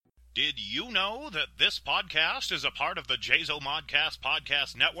Did you know that this podcast is a part of the Jazo Modcast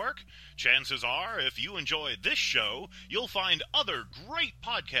Podcast Network? Chances are, if you enjoy this show, you'll find other great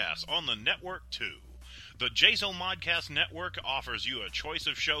podcasts on the network too. The Jazo Modcast Network offers you a choice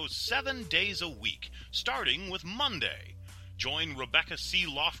of shows 7 days a week, starting with Monday. Join Rebecca C.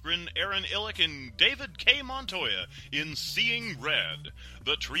 Lofgren, Aaron Illick, and David K. Montoya in Seeing Red.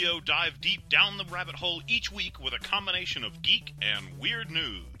 The trio dive deep down the rabbit hole each week with a combination of geek and weird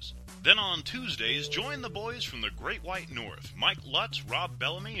news. Then on Tuesdays, join the boys from the Great White North, Mike Lutz, Rob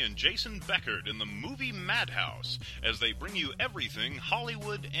Bellamy, and Jason Beckert in the movie Madhouse, as they bring you everything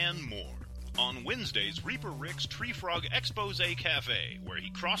Hollywood and more. On Wednesdays, Reaper Rick's Tree Frog Expose Cafe, where he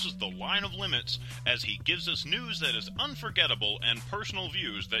crosses the line of limits as he gives us news that is unforgettable and personal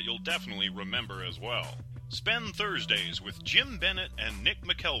views that you'll definitely remember as well. Spend Thursdays with Jim Bennett and Nick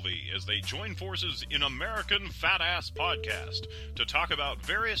McKelvey as they join forces in American Fat Ass Podcast to talk about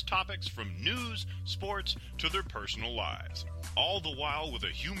various topics from news, sports, to their personal lives. All the while with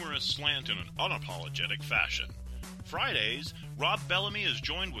a humorous slant in an unapologetic fashion. Fridays, Rob Bellamy is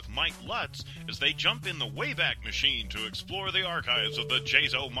joined with Mike Lutz as they jump in the Wayback Machine to explore the archives of the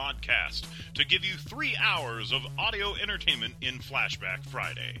Jazo Modcast to give you 3 hours of audio entertainment in Flashback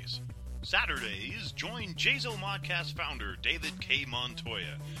Fridays. Saturdays, join Jazo Modcast founder David K.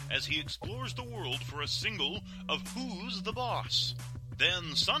 Montoya as he explores the world for a single of Who's the Boss?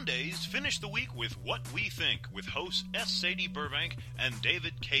 Then Sundays, finish the week with What We Think with hosts S. Sadie Burbank and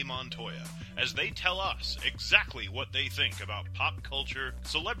David K. Montoya as they tell us exactly what they think about pop culture,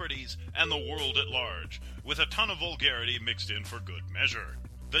 celebrities, and the world at large, with a ton of vulgarity mixed in for good measure.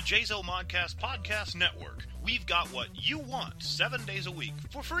 The Jazo Modcast Podcast Network. We've got what you want 7 days a week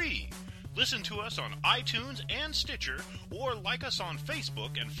for free. Listen to us on iTunes and Stitcher, or like us on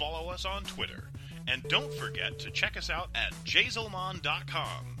Facebook and follow us on Twitter. And don't forget to check us out at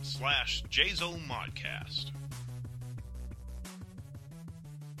jazomon.com/JazoModcast.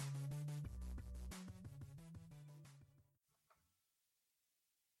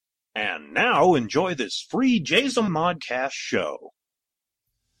 And now enjoy this free Jazo Modcast show.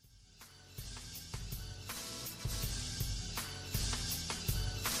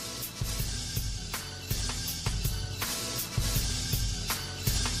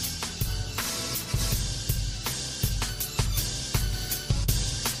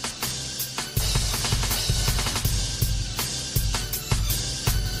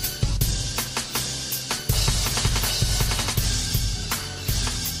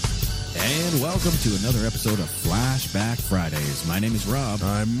 Welcome to another episode of Flashback Fridays. My name is Rob.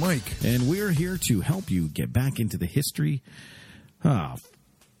 I'm Mike. And we're here to help you get back into the history.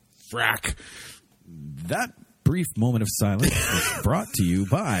 Frack. That brief moment of silence was brought to you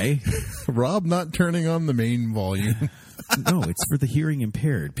by... Rob not turning on the main volume. No, it's for the hearing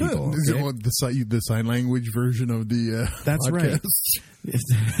impaired people. Is it the sign language version of the That's podcast? Right.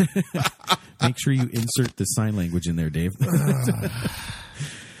 Make sure you insert the sign language in there, Dave.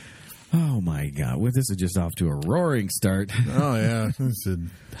 Oh, my God. Well, this is just off to a roaring start. Oh, yeah. It's a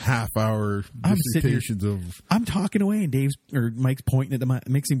half-hour dissertations of... I'm talking away, and Mike's pointing at the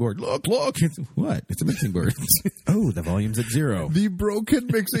mixing board. Look. It's, what? It's a mixing board. Oh, the volume's at 0. The broken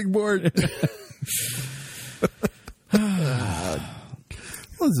mixing board. That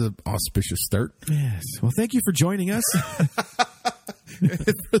was an auspicious start. Yes. Well, thank you for joining us. For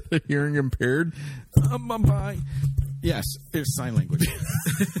the hearing impaired. Bye. Yes, there's sign language.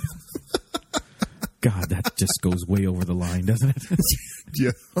 God, that just goes way over the line, doesn't it?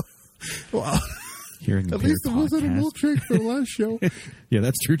 Yeah. Well, hearing at least it wasn't a milkshake for the last show. Yeah,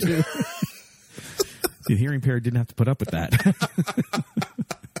 that's true, too. The hearing impaired didn't have to put up with that.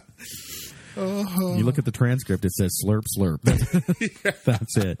 You look at the transcript, it says slurp, slurp. Yeah.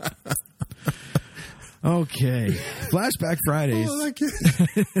 That's it. Okay. Flashback Fridays.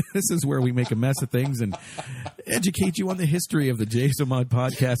 This is where we make a mess of things and educate you on the history of the Jazo Mod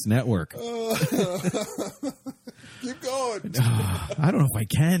Podcast Network. Keep going. I don't know if I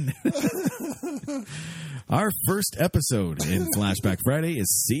can. Our first episode in Flashback Friday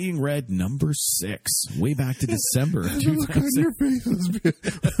is Seeing Red number 6, way back to December of 2000. Look on your face.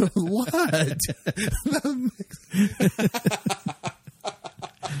 What?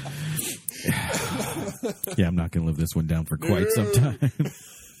 Yeah, I'm not going to live this one down for quite some time.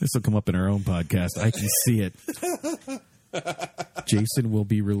 This will come up in our own podcast. I can see it. Jason will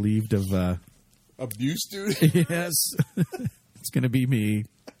be relieved of... abuse, dude? Yes. It's going to be me.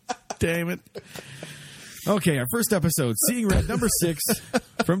 Damn it. Okay, our first episode, Seeing Red, number 6,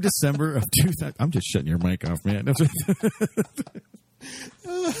 from December of 2000. I'm just shutting your mic off, man.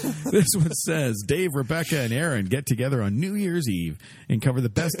 This one says, Dave, Rebecca, and Aaron get together on New Year's Eve and cover the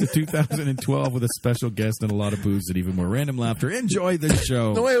best of 2012 with a special guest and a lot of booze and even more random laughter. Enjoy the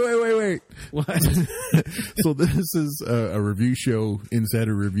show. No, wait. What? So this is a review show inside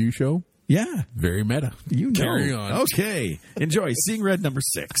a review show? Yeah. Very meta. You know. Carry on. Okay. Enjoy. Seeing Red number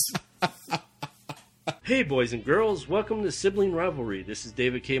 6. Hey, boys and girls. Welcome to Sibling Rivalry. This is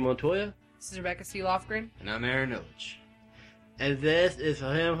David K. Montoya. This is Rebecca C. Lofgren. And I'm Aaron Illich. And this is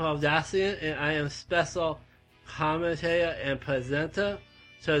Ham Hovdassian, and I am special commentator and presenter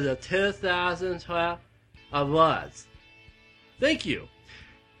to the 2012 awards. Thank you.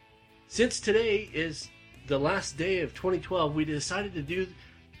 Since today is the last day of 2012, we decided to do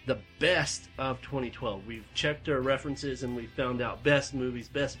the best of 2012. We've checked our references and we found out best movies,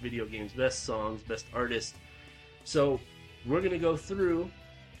 best video games, best songs, best artists. So we're going to go through.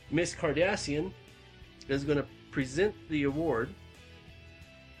 Miss Kardashian is going to present the award,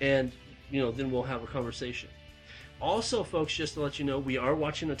 and then we'll have a conversation. Also, folks, just to let you know, we are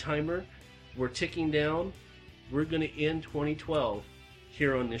watching a timer. We're ticking down. We're going to end 2012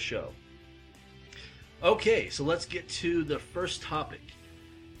 here on this show. Okay, so let's get to the first topic.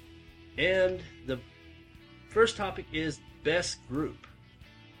 And the first topic is best group.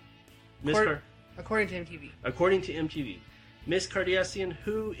 According to MTV. According to MTV. Miss Kardashian,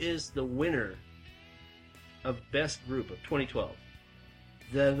 who is the winner of Best Group of 2012?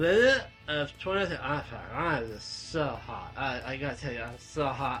 The winner of 2012. I'm so hot. I gotta tell you, I'm so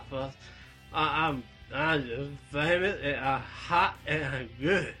hot, folks. I'm famous and I'm hot and I'm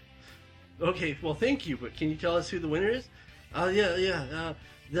good. Okay, well, thank you, but can you tell us who the winner is? Oh, yeah.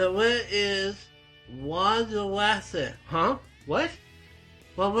 The winner is One Direction. Huh? What?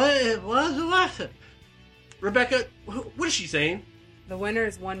 Well, what is One Direction? Rebecca, what is she saying? The winner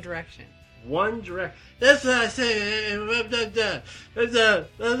is One Direction. One Direction. That's what I say.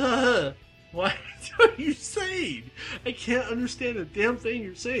 What are you saying? I can't understand a damn thing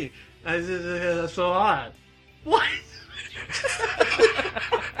you're saying. That's so hot. What?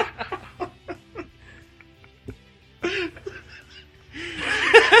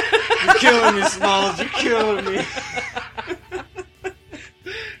 You're killing me, Smalls. You're killing me.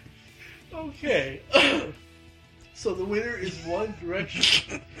 Okay. So the winner is One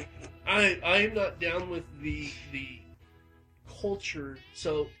Direction. I am not down with the culture.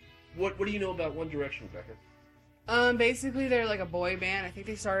 So what do you know about One Direction, Rebecca? Basically they're like a boy band. I think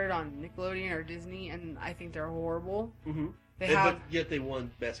they started on Nickelodeon or Disney, and I think they're horrible. Mm-hmm. But yet they won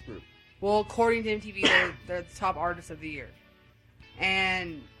Best Group. Well, according to MTV, they're the top artists of the year,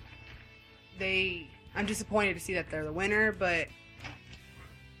 and I'm disappointed to see that they're the winner, but.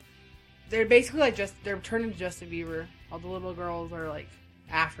 They're basically they're turning to Justin Bieber. All the little girls are like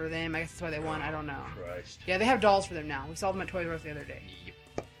after them. I guess that's why they won. I don't know. Christ. Yeah, they have dolls for them now. We saw them at Toys R Us the other day. Yep.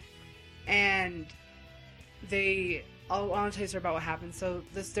 And I want to tell you about what happened. So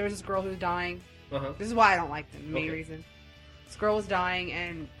there was this girl who was dying. Uh-huh. This is why I don't like them. The main Okay. reason. This girl was dying,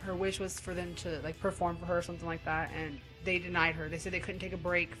 and her wish was for them to perform for her or something like that. And they denied her. They said they couldn't take a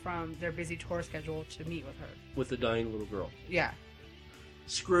break from their busy tour schedule to meet with her. With the dying little girl. Yeah.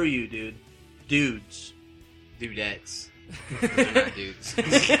 Screw you, dude. Dudes. Dudettes. They're not dudes.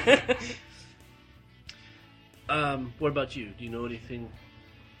 What about you? Do you know anything?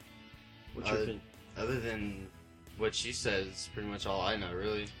 What's your opinion? Other than what she says, pretty much all I know,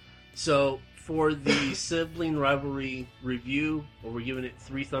 really. So, for the sibling rivalry review, are we giving it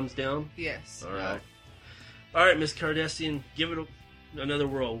 3 thumbs down? Yes. All right. All right, Miss Kardashian, give it another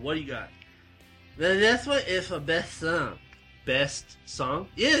whirl. What do you got? This one is for best song. Best song?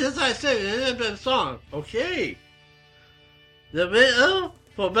 Yeah, that's what I said. It's best song. Okay. The winner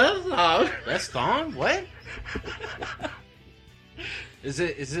for best song. Best song? What? Is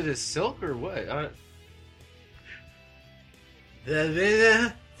it a silk or what? The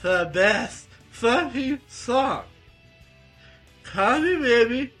winner for best fucking song. Call Me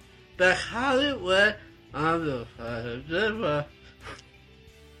Baby by Hollywood on the river.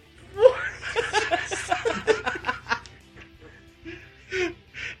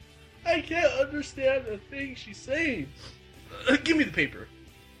 I can't understand the thing she's saying. Give me the paper.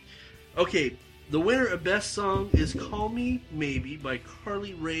 Okay, the winner of best song is Call Me Maybe by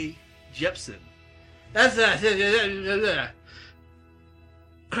Carly Rae Jepsen. That's that.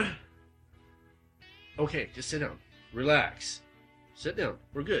 Okay, just sit down. Relax. Sit down.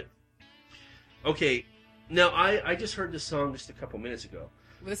 We're good. Okay, now I just heard this song just a couple minutes ago.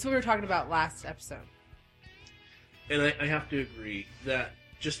 Well, this is what we were talking about last episode. And I have to agree that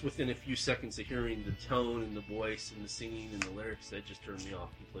just within a few seconds of hearing the tone and the voice and the singing and the lyrics, that just turned me off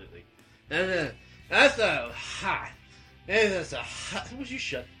completely. That's so hot. Hey, that's a hot. Would you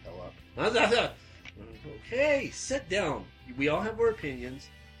shut the hell up? Okay, sit down. We all have our opinions.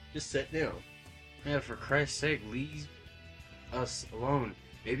 Just sit down. Yeah, for Christ's sake, leave us alone.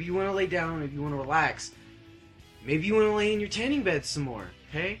 Maybe you want to lay down. Maybe you want to relax. Maybe you want to lay in your tanning bed some more.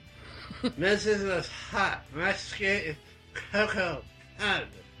 Okay? This is hot. My skin is cocoa.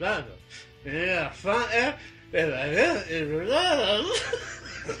 Yeah, fun.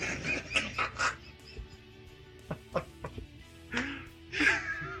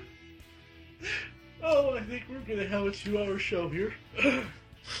 Oh, I think we're gonna have a 2-hour show here.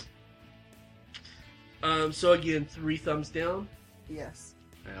 So again, 3 thumbs down. Yes.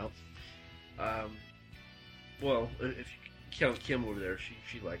 Well, well, if you count Kim over there,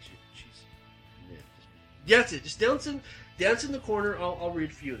 she likes you. She's that's it. Just dance in the corner. I'll read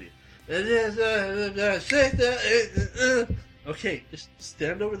a few of you. Okay, just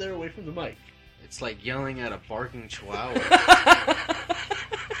stand over there away from the mic. It's like yelling at a barking chihuahua.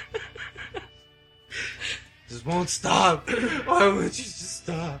 Just won't stop. Why won't you just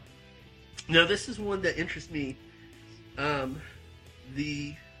stop? Now this is one that interests me.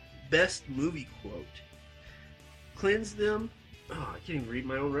 The best movie quote. Cleanse them. Oh, I can't even read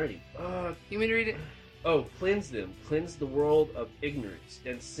my own writing. You mean to read it? Oh, cleanse them. Cleanse the world of ignorance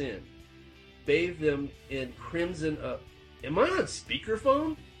and sin. Bathe them in crimson. Am I on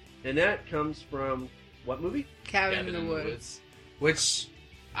speakerphone? And that comes from what movie? Cabin in the Woods. Which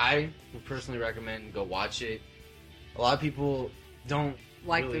I would personally recommend go watch it. A lot of people don't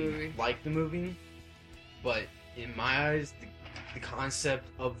Like really the movie. like the movie, but in my eyes, the concept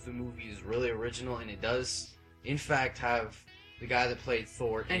of the movie is really original, and it does, in fact, have the guy that played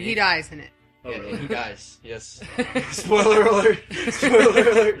Thor. And in he it. dies in it. Oh, Yeah, really? and he dies. Yes. Spoiler alert! Spoiler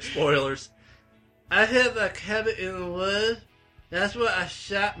alert! Spoilers. I have a cabin in the woods. That's where I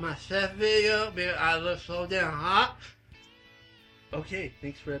shot my set video because I look so damn hot. Okay,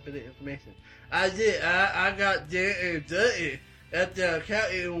 thanks for that bit of information. I did. I got damn and dirty at the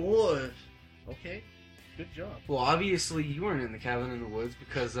cabin in the woods. Okay, good job. Well, obviously you weren't in the cabin in the woods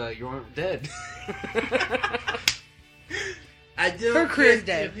because you weren't dead. I don't Her career's get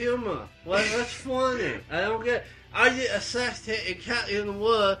dead. the humor. What's funny? I don't get. I did a sex tape in cat in the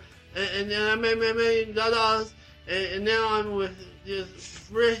wood, and then I made $1 million, and now I'm with this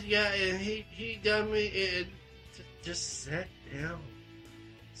rich guy, and he done me. And just sit down,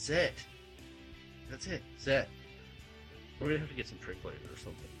 sit. That's it. Sit. We're gonna have to get some trick later or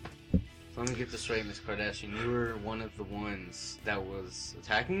something. So let me get this straight, Miss Kardashian. You were one of the ones that was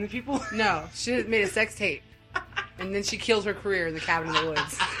attacking the people? No, she made a sex tape. And then she kills her career in the cabin in the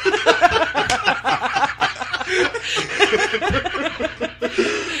woods.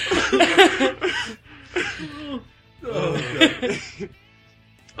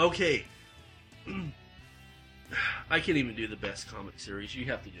 Okay. I can't even do the best comic series. You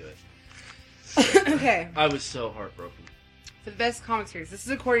have to do it. Okay. I was so heartbroken. For the best comic series. This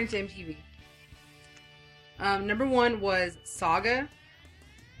is according to MTV. Number 1 was Saga.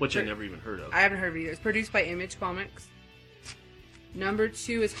 Which I never even heard of. I haven't heard of it either. It's produced by Image Comics. Number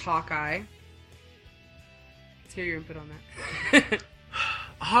 2 is Hawkeye. Let's hear your input on that.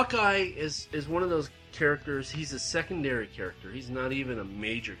 Hawkeye is one of those characters. He's a secondary character. He's not even a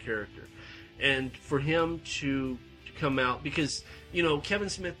major character. And for him to come out, because, you know, Kevin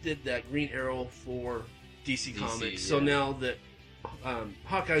Smith did that Green Arrow for DC Comics. So yeah. now that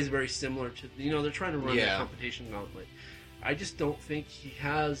Hawkeye is very similar to, you know, they're trying to run the Yeah. competition gauntlet. I just don't think he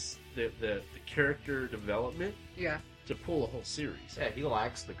has the character development Yeah. to pull a whole series. Yeah, he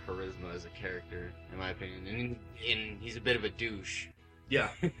lacks the charisma as a character, in my opinion. And he's a bit of a douche. Yeah.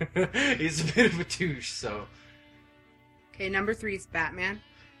 He's a bit of a douche, so... Okay, number 3 is Batman.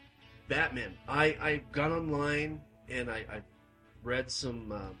 Batman. I got online and I read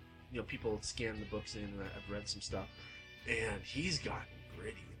some, you know, people scan the books in, and I've read some stuff, and he's gotten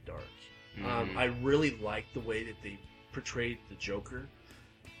gritty and dark. Mhm. I really like the way that they portrayed the Joker.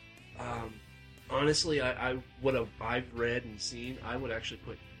 Honestly, what I've read and seen, I would actually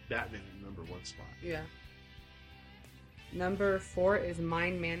put Batman in the number 1 spot. Yeah. Number 4 is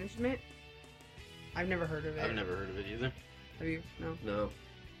Mind Management. I've never heard of it. I've never heard of it either. Have you? No. No.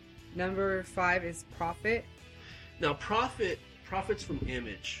 Number 5 is Prophet. Now, Prophet's from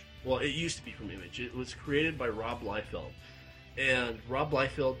Image. Well, it used to be from Image. It was created by Rob Liefeld. And Rob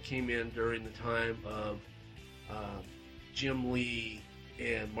Liefeld came in during the time of Jim Lee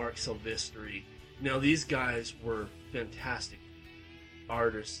and Mark Silvestri. Now, these guys were fantastic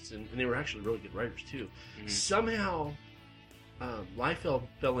artists, and they were actually really good writers, too. Mhm. Somehow, Liefeld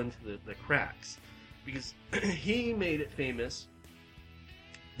fell into the cracks because he made it famous,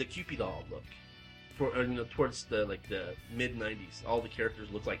 the Cupid doll look before, towards the mid '90s, all the characters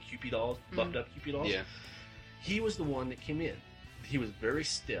looked like Cupid dolls, buffed up Cupid dolls. Yeah. He was the one that came in. He was very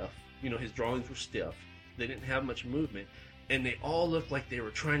stiff. His drawings were stiff. They didn't have much movement, and they all looked like they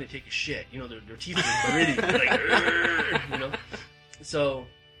were trying to take a shit. Their teeth were gritty, like, So,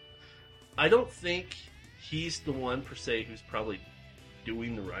 I don't think he's the one per se who's probably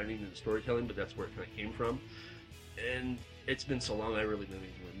doing the writing and the storytelling, but that's where it kind of came from. And it's been so long, I really don't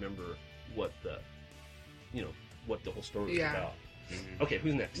even remember what the whole story was about. Mm-hmm. Okay,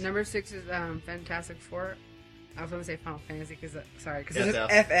 who's next? Number 6 is Fantastic Four. I was going to say Final Fantasy because it's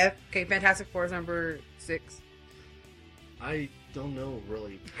FF. FF. Okay, Fantastic Four is number 6. I don't know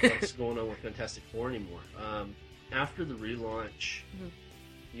really what's going on with Fantastic Four anymore. After the relaunch,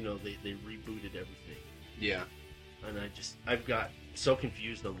 they rebooted everything. Yeah. And I've got so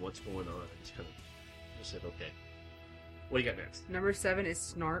confused on what's going on. I just kind of said, okay. What do you got next? Number 7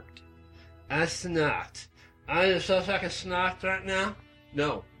 is Snarked. I snarked. I just feel like a snarked right now.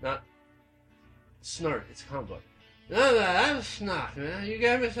 No, not snark. It's a comic book. No, I'm snarked, man. You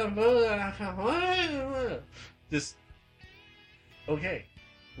gave me some food. This. Okay.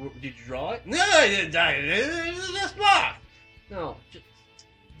 Did you draw it? No, I didn't. It's just snark. No. Just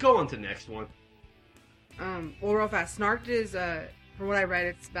go on to the next one. Well, real fast. Snarked is, from what I read,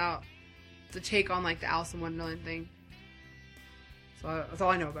 it's about the take on the Alice in Wonderland thing. So that's all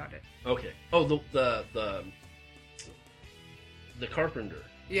I know about it. Okay. Oh, the carpenter.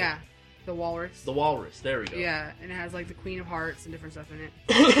 Yeah, the walrus. The walrus. There we go. Yeah, and it has the Queen of Hearts and different stuff in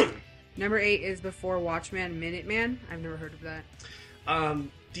it. Number 8 is Before Watchmen, Minuteman. I've never heard of that.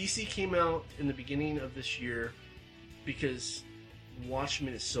 DC came out in the beginning of this year because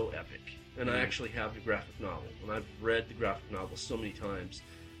Watchmen is so epic. And I actually have the graphic novel. And I've read the graphic novel so many times.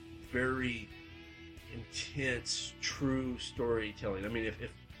 Very intense, true storytelling. I mean,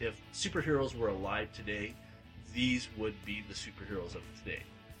 if superheroes were alive today, these would be the superheroes of today.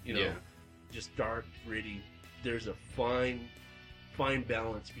 Just dark, gritty. There's a fine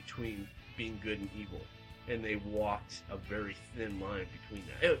balance between being good and evil. And they walked a very thin line between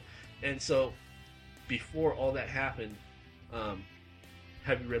that. And so, before all that happened,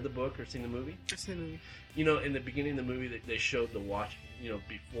 have you read the book or seen the movie? I've seen the movie. In the beginning of the movie, they showed the watch.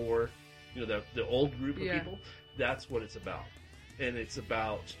 Before, the old group of people. That's what it's about, and it's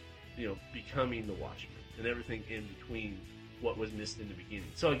about becoming the Watchman and everything in between what was missed in the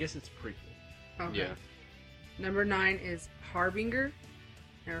beginning. So I guess it's a prequel. Okay. Yeah. Number 9 is Harbinger.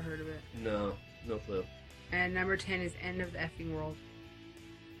 Never heard of it. No clue. And number 10 is End of the Effing World.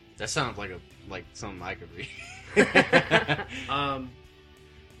 That sounds like something I could read.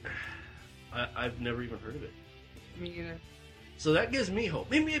 I've never even heard of it. Me either. So that gives me hope.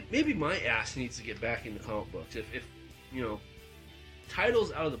 Maybe my ass needs to get back into comic books. If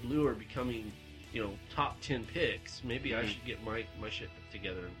titles out of the blue are becoming top 10 picks, maybe I should get my shit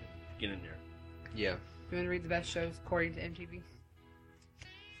together and get in there. Yeah. You want to read the best shows according to MTV?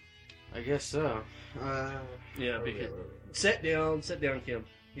 I guess so. Yeah, because sit down, Kim.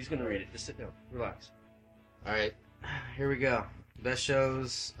 He's gonna read it. Just sit down, relax. All right, here we go. Best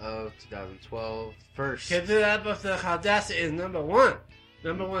shows of 2012. First, Keep It Up with the Kardashians is number 1.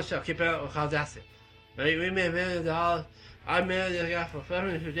 Number 1 show. Keep It Up with Kardashians. We made $1 million. I married this guy for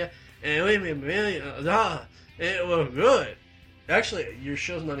 $500, and we made $1 million. And it was good. Actually, your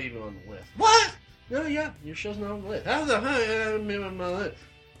show's not even on the list. What? No, yeah, your show's not on the list. How's the on my list?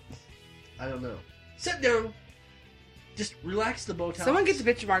 I don't know. Sit down. Just relax the Botox. Someone gets a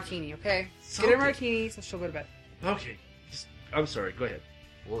bitch a martini, okay? Something. Get her a martini so she'll go to bed. Okay. I'm sorry. Go ahead.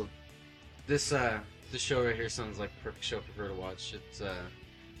 well, this show right here sounds like a perfect show for her to watch. It's a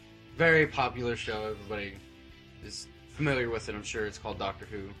very popular show. Everybody is familiar with it. I'm sure it's called Doctor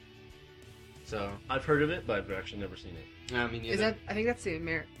Who. So I've heard of it, but I've actually never seen it. I mean, Is that? I think that's the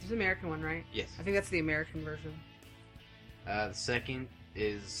American one, right? Yes. I think that's the American version. The second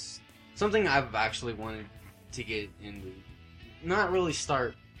is something I've actually wanted to get into. Not really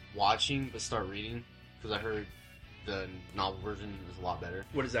start watching, but start reading, because I heard the novel version is a lot better.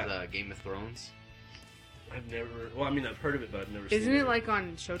 What is that? The Game of Thrones. I've never. Well, I mean, I've heard of it, but I've never seen it. Isn't it like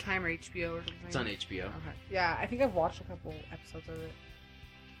on Showtime or HBO or something? It's on HBO. Okay. Yeah, I think I've watched a couple episodes of it.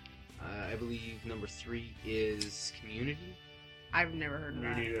 I believe number 3 is Community. I've never heard of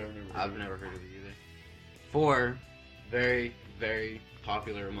that. I've never heard of it either. 4, very, very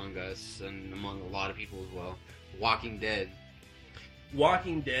popular among us and among a lot of people as well. Walking Dead.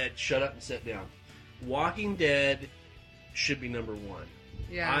 Walking Dead. Shut up and sit down. Walking Dead should be number 1.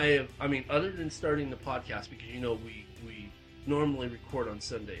 Yeah. I mean, other than starting the podcast, because we normally record on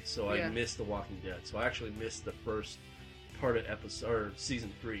Sunday, so I missed The Walking Dead. So I actually missed the first part of episode or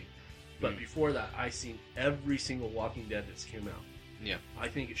season 3. But before that, I seen every single Walking Dead that's came out. Yeah. I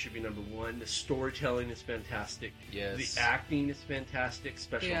think it should be number one. The storytelling is fantastic. Yes. The acting is fantastic.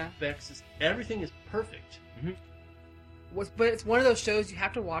 Special Yeah. effects is everything is perfect. But it's one of those shows you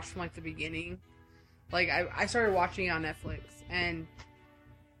have to watch from like the beginning. Like I started watching it on Netflix, and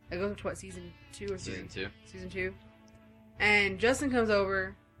it goes up to what, season 2 or 3? Season 2. Season 2. And Justin comes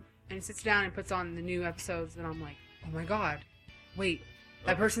over and sits down and puts on the new episodes, and I'm like, oh my god, wait,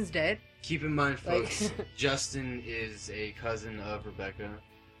 that person's dead? Keep in mind, Like- folks, Justin is a cousin of Rebecca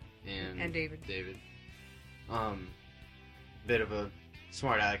And David. Bit of a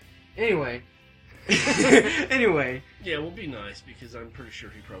smart aleck. Anyway. Anyway. Yeah, we'll be nice because I'm pretty sure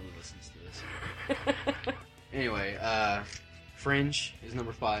he probably listens to this. Anyway, Fringe is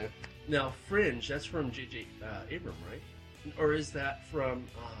number 5. Now, Fringe, that's from J.J. Abram, right? Or is that from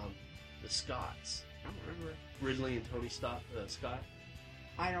the Scotts? I don't remember. Ridley and Tony Scott?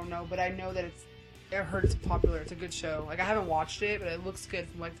 I don't know, but I know that I heard it's popular. It's a good show. Like, I haven't watched it, but it looks good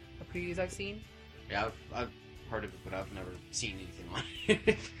from like the previews I've seen. Yeah, I've heard of it, but I've never seen anything on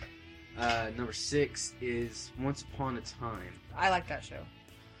it. Number 6 is Once Upon a Time. I like that show.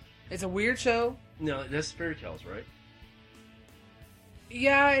 It's a weird show. No, that's fairy tales, right?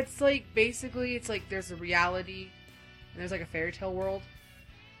 Yeah, it's like basically it's like there's a reality and there's like a fairy tale world.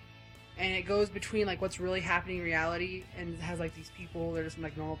 And it goes between like what's really happening in reality and it has like these people, they're just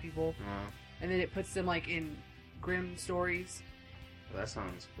like normal people. And then it puts them like in grim stories Well, that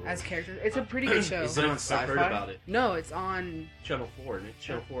sounds cool. as characters. It's a pretty good show. Is it on I've Sci-Fi? heard about it. No, it's on Channel 4, isn't it?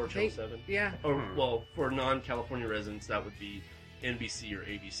 Channel 4 or Channel 7? Yeah. Or, well, for non-California residents, that would be NBC or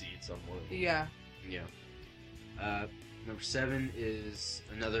ABC. It's on one of them. Yeah. Yeah. Number 7 is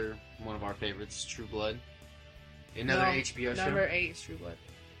another one of our favorites, True Blood. Another No, HBO show. Number 8 is True Blood.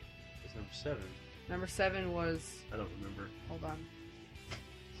 It's number 7. Number 7 was I don't remember. hold on.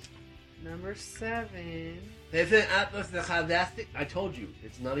 Number 7. I told you,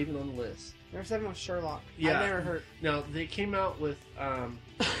 it's not even on the list. Number 7 was Sherlock. Yeah. I've never heard. Now, they came out with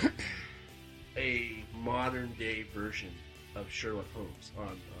a modern-day version of Sherlock Holmes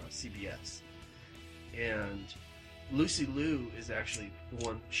on CBS. And Lucy Liu is actually the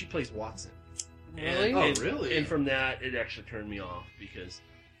one, she plays Watson. Really? Oh, really? And from that, it actually turned me off because,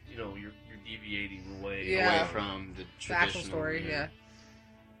 you know, you're deviating away. Yeah. Away from the The traditional actual story, yeah.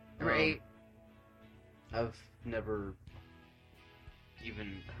 Number 8. I've never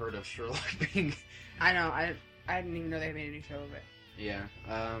even heard of Sherlock being... I know. I didn't even know they made a new show of it. Yeah.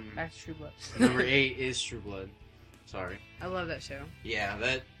 Back to True Blood. Number 8 is True Blood. Sorry. I love that show. Yeah,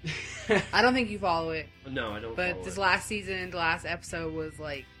 that... I don't think you follow it, No, I don't but follow this it. last season, the last episode was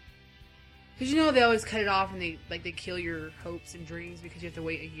like, because you know they always cut it off and they kill your hopes and dreams because you have to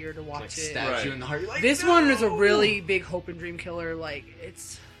wait a year to watch like it. stabs Right. you in the heart. You're like, This no! one is a really big hope and dream killer. Like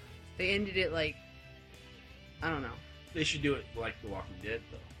they ended it like, I don't know. They should do it like The Walking Dead,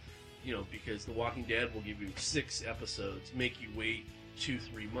 though. You know, because The Walking Dead will give you 6 episodes, make you wait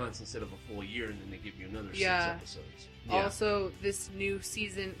 2-3 months instead of a full year, and then they give you another 6 Yeah. episodes. Yeah. Also, this new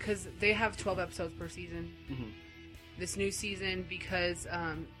season, because they have 12 episodes per season. Mhm. This new season, because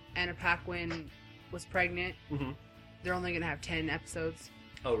Anna Paquin was pregnant, Mhm. they're only going to have 10 episodes,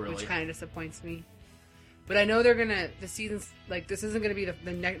 Oh, really? which kind of disappoints me. But I know they're going to, the season's, like, this isn't going to be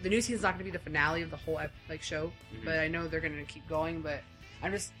the new season's not going to be the finale of the whole, show, but I know they're going to keep going, but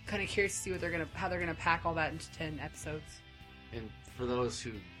I'm just kind of curious to see how they're going to pack all that into 10 episodes. And for those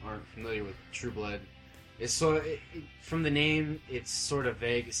who aren't familiar with True Blood, it's sort of, from the name, it's sort of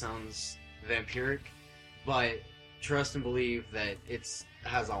vague. It sounds vampiric, but trust and believe that it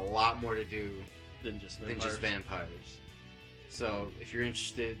has a lot more to do Than just than vampires. just vampires. So if you're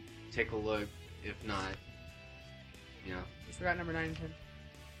interested, take a look. If not, you know. You forgot number 9 and 10.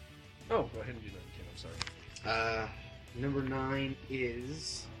 Oh, go ahead and do 9 and 10. I'm sorry. Number 9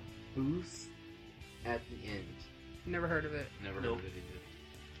 is Booth at the End. Never heard of it. Never Nope. heard of it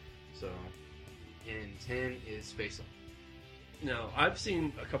either. So, and 10 is Face Off. Now, I've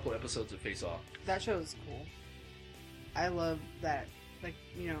seen a couple episodes of Face Off. That show is cool. I love that, like,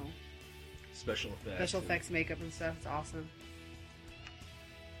 you know, Special effects. special effects, makeup, and stuff. It's awesome.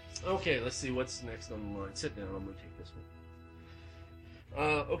 Okay, let's see what's next on the line. Sit down. I'm going to take this one.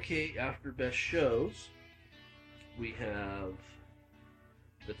 Okay, after best shows, we have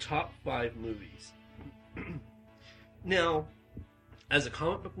the top 5 movies. Now, as a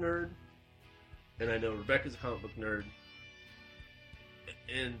comic book nerd, and I know Rebecca's a comic book nerd,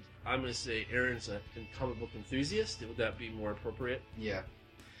 and I'm going to say Aaron's a comic book enthusiast. Would that be more appropriate? Yeah.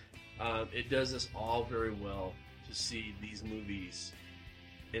 It does us all very well to see these movies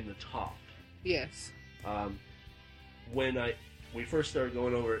in the top. Yes. When we first started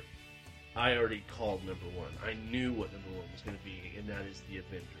going over it, I already called number one. I knew what number one was going to be, and that is the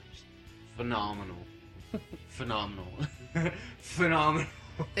Avengers. Phenomenal. Phenomenal. Phenomenal.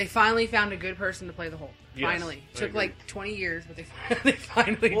 They finally found a good person to play the Hulk. Yes, Finally. I Took agree. like 20 years, but they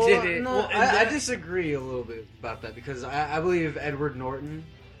finally Well, did it. no, Well, and I that- disagree a little bit about that because I believe Edward Norton,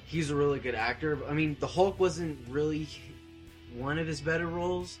 he's a really good actor. I mean, the Hulk wasn't really one of his better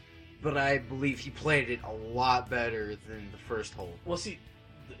roles, but I believe he played it a lot better than the first Hulk. Well, see,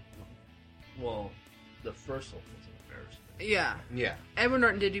 the first Hulk was embarrassing. Yeah. Yeah. Edward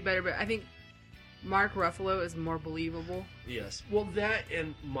Norton did do better, but I think Mark Ruffalo is more believable. Yes. Well, that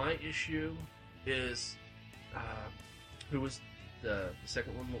and my issue is, who was the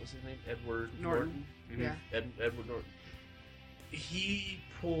second one? What was his name? Edward Norton. Yeah. Edward Norton. He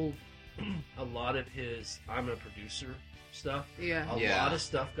pulled a lot of his "I'm a producer" stuff. Yeah. A Yeah. lot of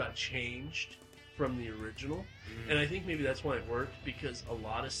stuff got changed from the original, and I think maybe that's why it worked because a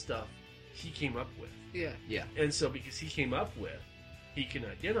lot of stuff he came up with. Yeah. Yeah. And so, because he came up with, he can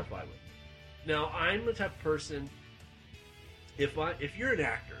identify with it. Now, I'm the type of person. If you're an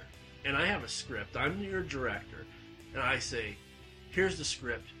actor and I have a script, I'm your director, and I say, "Here's the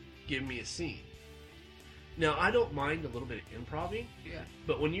script. Give me a scene." Now, I don't mind a little bit of improv-ing, Yeah.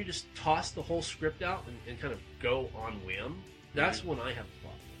 but when you just toss the whole script out and kind of go on whim, that's when I have a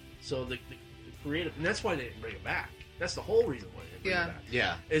problem. So the creative, and that's why they didn't bring it back. That's the whole reason why they didn't bring Yeah. it back.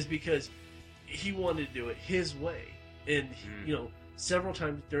 Yeah. Is because he wanted to do it his way. And, several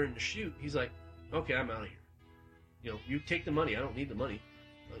times during the shoot, he's like, "Okay, I'm out of here. You take the money. I don't need the money.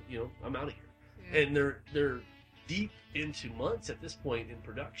 I'm out of here." Yeah. And they're deep into months at this point in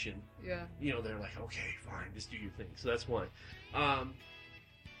production. Yeah. They're like, "Okay, fine, just do your thing." So that's why.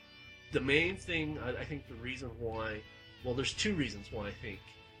 The main thing, I think the reason why, well, there's two reasons why I think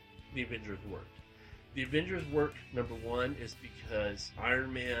the Avengers worked. The Avengers worked, number one, is because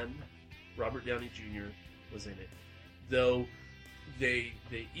Iron Man, Robert Downey Jr. was in it. Though they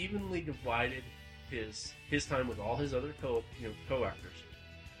evenly divided his time with all his other co-actors.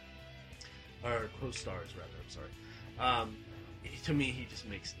 Or co-stars, rather, I'm sorry. To me, he just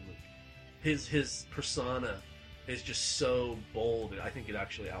makes the movie. His persona is just so bold, and I think it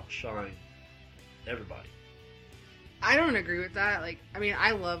actually outshined everybody. I don't agree with that.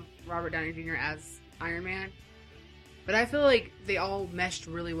 I love Robert Downey Jr. as Iron Man, but I feel like they all meshed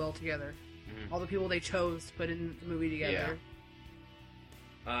really well together. Mhm. All the people they chose to put in the movie together.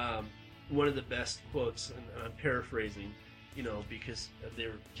 One of the best quotes, and I'm paraphrasing, because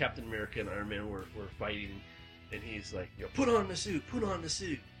Captain America and Iron Man were fighting, and he's like, "Put on the suit, put on the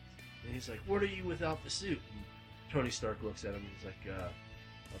suit." And he's like, "What are you without the suit?" And Tony Stark looks at him and he's like, a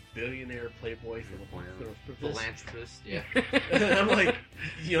billionaire playboy for Philanthropist. Yeah. And I'm like,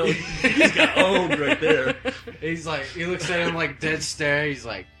 he's got owned right there. He's like, he looks at him like dead stare. He's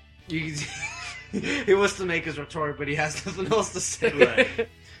like, he wants to make his retort, but he has nothing else to say. Right.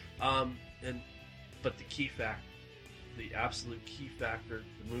 But the key fact, the absolute key factor,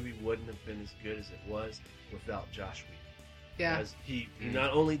 the movie wouldn't have been as good as it was without Josh Whedon. Yeah. As he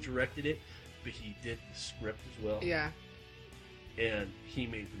not only directed it, but he did the script as well. Yeah. And he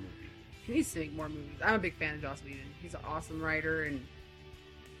made the movie. He needs to make more movies. I'm a big fan of Joss Whedon. He's an awesome writer and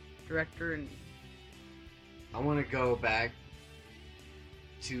director, and I want to go back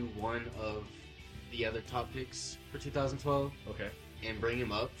to one of the other top picks for 2012 Okay. and bring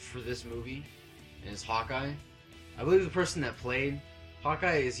him up for this movie, and it's Hawkeye. I believe the person that played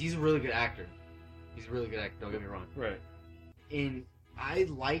Hawkeye he's a really good actor. He's a really good actor, don't get me wrong. Right. And I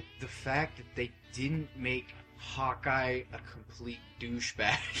like the fact that they didn't make Hawkeye a complete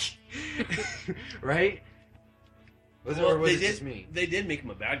douchebag. Right? Or was it just me? They did make him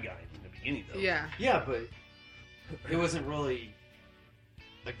a bad guy in the beginning, though. yeah. Yeah, but it wasn't really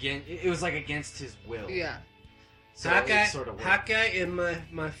it was like against his will. Yeah. So Hawkeye, it sort of worked. Hawkeye in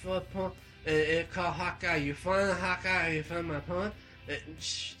my foot pawn. It called Hawkeye. You find Hawkeye. You find my pawn.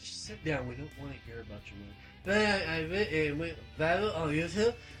 Sit down. We don't want to hear about your movie. But I went viral on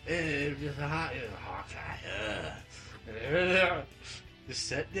YouTube. And just Hawkeye. Just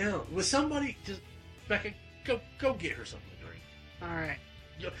sit down. With somebody, just Becca, go get her something to drink. All right.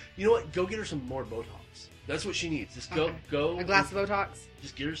 You know what? Go get her some more Botox. That's what she needs. Just go. Okay. A glass of Botox.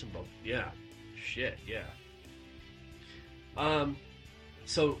 Just get her some Botox. Yeah. Shit. Yeah.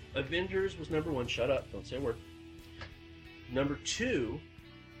 So Avengers was number one. Shut up. Don't say a word. Number two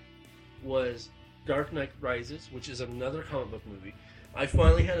was Dark Knight Rises, which is another comic book movie. I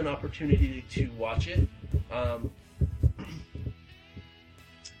finally had an opportunity to watch it.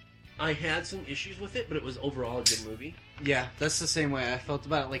 I had some issues with it, but it was overall a good movie. Yeah, that's the same way I felt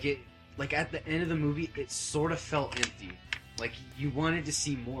about it. Like at the end of the movie, it sort of felt empty. Like you wanted to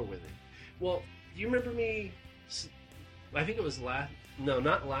see more with it. Well, do you remember me? I think it was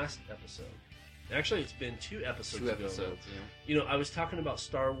not last episode. Actually, it's been 2 episodes ago. You know, I was talking about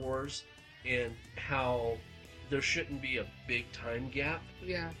Star Wars and how there shouldn't be a big time gap.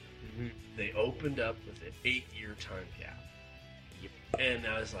 Yeah. Mm-hmm. They opened up with an 8-year time gap. Yep. And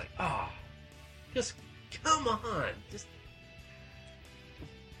I was like, just come on. Just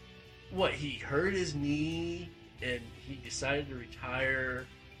what, he hurt his knee and he decided to retire.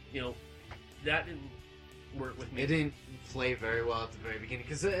 You know, that didn't work with me. It didn't play very well at the very beginning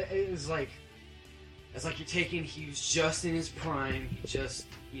because it was like, it's like he was just in his prime. He just,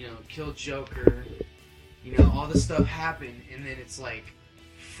 killed Joker. All this stuff happened, and then it's like,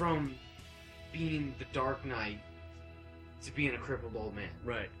 from being the Dark Knight to being a crippled old man.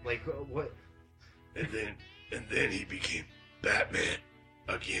 Right. Like, what? And then he became Batman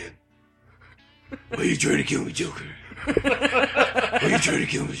again. Why are you trying to kill me, Joker? Why are you trying to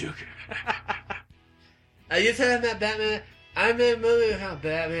kill me, Joker? Are you talking about Batman? I made a movie about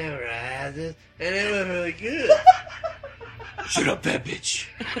Batman Rises, and it was really good. Shut up, fat bitch.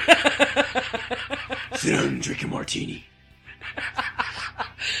 Sit down and drink a martini.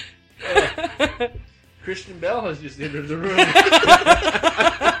 Christian Bale has just entered the room.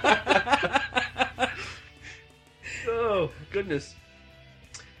 Oh, goodness.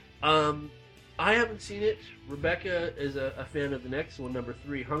 I haven't seen it. Rebecca is a fan of the next one, number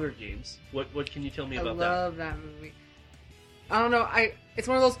 3, Hunger Games. What can you tell me about that? I love that movie. I don't know. It's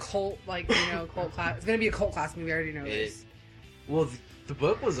one of those cult, cult class. It's gonna be a cult class movie. I already know this. Well, the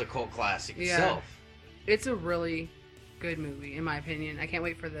book was a cult classic itself. It's a really good movie, in my opinion. I can't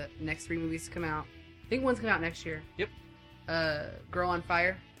wait for the next 3 movies to come out. I think one's coming out next year. Yep. Girl on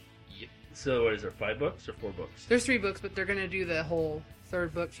Fire. Yep. So, what is there, 5 books or 4 books? There's 3 books, but they're gonna do the whole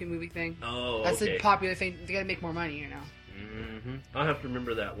 3rd book 2 movie thing. Oh, That's okay. a popular thing. They gotta make more money, Mm-hmm. I'll have to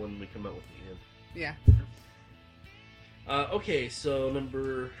remember that when we come out with the end. Yeah. Okay, so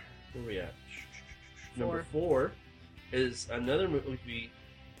where are we at? Number 4 is another movie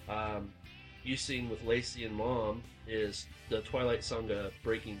you've seen with Lacey and Mom, is the Twilight Saga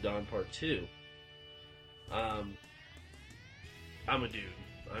Breaking Dawn Part 2. I'm a dude.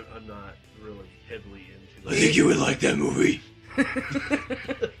 I'm not really heavily into I think you would like that movie.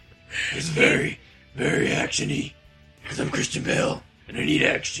 It's very, very actiony. Because I'm Christian Bale, and I need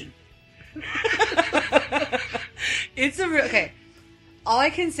action. It's a real... Okay. All I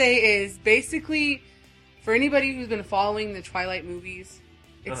can say is, basically, for anybody who's been following the Twilight movies,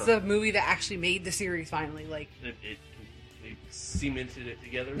 it's the movie that actually made the series finally. Like, it cemented it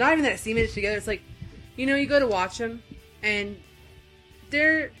together. not even that it cemented it together. It's like, you go to watch them, and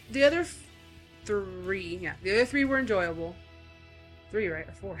the other 3, the other 3 were enjoyable. 3, right?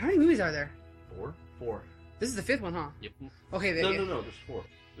 Or 4? How many movies are there? 4. This is the 5th one, huh? Yep. Okay, No, there's 4.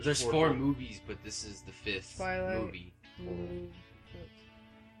 There's 4 movies, but this is the 5th Twilight. movie.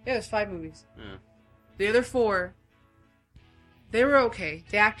 Yeah, there's 5 movies. Yeah. The other 4, they were okay.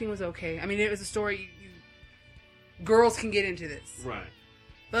 The acting was okay. I mean, it was a story girls can get into this. Right.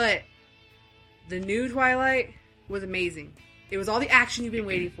 But the new Twilight was amazing. It was all the action you've been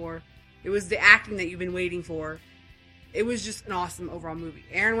waiting for. It was the acting that you've been waiting for. It was just an awesome overall movie.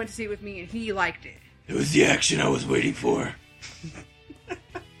 Aaron went to see it with me, and he liked it. It was the action I was waiting for.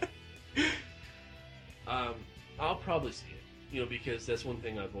 I'll probably see it. Because that's one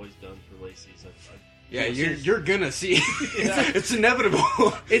thing I've always done for Lacey's. Yeah, you're gonna see it. Yeah. It's inevitable.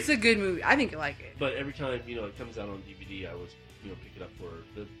 It's a good movie. I think you like it. But every time it comes out on DVD, I always pick it up for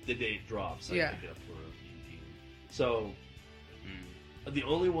the day it drops. I pick it up for DVD. So the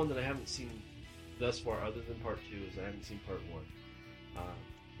only one that I haven't seen thus far, other than Part 2, is I haven't seen Part 1.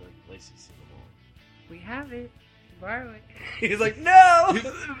 But Lacey's seen them all. We have it. Borrow it. He's like, no!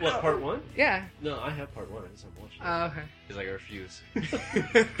 What, Part 1? Yeah. No, I have Part 1. I just haven't watched it. Oh, okay. He's like, I refuse.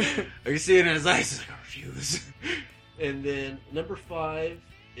 Are you seeing it in his eyes? He's like, I refuse. And then number 5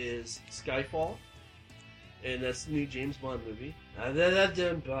 is Skyfall. And that's the new James Bond movie.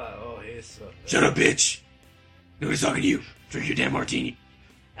 Shut up, bitch. Nobody's talking to you. Drink your damn martini.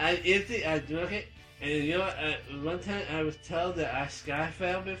 I drunk it, and one time I was told that I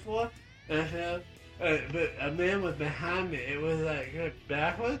skyfell before, and I fell, but a man was behind me. It was like going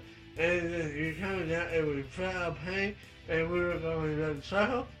backwards, and then you're coming down, and we felt our pain, and we were going down the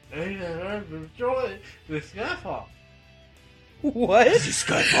circle, and he said, destroy the skyfall. What? Did you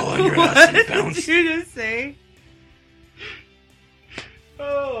Skyfall on your ass and bounce? What did you just say?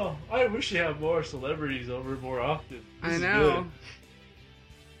 Oh, I wish you had more celebrities over more often. This I is know.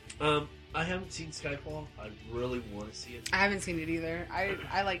 good. I haven't seen Skyfall. I really want to see it. I haven't seen it either.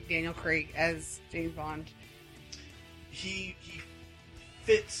 I like Daniel Craig as James Bond. He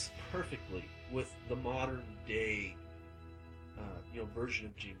fits perfectly with the modern day, version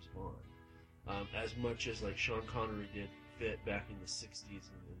of James Bond. As much as like Sean Connery did fit back in the 60s and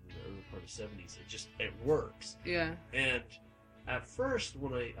the early part of 70s, it works. Yeah. And at first,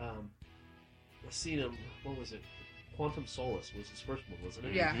 when I seen him, what was it? Quantum Solace was his first one, wasn't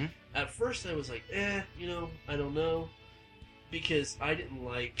it? Yeah. Mhm. At first, I was like, I don't know, because I didn't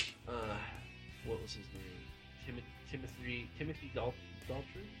like what was his name, Timothy Dalton.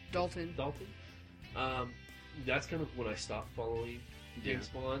 That's kind of when I stopped following James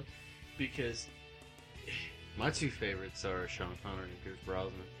Bond, because My two favorites are Sean Connery and Pierce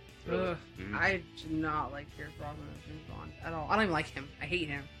Brosnan. Ugh, Mhm. I do not like Pierce Brosnan as James Bond at all. I don't even like him. I hate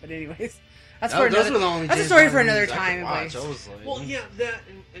him. But anyways, that's for Those another. were the only That's a James story Bond for another movies I could time and watch. place. I was like, well, yeah, that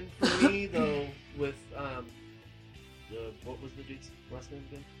and for me though, with what was the dude's last name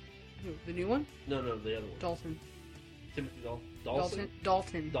again? Who, the new one? No, the other one. Dalton. Timothy Dalton.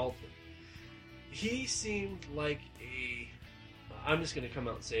 Dalton. He seemed like a. I'm just going to come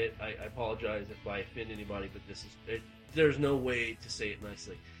out and say it. I apologize if I offend anybody, but there's no way to say it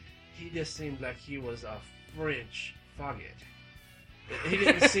nicely. He just seemed like he was a French faggot. He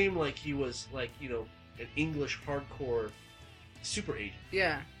didn't seem like he was like an English hardcore super agent.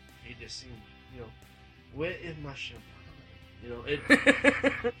 Yeah. He just seemed where is my champagne?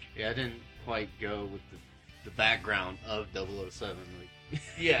 yeah, I didn't quite go with the background of 007. Like,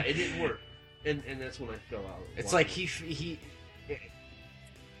 Yeah, it didn't work, and that's when I fell out. it's like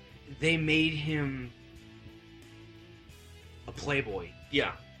they made him a playboy.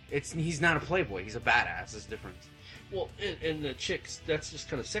 Yeah. He's not a playboy. He's a badass. It's different. Well, and the chicks, that's just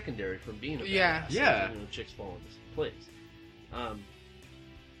kind of secondary from being a Yeah. badass. Yeah. Chicks fall into place.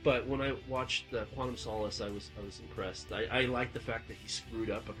 But when I watched Quantum Solace, I was impressed. I liked the fact that he screwed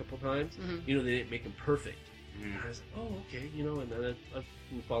up a couple times. Mhm. They didn't make him perfect. Mhm. And I was like, oh, okay, and then I've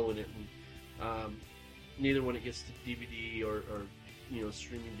been following it. And neither when it gets to DVD or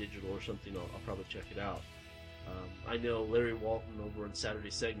streaming digital or something, I'll probably check it out. I know Larry Walton over on Saturday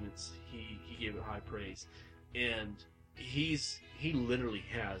Segments, he gave it high praise, and he literally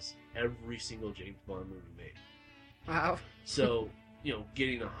has every single James Bond movie made. Wow. So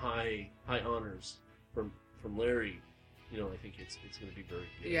getting a high honors from Larry, I think it's going to be very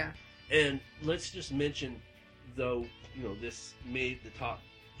good. Yeah. And let's just mention, though, this made the top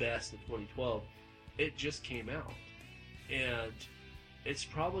best of 2012. It just came out, and it's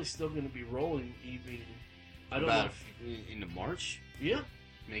probably still going to be rolling even. I don't know. Into March, Yeah,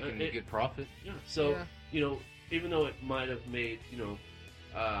 making a good profit. yeah. So Yeah. even though it might have made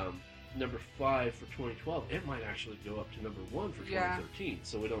number 5 for 2012, it might actually go up to number 1 for 2013.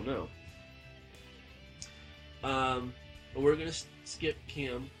 So we don't know. We're gonna skip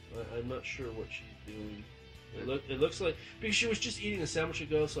Kim. I'm not sure what she's doing. It looks like, because she was just eating a sandwich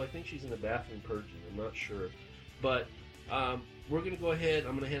ago, so I think she's in the bathroom purging. I'm not sure, but we're gonna go ahead.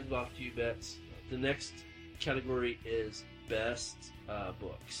 I'm gonna hand it off to you, Bets. The next category is best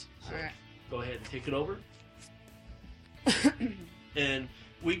books. So All right. go ahead and take it over. And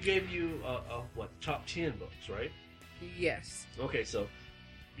we gave you top 10 books, right? Yes. Okay, so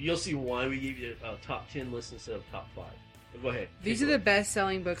you'll see why we gave you a top 10 list instead of top 5. But go ahead. These take are it the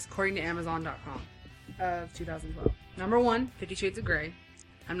best-selling books according to Amazon.com of 2012. Number 1, 50 Shades of Grey.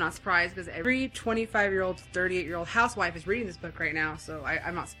 I'm not surprised because every 25-year-old, 38-year-old housewife is reading this book right now, so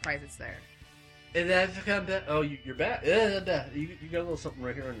I'm not surprised it's there. And that's kind of bad. Oh, you're back. Yeah, back. You got a little something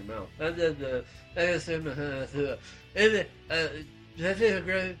right here on your mouth. Great.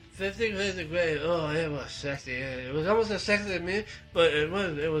 50 Shades of Grey. Oh, it was sexy. It was almost as sexy as me, but it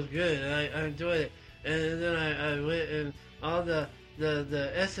was good. I enjoyed it. And then I went and all the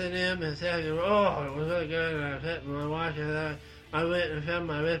S&M and stuff. Oh, it was really good. And I pet my wife and I went and found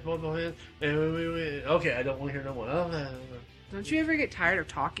my Red Bull hands. And we went. Okay, I don't want to hear no more. Don't you ever get tired of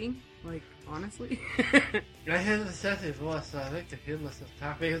talking? Like, honestly? I have a sexy voice, so I like to hear myself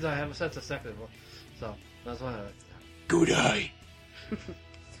talk because I have such a sexy voice. So that's why I like to talk. Good eye.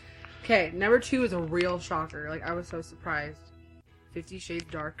 Okay, number 2 is a real shocker. Like, I was so surprised. 50 Shades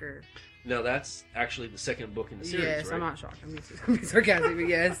Darker. Now that's actually the second book in the series, Yes, right? I'm not shocked. I'm being sarcastic, but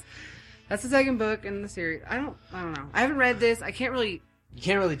yes. That's the second book in the series. I don't know. I haven't read this. I can't really You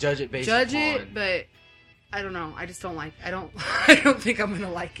can't really judge it based judge upon... it, but I don't know. I just don't like. I don't think I'm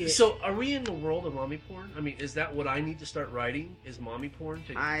gonna like it. So, are we in the world of mommy porn? I mean, is that what I need to start writing? Is mommy porn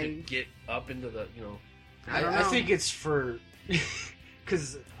to get up into the I don't know. I think it's for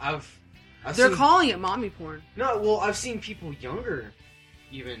because I've They're seen, calling it mommy porn. no. Well, I've seen people younger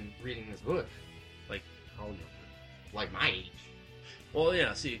even reading this book, like how young? like my age. Well,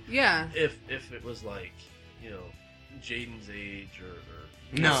 yeah. See, Yeah. if it was like Jaden's age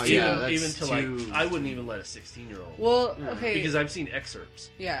or No, even, yeah, that's even to too- like I wouldn't even let a 16-year-old Well, okay. because I've seen excerpts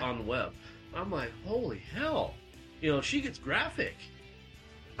Yeah. on the web. I'm like, holy hell, she gets graphic.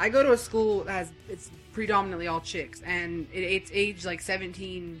 I go to a school that it's predominantly all chicks, and it's aged like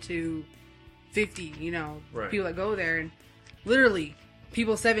 17 to 50. Right. People that go there, and literally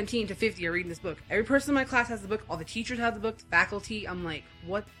people 17 to 50 are reading this book. Every person in my class has the book. All the teachers have the book. The faculty. I'm like,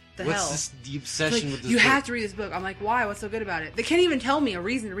 what the hell? What's the obsession Like, with this you book? have to read this book. I'm like, why? What's so good about it? They can't even tell me a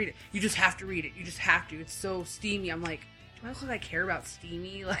reason to read it. You just have to read it. You just have to. It's so steamy. I'm like, do I look like I care about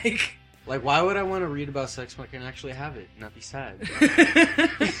steamy? Like, Like, why would I want to read about sex when I can actually have it and not be sad?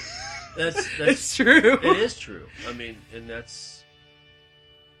 That's it's true. It is true. I mean, and that's.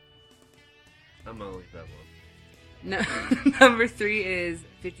 I'm gonna leave that one. No, number 3 is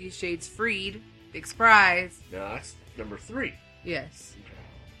 50 Shades Freed. Big surprise. Now that's number 3. Yes.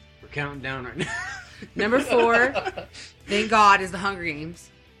 We're counting down right now. Number 4, thank God, is The Hunger Games,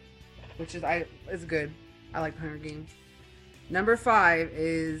 which is good. I like The Hunger Games. Number 5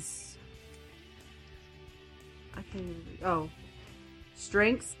 is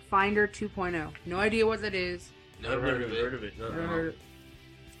Strengths Finder 2.0. No idea what that is. I've never even heard of it. Never heard of it.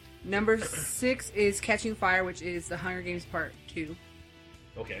 Number 6 is Catching Fire, which is The Hunger Games Part 2.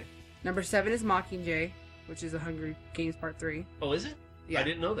 Okay. Number 7 is Mockingjay, which is The Hunger Games Part 3. Oh, is it? Yeah. I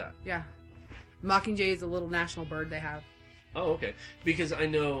didn't know that. Yeah. Mockingjay is a little national bird they have. Oh, okay. Because I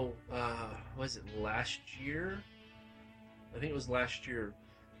know, was it last year? I think it was last year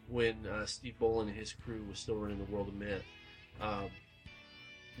when Steve Bolin and his crew was still running the World of Myth.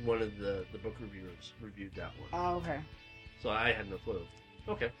 One of the book reviewers reviewed that one. Oh, okay. So I had no clue.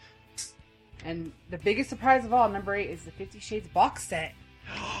 Okay. And the biggest surprise of all, number 8, is the 50 Shades box set.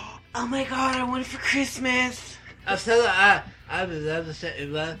 Oh my god, I want it for Christmas! I said I would love to set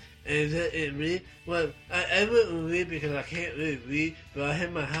in love and read. Well, I wouldn't read because I can't really read, but I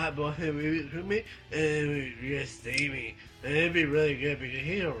have my hot boyfriend read it for me, and it would just stay me. And it'd be really good because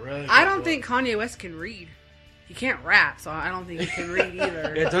he don't really. I don't think Kanye West can read. He can't rap, so I don't think he can read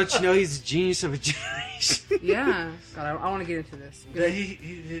either. Yeah, don't you know he's a genius of a generation? Yeah. God, I want to get into this. that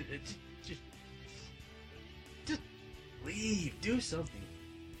he just leave, do something.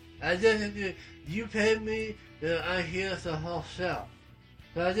 I just you pay me, then I hear the whole show.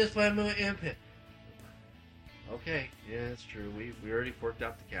 So I just want my input. Okay. Yeah, that's true. We already forked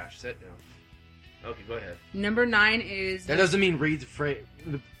out the cash. Sit down. Okay, go ahead. Number 9 is... That doesn't mean raid the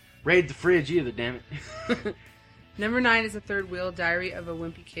fridge either, damn it. Number 9 is The Third Wheel, Diary of a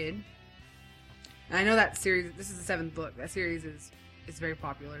Wimpy Kid. And I know that series, this is the 7th book. That series is very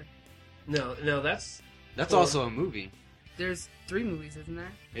popular. No, that's That's also a movie. There's 3 movies, isn't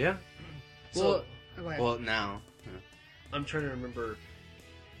there? Yeah. so. Well, go ahead. Well, now. I'm trying to remember.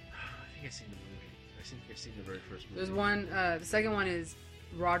 I think I've seen the movie. I think I've seen the very first movie. There's one, the second one is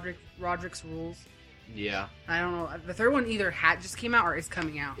Roderick's Rules. Yeah. I don't know. The third one either just came out or is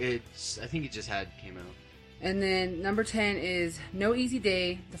coming out. I think it just came out. And then number 10 is No Easy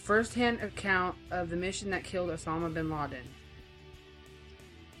Day, the first-hand account of the mission that killed Osama bin Laden.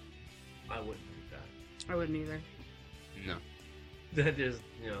 I wouldn't read that. I wouldn't either. No. That is,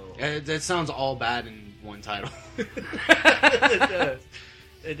 That sounds all bad in one title. it does.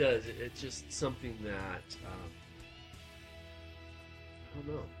 It does. It's just something that I don't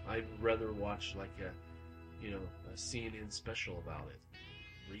know. I'd rather watch like a CNN special about it.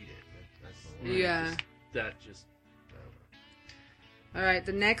 Read it. That's the one. Yeah. I don't know. All right,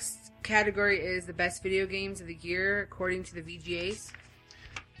 the next category is the best video games of the year according to the VGAs.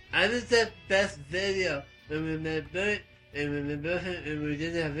 I just said best video. And when they built it, and when they built it, and we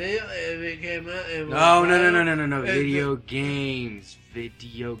did that video, and it came out, and No. Video games.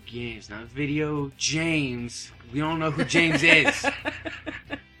 Video games, not video James. We don't know who James is.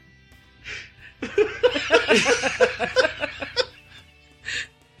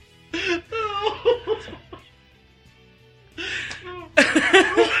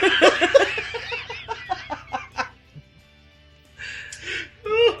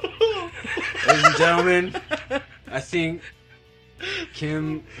 Ladies and gentlemen, I think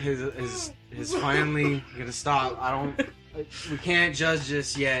Kim is finally gonna stop. We can't judge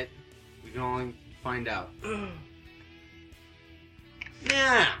this yet. We can only find out.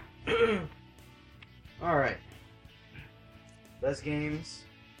 Yeah. All right. Best games,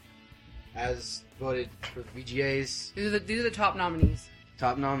 as voted for the VGAs. These are the top nominees.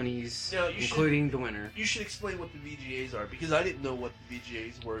 Top nominees, No, you including the winner. You should explain what the VGAs are because I didn't know what the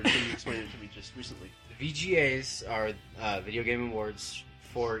VGAs were until you explained it to me just recently. The VGAs are Video Game Awards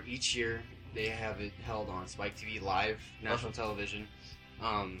for each year. They have it held on Spike TV Live, national television.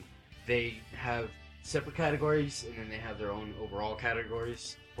 They have separate categories, and then they have their own overall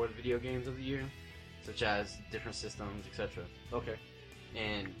categories for the video games of the year, such as different systems, etc. Okay.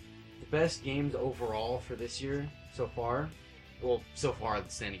 And the best games overall for this year so far, well, so far the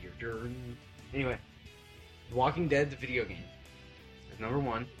standing year. Anyway, Walking Dead, the video game, is number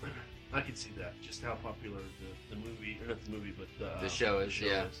 1. I can see that. Just how popular the movie, or not the movie, but The show is.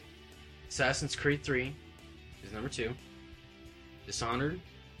 Assassin's Creed 3 is number 2. Dishonored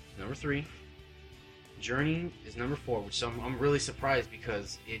is number 3. Journey is number 4, which I'm really surprised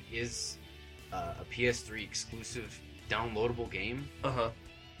because it is a PS3 exclusive downloadable game.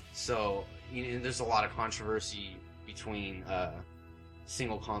 So there's a lot of controversy between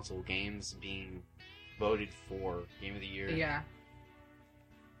single console games being voted for Game of the Year. Yeah.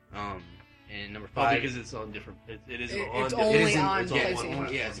 And number 5 because it's on different. It isn't It's on. only different- on it's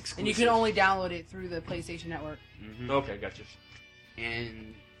PlayStation. Yeah, it's exclusive. And you can only download it through the PlayStation Network. Mhm. Okay, gotcha.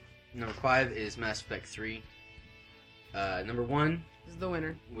 And number 5 is Mass Effect 3. Number 1 This is the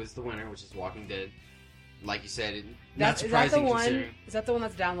winner. was the winner, which is Walking Dead. Like you said, not Is that the surprising one? considering. Is that the one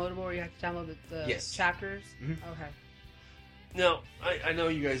that's downloadable, where you have to download the Yes. chapters? Mhm. Okay. Now, I know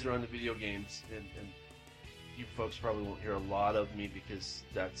you guys are on the video games, and you folks probably won't hear a lot of me because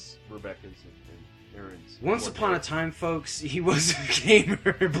that's Rebecca's and Aaron's. Once upon a time, folks, he was a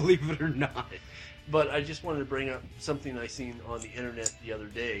gamer, believe it or not. But I just wanted to bring up something I seen on the internet the other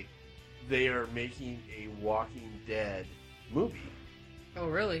day. They are making a Walking Dead movie. Oh,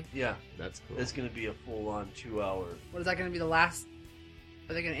 really? Yeah, That's cool. it's going to be a full-on 2-hour. What is that going to be the last?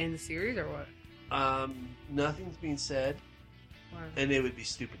 Are they going to end the series or what? Nothing's being said, Wow. and it would be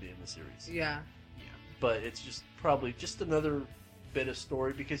stupid to end the series. Yeah. But it's just probably just another bit of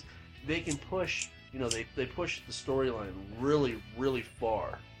story because they can push. They push the storyline really, really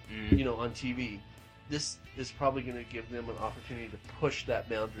far. On TV. This is probably going to give them an opportunity to push that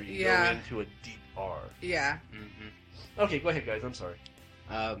boundary and Yeah. go into a deep R. Yeah. Okay, go ahead, guys. I'm sorry.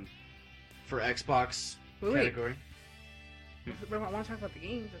 For Xbox Wait. category. I want to talk about the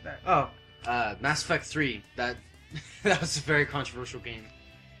games with that. Oh, Mass Effect 3. That was a very controversial game.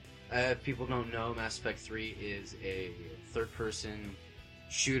 If people don't know, Mass Effect 3 is a third-person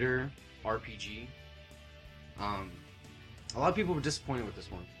shooter RPG. A lot of people were disappointed with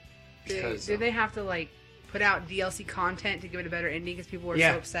this one. Because, Did they have to put out DLC content to give it a better ending because people were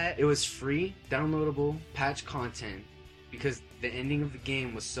so upset? It was free, downloadable, patch content, because the ending of the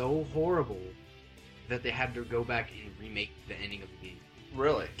game was so horrible that they had to go back and remake the ending of the game.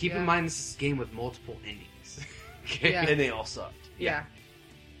 Really? Keep in mind, this is a game with multiple endings. Okay? Yeah. And they all sucked. Yeah.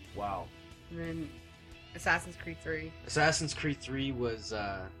 Wow. And then Assassin's Creed 3. Assassin's Creed 3 was,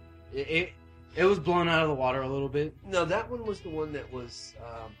 it was blown out of the water a little bit. No, that one was the one that was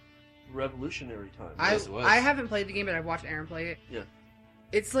revolutionary time. Yes, it was. I haven't played the game, but I've watched Aaron play it. Yeah.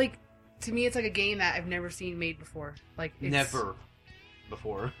 It's to me, it's like a game that I've never seen made before. It's, Never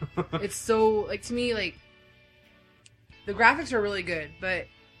before. It's so, to me, the graphics are really good, but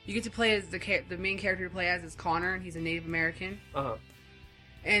you get to play as the main character you play as is Connor, and he's a Native American. Uh-huh.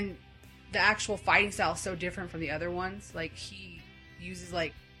 And the actual fighting style is so different from the other ones. He uses,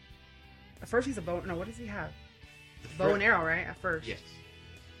 at first he's a bow, no, what does he have? Bow and arrow, right? At first. Yes.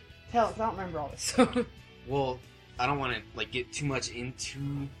 Hell, 'cause I don't remember all this. Well, I don't want to get too much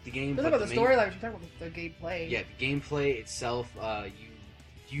into the game. Let's but talk about the main- storyline. We're talking about the gameplay. Yeah, the gameplay itself.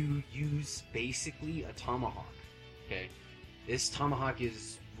 You use basically a tomahawk. Okay, this tomahawk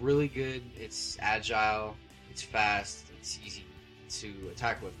is really good. It's agile. It's fast. It's easy to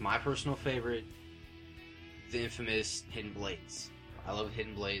attack with. My personal favorite, the infamous Hidden Blades. I love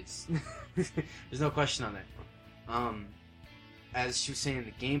Hidden Blades. There's no question on that. As she was saying,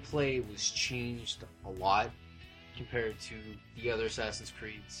 the gameplay was changed a lot compared to the other Assassin's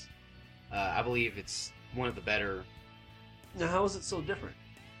Creeds. I believe it's one of the better. Now, how is it so different?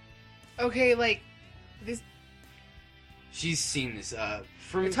 Okay, this. She's seen this.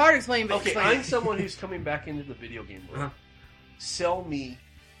 From It's hard to explain, but Okay, explain I'm it. someone who's coming back into the video game world. Uh-huh. Sell me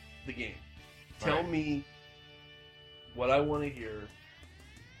the game. Tell Right. me what I want to hear,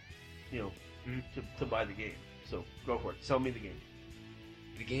 Mhm. to buy the game. So, go for it. Sell me the game.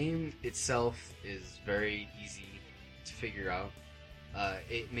 The game itself is very easy to figure out.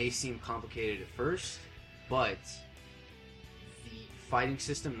 It may seem complicated at first, but the fighting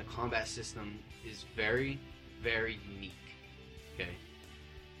system, the combat system, is very, very unique. Okay?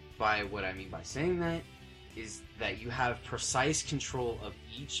 By what I mean by saying that is that you have precise control of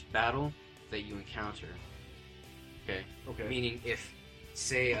each battle that you encounter. Okay? Okay. Meaning if,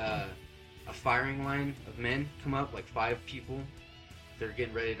 say, a firing line of men come up, 5 people, they're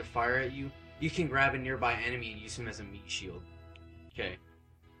getting ready to fire at you, you can grab a nearby enemy and use him as a meat shield. Okay.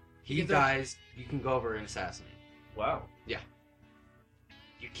 He can throw- dies. You can go over and assassinate. Wow.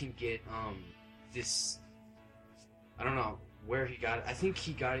 You can get this. I don't know where he got it. I think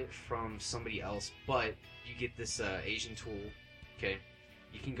he got it from somebody else. But you get this Asian tool. Okay,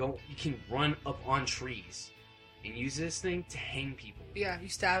 you can run up on trees and use this thing to hang people. Yeah, you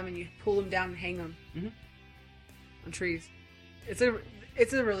stab them and you pull them down and hang them Mhm. on trees. It's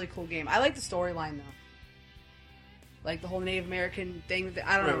a really cool game. I like the storyline though, like the whole Native American thing.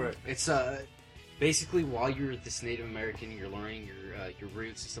 I don't know. Right. It's basically while you're this Native American, you're learning your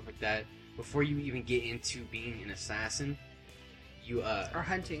roots and stuff like that. Before you even get into being an assassin, you Or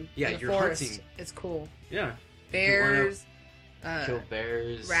hunting. Yeah, in the you're forest. hunting. It's cool. yeah Bears, kill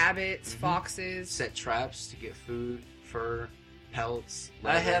bears, rabbits, Mhm. foxes. set traps to get food, fur, pelts. I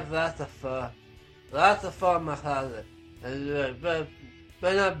leather. have lots of fun. Lots of fun, my father. But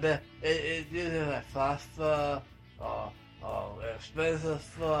not bad. It's either like fast fur or expensive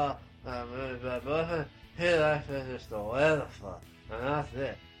fur. But he likes it just the weather fur. And that's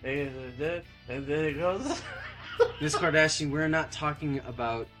it. And then it goes. Miss Kardashian, we're not talking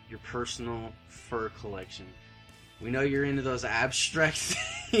about your personal fur collection. We know you're into those abstract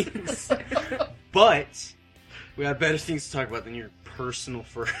things, but we have better things to talk about than your personal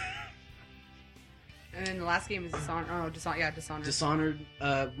fur. And then the last game is Dishonored. Oh, Dishonored. Dishonored,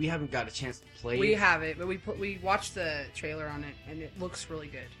 we haven't got a chance to play We it. have it, but we watched the trailer on it, and it looks really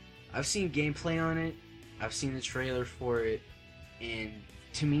good. I've seen gameplay on it. I've seen the trailer for it, and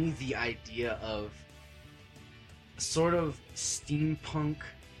to me, the idea of sort of steampunk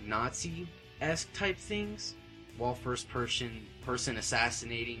Nazi-esque type things, while first person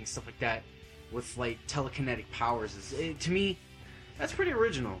assassinating stuff like that, with like telekinetic powers, to me, that's pretty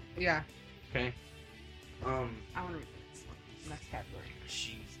original. Yeah, Okay, I want to read this next category.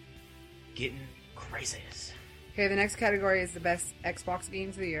 she's getting craziest. Okay, the next category is the best Xbox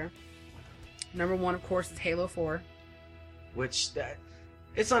games of the year. Number one, of course, is Halo 4. Which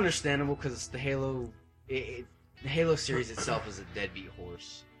it's understandable because the Halo, the Halo series itself is a deadbeat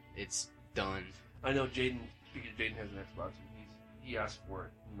horse. It's done. I know Jaden, because Jaden has an Xbox, and he asked for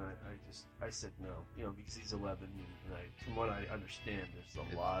it, and I said no, because he's 11, and from what I understand, there's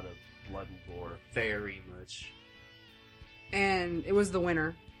a lot of blood and gore. Very much. And it was the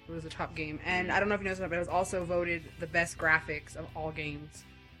winner. It was the top game. And I don't know if you know this, but it was also voted the best graphics of all games.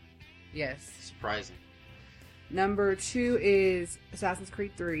 Yes. Surprising. Number two is Assassin's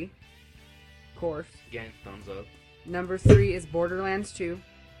Creed 3. Of course. Again, thumbs up. Number three is Borderlands 2.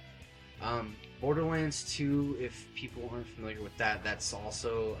 Borderlands 2, if people aren't familiar with that, that's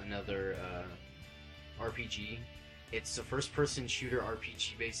also another RPG. It's a first-person shooter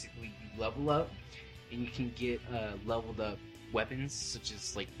RPG. Basically, you level up, and you can get leveled up weapons, such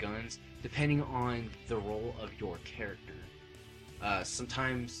as like guns, depending on the role of your character.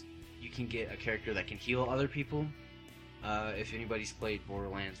 Sometimes you can get a character that can heal other people. If anybody's played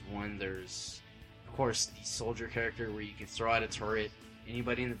Borderlands 1, there's, of course, the soldier character where you can throw out a turret.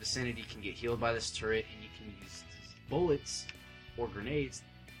 Anybody in the vicinity can get healed by this turret, and you can use these bullets or grenades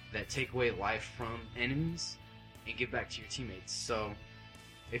that take away life from enemies and give back to your teammates. So,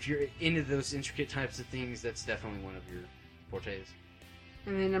 if you're into those intricate types of things, that's definitely one of your fortes.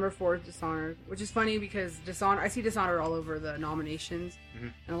 And then number four is Dishonored, which is funny because I see Dishonored all over the nominations,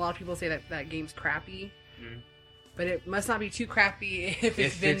 Mhm. and a lot of people say that that game's crappy. Mhm. But it must not be too crappy if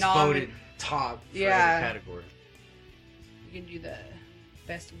it's been voted nominated. top for Yeah. every category. You can do the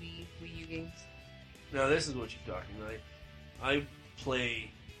best Wii U games. Now, this is what you're talking about. I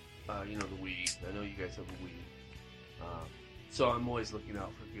play, the Wii. I know you guys have a Wii. So I'm always looking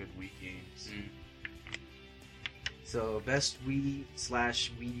out for good Wii games. So, best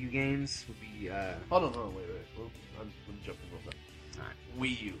Wii/Wii U games would be. Hold on, wait. Let me jump in real quick. Alright.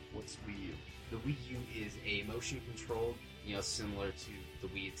 Wii U. What's Wii U? The Wii U is a motion controlled, similar to the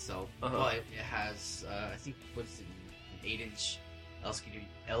Wii itself, Uh-huh. but it has, I think, what is it, an 8-inch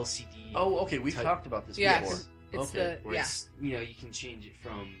LCD. Oh, okay. We've type- talked about this Yeah, before. it's Okay. Where yeah. it's, you can change it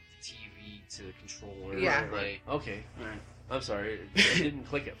from the TV to the controller. Yeah. Right. Okay. Alright. I'm sorry. It didn't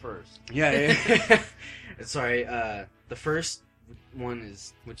click at first. Yeah. Sorry. The first one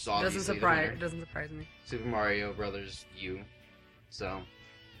is, which is obviously Doesn't surprise me. Super Mario Brothers U. So,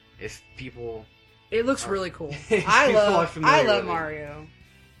 if people It looks Are- really cool. People I are love familiar with it. Mario.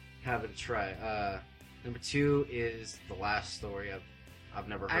 have it a try, number 2 is The Last Story. I've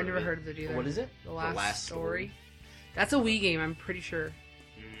never heard I've never of it. heard of it either. What is it? The Last, Last Story. Story. That's a Wii game, I'm pretty sure.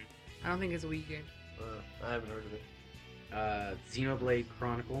 Mm. I don't think it's a Wii game. I haven't heard of it. Xenoblade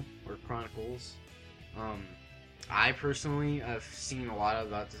Chronicle or Chronicles. I personally I've seen a lot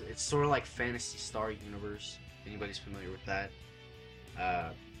about this. It's sort of like Phantasy Star Universe. If anybody's familiar with that.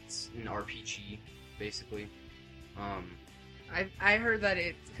 It's an RPG, basically. I heard that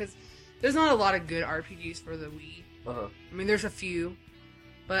it's because there's not a lot of good RPGs for the Wii. Uh-huh. I mean, there's a few,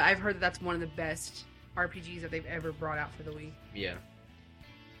 but I've heard that that's one of the best RPGs that they've ever brought out for the Wii. Yeah.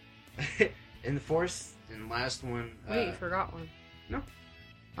 And the fourth and last one. Wait, you forgot one. No.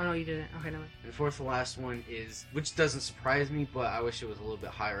 Oh no, you didn't. Okay, never mind. And the fourth and last one is, which doesn't surprise me, but I wish it was a little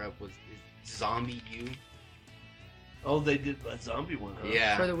bit higher up, is Zombie U. Oh, they did a zombie one, huh?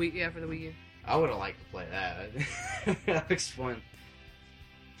 Yeah. For the Wii, yeah, for the Wii U. I would have liked to play that. That looks fun.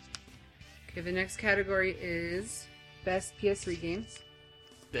 Okay, the next category is best PS3 games.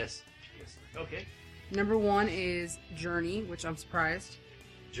 Best. Yes. Okay. Number 1 is Journey, which I'm surprised.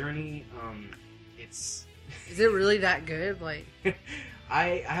 Journey, it's... Is it really that good? Like,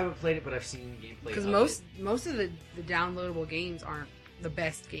 I haven't played it, but I've seen gameplay. because most of the downloadable games aren't the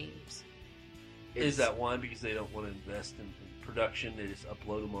best games. Is that why? Because they don't want to invest in production? They just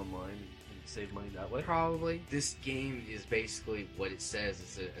upload them online and save money that way? Probably. This game is basically what it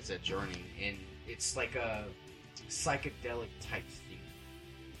says. It's a journey, and it's like a psychedelic type theme.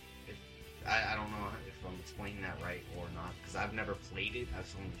 I don't know if I'm explaining that right or not, because I've never played it.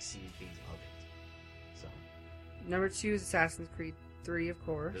 I've only seen things of it. So Number 2 is Assassin's Creed 3, of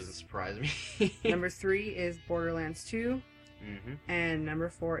course. doesn't surprise me. Number 3 is Borderlands 2. Mm-hmm. And number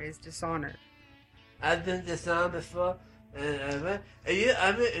 4 is Dishonored. I've been Dishonored before, and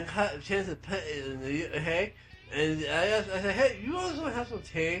I've been had a chance to play it in the UK, and I said, hey, you also have some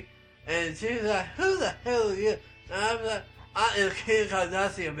tea? And she's like, who the hell are you? And I'm like, I am King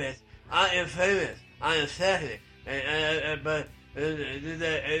Kardashian, bitch. I am famous. I am sexy. But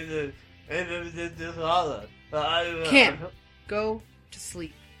Dishonored. Cam, go to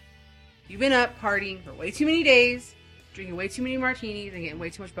sleep. You've been up partying for way too many days, drinking way too many martinis, and getting way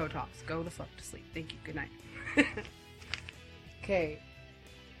too much Botox. Go the fuck to sleep. Thank you. Good night. Okay.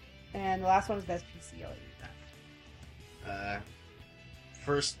 And the last one is best PC. I'll let you read that.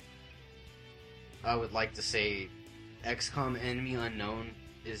 First, I would like to say XCOM Enemy Unknown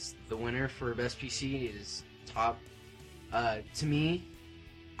is the winner for best PC. It is top. To me,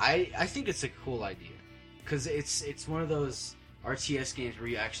 I think it's a cool idea, because it's one of those RTS games where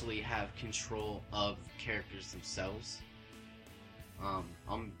you actually have control of characters themselves.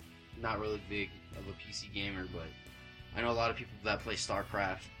 I'm not really big of a PC gamer, but I know a lot of people that play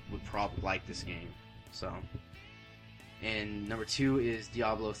StarCraft would probably like this game. So, and number 2 is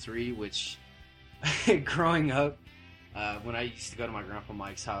Diablo 3, which growing up, when I used to go to my grandpa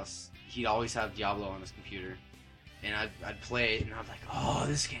Mike's house, he'd always have Diablo on his computer, and I'd play it, and I'd be like, "Oh,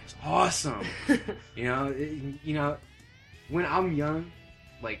 this game's awesome!" you know, when I'm young,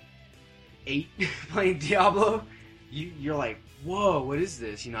 like 8, playing Diablo, you're like, "Whoa, what is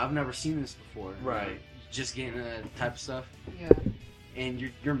this?" You know, I've never seen this before. Right. You know, just getting that type of stuff, Yeah. and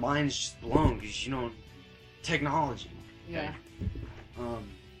your mind is just blown because you know technology. Yeah.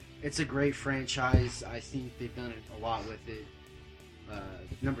 It's a great franchise. I think they've done a lot with it.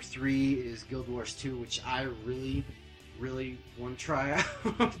 Number 3 is Guild Wars 2, which I really, really want to try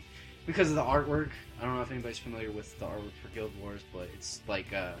out because of the artwork. I don't know if anybody's familiar with the artwork for Guild Wars, but it's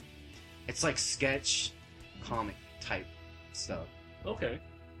like sketch comic type stuff. Okay.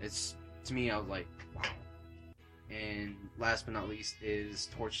 It's, to me, I was like, wow. And last but not least is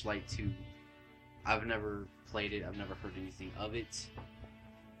Torchlight 2. I've never played it. I've never heard anything of it.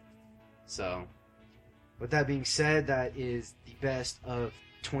 So, with that being said, that is the best of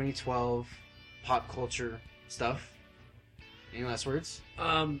 2012 pop culture stuff. Any last words?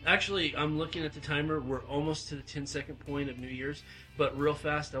 Actually, I'm looking at the timer. We're almost to the 10-second point of New Year's. But real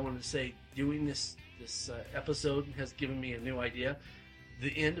fast, I wanted to say, doing this episode has given me a new idea.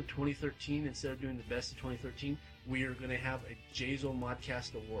 The end of 2013, instead of doing the best of 2013, we are going to have a JZO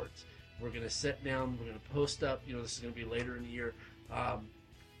Modcast Awards. We're going to sit down. We're going to post up. You know, this is going to be later in the year.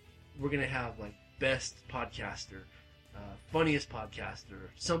 We're going to have, like, best podcaster, funniest podcaster.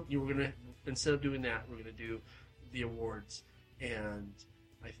 We're going to, instead of doing that, we're going to do the awards. And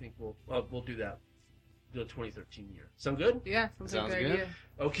I think we'll do that the 2013 year. Sound good? Yeah. Sounds good good. idea.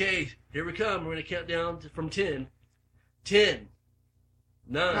 Okay, here we come. We're going to count down from 10. 10,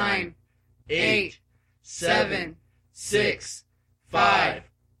 9, 8, 7, 6, 5,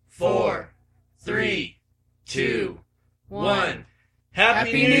 4, 3, 2, 1.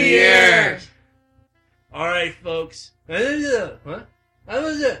 Happy New Year! All right, folks. Huh? How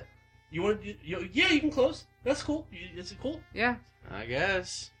was it? You want to? Yeah, you can close. That's cool. Is it cool? Yeah. I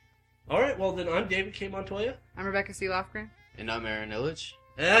guess. All right. Well, then I'm David K. Montoya. I'm Rebecca C. Lofgren. And I'm Aaron Illich.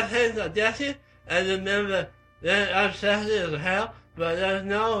 And that's it. And remember that I'm sexy as hell, but there's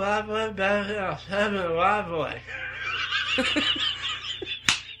no rivalry better than a 7 rivalry.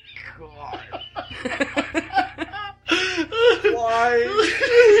 Why?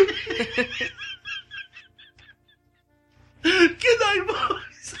 Good night,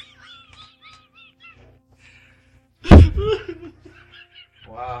 boys.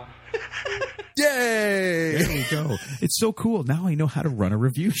 Wow. Yay! There we go. It's so cool. Now I know how to run a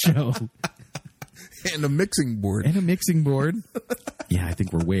review show. And a mixing board. And a mixing board. Yeah, I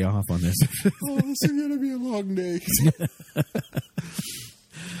think we're way off on this. Oh, this is going to be a long day.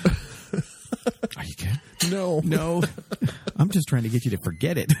 Are you good? No. No. I'm just trying to get you to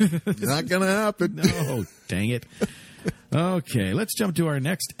forget it. Not going to happen. No, dang it. Okay, let's jump to our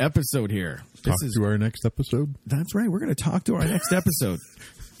next episode here. Talk to our next episode. That's right. We're going to talk to our next episode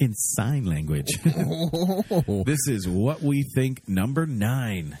in sign language. Oh. This is What We Think number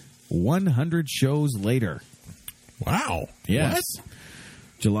 9. 100 shows later. Wow. Yes. What?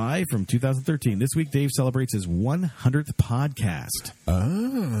 July from 2013. This week, Dave celebrates his 100th podcast.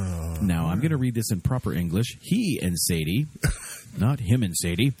 Oh. Now, I'm going to read this in proper English. He and Sadie, not him and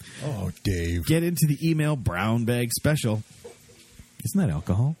Sadie, Oh, Dave. get into the email brown bag special. Isn't that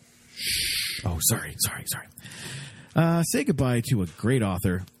alcohol? Oh, sorry. Say goodbye to a great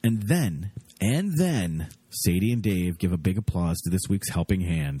author, and then, Sadie and Dave give a big applause to this week's helping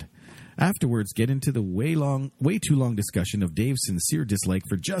hand. Afterwards, get into the way too long discussion of Dave's sincere dislike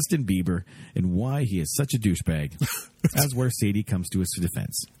for Justin Bieber and why he is such a douchebag, as where Sadie comes to his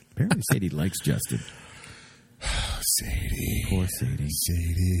defense. Apparently, Sadie likes Justin. Sadie. Poor Sadie.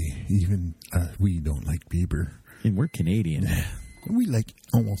 Sadie. Even we don't like Bieber. And we're Canadian. We like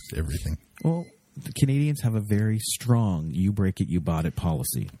almost everything. Well, the Canadians have a very strong you break it, you bought it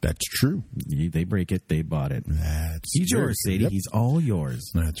policy. That's true. They break it, they bought it. That's He's true. yours, Sadie. Yep. He's all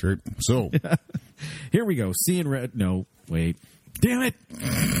yours. That's right. So, Here we go. Seeing red. No, wait. Damn it.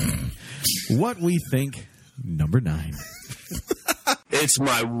 What We Think number 9. It's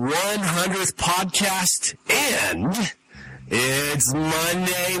my 100th podcast, and it's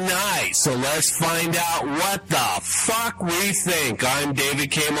Monday night, so let's find out what the fuck we think. I'm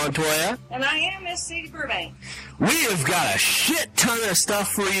David K. Montoya. And I am Miss Sadie Burbank. We have got a shit ton of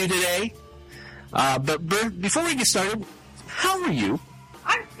stuff for you today. But before we get started, how are you?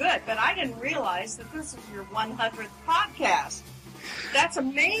 I'm good, but I didn't realize that this is your 100th podcast. That's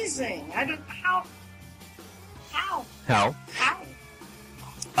amazing. I don't... How? How?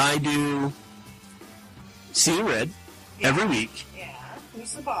 I do See Red every week. Yeah.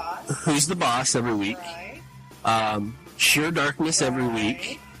 Who's the boss? Who's the Boss every week. Right. Sheer Darkness every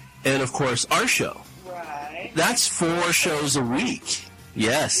week. And, of course, our show. Right. That's 4 shows a week.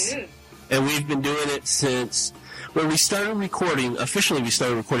 Yes. Dude. And we've been doing it since... When we started recording, officially we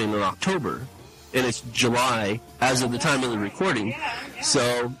started recording in October. And it's July as of the time of the recording. Yeah.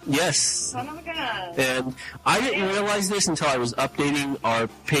 So, yes. Son of a gun. And I didn't realize this until I was updating our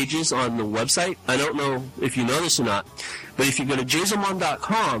pages on the website. I don't know if you know this or not, but if you go to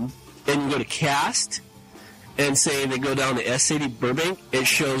jzomon.com and you go to cast and say they go down to S. Sadie Burbank, it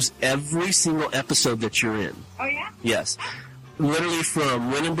shows every single episode that you're in. Oh, yeah? Yes. Literally from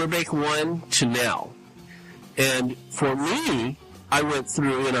When in Burbank 1 to now. And for me, I went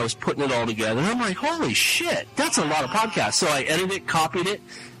through and I was putting it all together. And I'm like, holy shit, that's a lot of podcasts. So I edited it, copied it,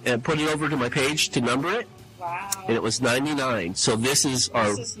 and put it over to my page to number it. Wow. And it was 99. So this is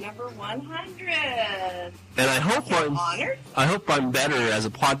our... This is number 100. And I hope You're honored? I hope I'm better as a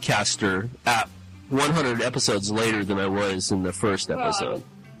podcaster at 100 episodes later than I was in the first episode.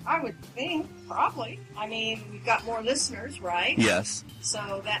 I would think, probably. I mean, we've got more listeners, right? Yes.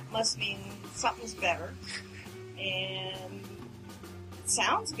 So that must mean something's better. And it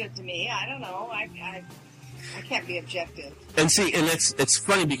sounds good to me. I don't know. I can't be objective. And see, and it's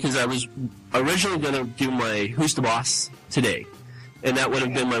funny because I was originally going to do my Who's the Boss today. And that would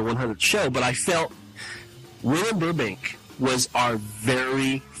have been my 100th show. But I felt Will in Burbank was our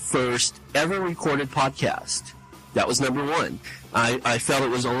very first ever recorded podcast. That was number 1. I felt it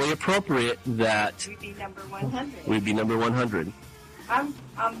was only appropriate that We'd be number 100. we'd be number 100. I'm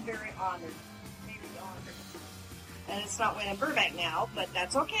very honored. Maybe honored. And it's not Win in Burbank now, but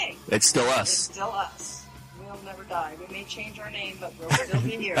that's okay. It's still It's us. still us. We'll never die. We may change our name, but we'll still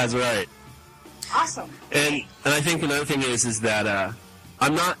be here. That's right. Awesome. And I think another thing is that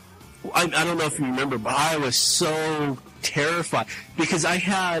I'm not. I don't know if you remember, but I was so terrified because I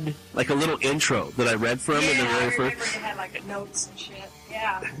had like a little intro that I read from in the Yeah, I very remember first. you had like notes and shit.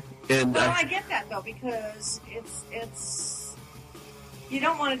 Yeah. And Well, I get that though because it's you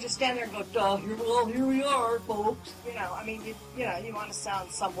don't want to just stand there and go, duh, here we are, folks. You know, I mean, you want to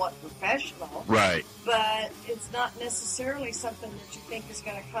sound somewhat professional, right, but it's not necessarily something that you think is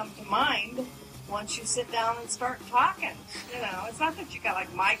going to come to mind once you sit down and start talking. You know, it's not that you got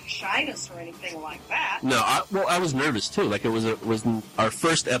like mic shyness or anything like that. No, I was nervous too. Like it was our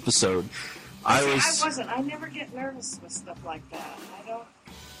first episode. I wasn't. I never get nervous with stuff like that. I don't.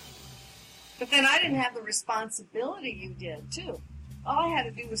 But then I didn't have the responsibility you did too. All I had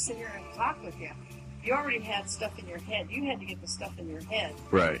to do was sit here and talk with you. You already had stuff in your head. You had to get the stuff in your head.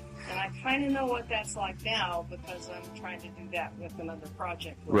 Right. And I kind of know what that's like now because I'm trying to do that with another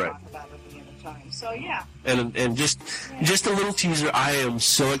project we'll talk about at the end of time. So, yeah. And just a little teaser, I am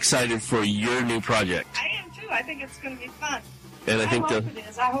so excited for your new project. I am, too. I think it's going to be fun. And I think hope it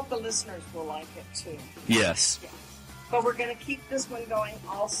is. I hope the listeners will like it, too. Yes. But we're going to keep this one going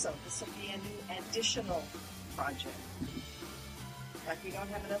also. This will be a new additional project. Like, we don't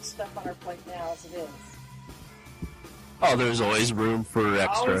have enough stuff on our plate now as it is. Oh, there's always room for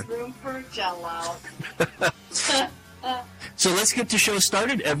extra. Always room for Jell-O. So let's get the show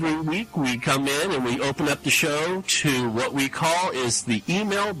started. Every week we come in and we open up the show to what we call is the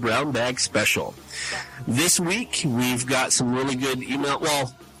Email Brown Bag Special. This week we've got some really good email.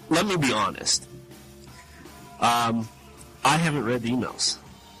 Well, let me be honest. I haven't read the emails.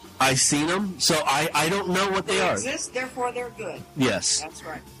 I've seen them, so I don't know what they are. They exist, therefore they're good. Yes. That's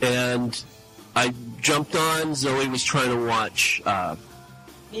right. And I jumped on. Zoe was trying to watch...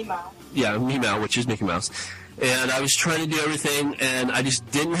 Meow. Yeah, Meow, which is Mickey Mouse. And I was trying to do everything, and I just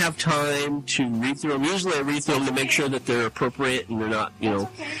didn't have time to read through them. Usually I read through them to make sure that they're appropriate and they're not, That's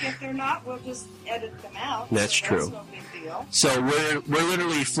okay. If they're not, we'll just edit them out. That's true. That's no big deal. So we're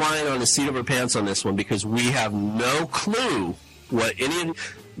literally flying on the seat of our pants on this one because we have no clue what any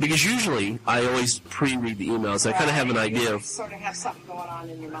of... Because usually I always pre-read the emails. I kind of have an idea of... sort of have something going on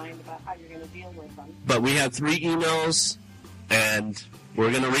in your mind about how you're going to deal with them. But we have 3 emails, and we're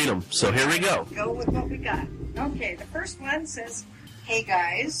going to read them. So here we go. Go with what we got. Okay, the first one says, "Hey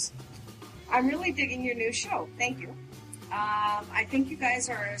guys, I'm really digging your new show. Thank you. I think you guys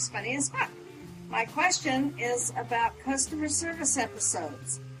are as funny as fuck. My question is about customer service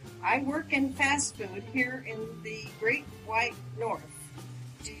episodes. I work in fast food here in the Great White North.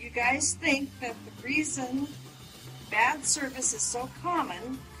 Do you guys think that the reason bad service is so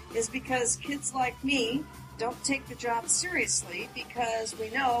common is because kids like me don't take the job seriously because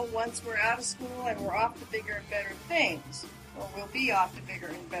we know once we're out of school and we're off to bigger and better things, or we'll be off to bigger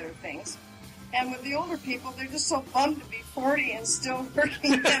and better things. And with the older people, they're just so bummed to be 40 and still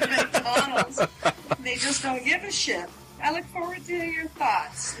working at McDonald's. They just don't give a shit. I look forward to your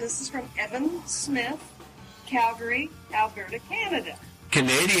thoughts." This is from Evan Smith, Calgary, Alberta, Canada.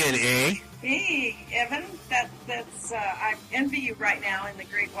 Canadian, eh? Hey, Evan, that's I envy you right now in the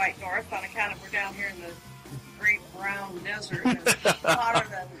Great White North on account of we're down here in the Great Brown Desert and it's hotter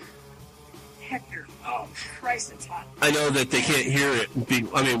than Hector. Oh, Christ, it's hot. I know that they can't hear it.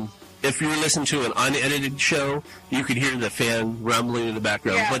 I mean, if you were listening to an unedited show, you could hear the fan rumbling in the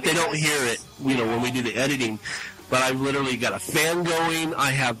background. But they don't hear it, when we do the editing. But I've literally got a fan going. I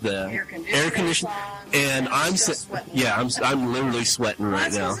have the air conditioner, and I'm literally sweating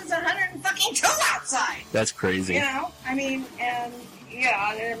right now. It's 102 outside. That's crazy. We don't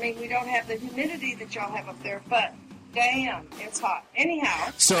have the humidity that y'all have up there, but damn, it's hot.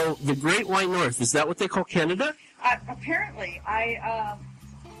 Anyhow. So the Great White North, is that what they call Canada? Apparently, I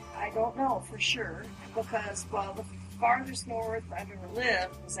don't know for sure because the farthest north I've ever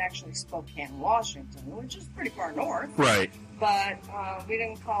lived was actually Spokane, Washington, which is pretty far north. Right. But we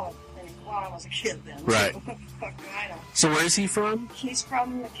didn't call it any. Well, I was a kid then. Right. So, I know. So where is he from? He's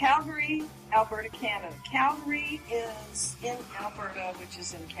from Calgary, Alberta, Canada. Calgary is in Alberta, which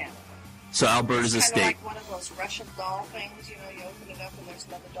is in Canada. So Alberta's a state. Kind of like one of those Russian doll things. You open it up and there's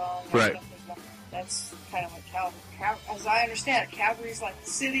another doll. Right. That's kind of like Calgary. As I understand it, Calgary's like the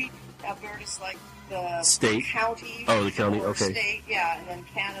city. Alberta's like the state. County. Oh, the county. Okay. State, yeah, and then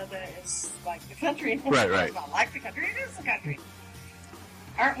Canada is like the country. Right. It's not like the country. It is the country.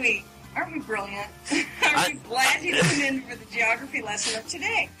 Aren't we brilliant? Aren't we glad you tuned in for the geography lesson of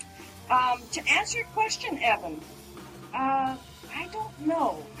today? To answer your question, Evan, I don't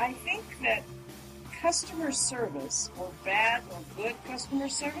know. I think that customer service, or bad or good customer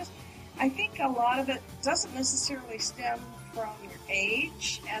service, I think a lot of it doesn't necessarily stem from your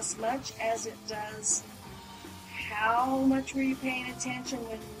age as much as it does how much were you paying attention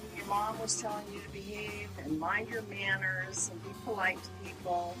when your mom was telling you to behave and mind your manners and be polite to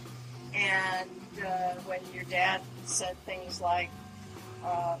people, and when your dad said things like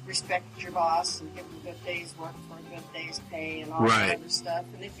respect your boss and give him a good day's work for a good day's pay and all that other stuff.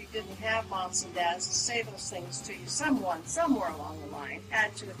 And if you didn't have moms and dads to say those things to you, someone somewhere along the line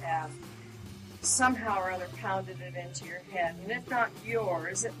had to have somehow or other pounded it into your head. And if not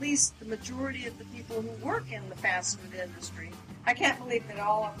yours, at least the majority of the people who work in the fast food industry. I can't believe that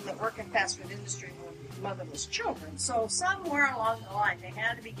all of them that work in fast food industry were motherless children. So somewhere along the line, they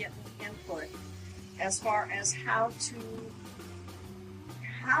had to be getting input as far as how to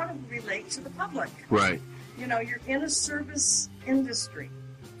relate to the public. Right. You know, you're in a service industry.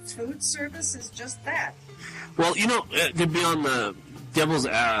 Food service is just that. Well, you know, to be on the devil's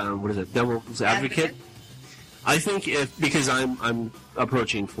advocate. I think because I'm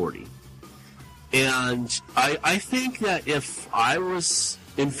approaching 40, and I think that if I was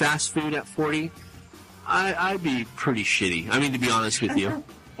in fast food at 40, I'd be pretty shitty. I mean, to be honest with you.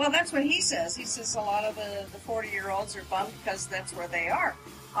 Well, that's what he says. He says a lot of the 40-year-olds are bummed because that's where they are.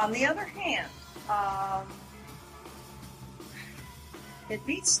 On the other hand, it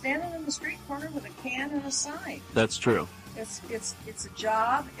beats standing in the street corner with a can and a sign. That's true. It's a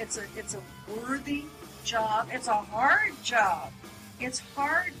job. It's a worthy job. It's a hard job. It's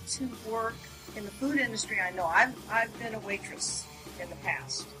hard to work in the food industry. I know. I've been a waitress in the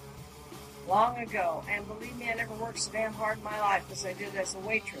past, long ago, and believe me, I never worked so damn hard in my life as I did as a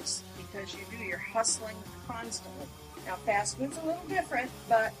waitress, because you're hustling constantly. Now, fast food's a little different,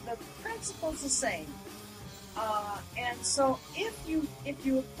 but the principle's the same. And so, if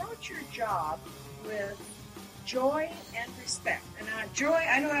you approach your job with joy and respect, and joy,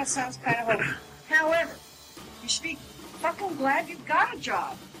 I know that sounds kind of hokey. However, you should be fucking glad you've got a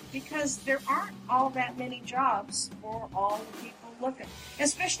job, because there aren't all that many jobs for all the people looking,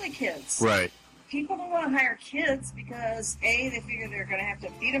 especially kids. Right. People don't want to hire kids because A, they figure they're going to have to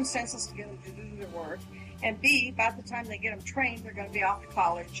beat them senseless to get them to do their work, and B, by the time they get them trained, they're going to be off to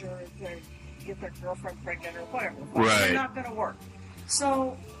college or they get their girlfriend pregnant or whatever. Right. They're not going to work.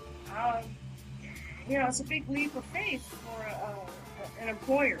 So, it's a big leap of faith for an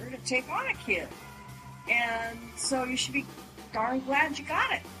employer to take on a kid. And so you should be darn glad you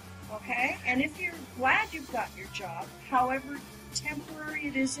got it, okay? And if you're glad you've got your job, however temporary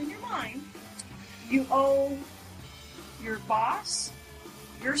it is in your mind, you owe your boss,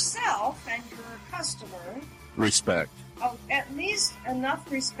 yourself, and your customer respect. At least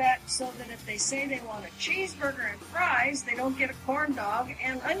enough respect so that if they say they want a cheeseburger and fries, they don't get a corn dog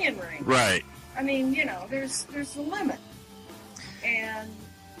and onion ring. Right. I mean, there's a limit. And,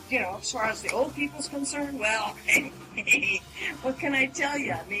 as far as the old people's concerned, well, what can I tell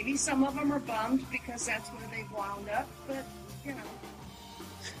you? Maybe some of them are bummed because that's where they've wound up, but,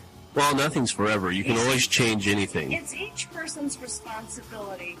 Well, nothing's forever. You can always change anything. It's each person's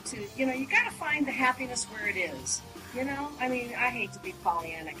responsibility to, you got to find the happiness where it is. I mean, I hate to be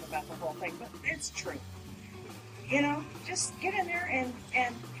Pollyannic about the whole thing, but it's true. Just get in there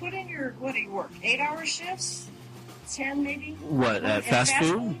and put in your, what do you work, 8-hour shifts? 10 maybe? What, at fast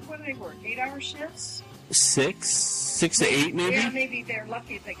food? What do they work, 8-hour shifts? 6 to 8 maybe? Yeah, maybe they're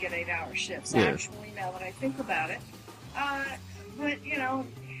lucky if they get 8-hour shifts, Yeah. actually, now that I think about it. But,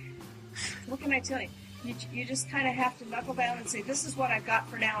 what can I tell you? You just kind of have to knuckle down and say, this is what I've got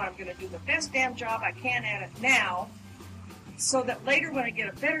for now, and I'm going to do the best damn job I can at it now, so that later when I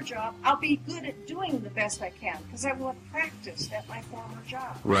get a better job, I'll be good at doing the best I can, because I will have practiced at my former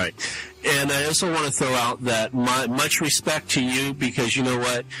job. Right. And I also want to throw out that much respect to you, because you know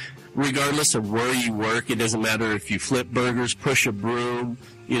what? Regardless of where you work, it doesn't matter if you flip burgers, push a broom,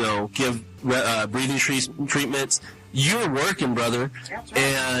 give breathing treatments. You're working, brother. That's right.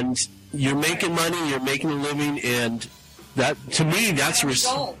 And you're making money, you're making a living, and that, to me, that's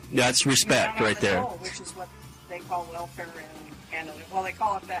respect right there. Goal, which is what they call welfare in Canada. Well, they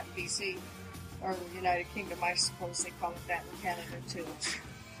call it that in BC, or the United Kingdom. I suppose they call it that in Canada too.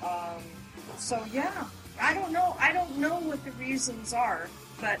 So yeah, I don't know. I don't know what the reasons are,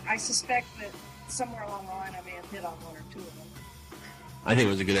 but I suspect that somewhere along the line I may have hit on one or two of them. I think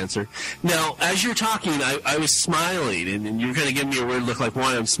it was a good answer. Now, as you're talking, I was smiling, and you're kind of giving me a weird look like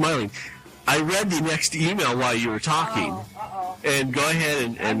why I'm smiling. I read the next email while you were talking. And go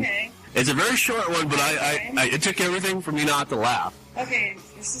ahead and okay. It's a very short one, but it took everything for me not to laugh. Okay,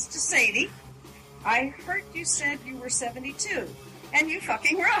 this is to Sadie. I heard you said you were 72, and you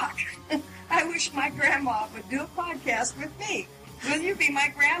fucking rock. I wish my grandma would do a podcast with me. Will you be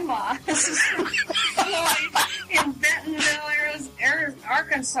my grandma? This is Floyd in Bentonville,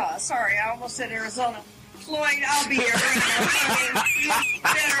 Arkansas. Sorry, I almost said Arizona. Floyd, I'll be your grandma. You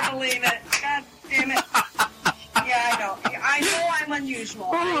better believe it. God damn it. Yeah, I know. I know I'm unusual.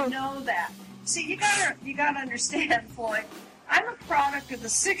 I know that. See, you gotta understand, Floyd. I'm a product of the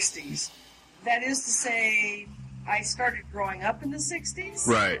 60s. That is to say, I started growing up in the 60s.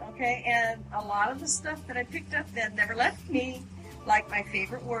 Right. Okay, and a lot of the stuff that I picked up then never left me. like my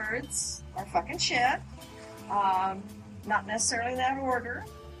favorite words are fucking shit. Not necessarily in that order.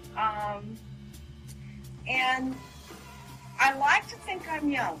 And I like to think I'm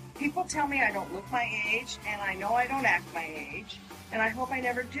young. People tell me I don't look my age, and I know I don't act my age, and I hope I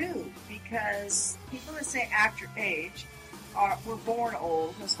never do, because people that say act your age were born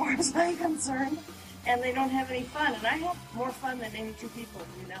old, as far as I'm concerned, and they don't have any fun. And I have more fun than any two people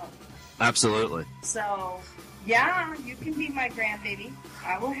you know. Absolutely. So, yeah, you can be my grandbaby.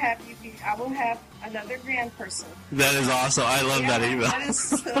 I will have another grand person. That is awesome. I love that email. That is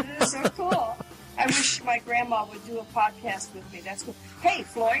so cool. I wish my grandma would do a podcast with me. That's cool. Hey,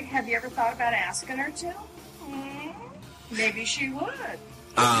 Floyd, have you ever thought about asking her to? Maybe she would.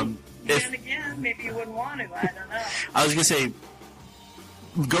 Then again, maybe you wouldn't want to. I don't know. I was going to say,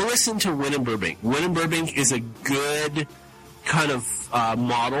 go listen to Win in Burbank. Win in Burbank is a good kind of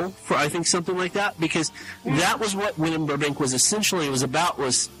model for, I think, something like that, because that was what Win in Burbank was essentially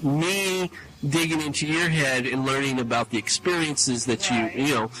was me digging into your head and learning about the experiences that Right.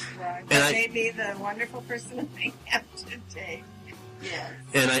 you know. Right. And That may be the wonderful person I am today. Yes.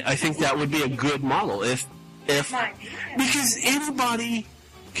 And I think that would be a good model if Might be, yeah. because anybody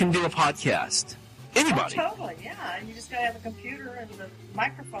can do a podcast. Anybody. Oh, totally, yeah. You just gotta have a computer and the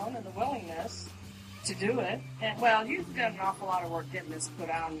microphone and the willingness to do it. And, well, you've done an awful lot of work getting this put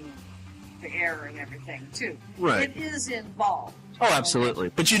on the air and everything, too. Right. It is involved. Oh, absolutely.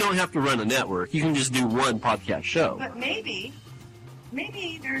 But you don't have to run a network. You can just do one podcast show. But maybe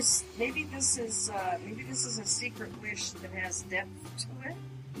this is a secret wish that has depth to it.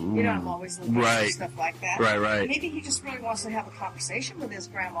 You know, I'm always looking Right. for stuff like that. Right. Maybe he just really wants to have a conversation with his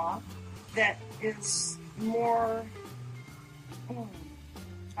grandma that is more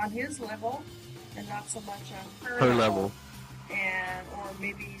on his level and not so much on her level. And or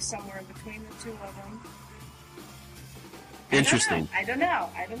maybe somewhere in between the two of them. Interesting. I don't know,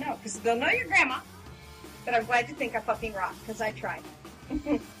 because they'll know your grandma. But I'm glad you think I fucking rock, because I tried.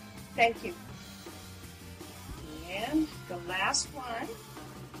 Thank you. And the last one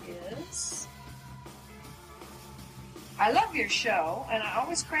is, I love your show, and I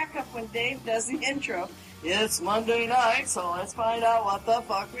always crack up when Dave does the intro. It's Monday night, so let's find out what the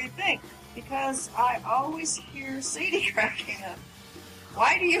fuck we think. Because I always hear Sadie cracking up.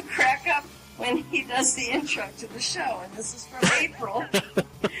 Why do you crack up when he does the intro to the show? And this is from April.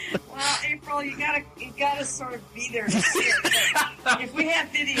 Well, April, you gotta sort of be there to see it. But if we have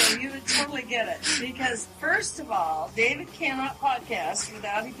video, you would totally get it. Because first of all, David cannot podcast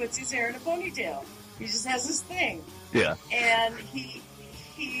without he puts his hair in a ponytail. He just has this thing. Yeah. And he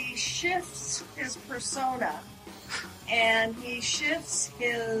shifts his persona, and he shifts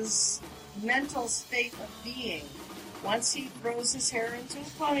his mental state of being. Once he throws his hair into a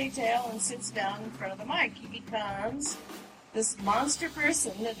ponytail and sits down in front of the mic, he becomes this monster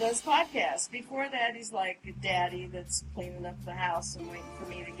person that does podcasts. Before that, he's like a daddy that's cleaning up the house and waiting for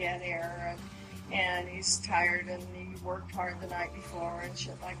me to get here, and he's tired and he worked hard the night before and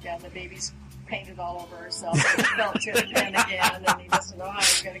shit like that. And the baby's painted all over herself and felt to the pen again, and he doesn't know how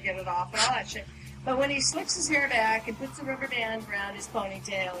he's going to get it off and all that shit. But when he slicks his hair back and puts a rubber band around his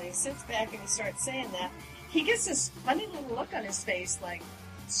ponytail and he sits back and he starts saying that, he gets this funny little look on his face, like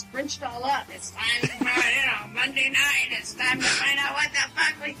scrunched all up. It's time for, Monday night. It's time to find out what the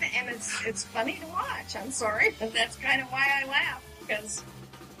fuck we think. And it's funny to watch. I'm sorry, but that's kind of why I laugh, because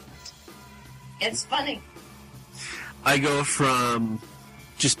it's funny. I go from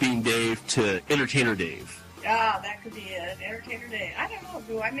just being Dave to Entertainer Dave. Ah, that could be it. Entertainer Dave. I don't know.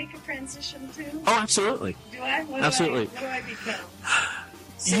 Do I make a transition too? Oh, absolutely. Do I? Absolutely. What do I become?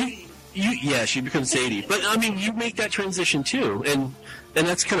 Sadie. Yeah, she becomes Sadie. But, I mean, you make that transition, too. And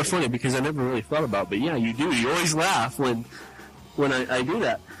that's kind of funny because I never really thought about it. But, yeah, you do. You always laugh when I do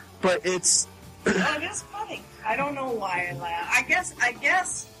that. But it's... Oh, it is funny. I don't know why I laugh. I guess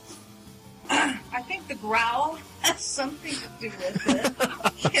I think the growl has something to do with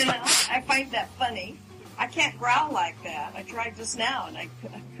it. You know, I find that funny. I can't growl like that. I tried just now, and I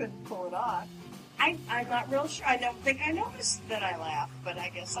couldn't pull it off. I'm not real sure. I don't think I noticed that I laugh, but I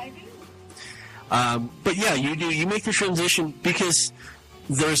guess I do. But yeah, you do. You make the transition because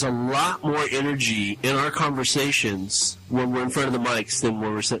there's a lot more energy in our conversations when we're in front of the mics than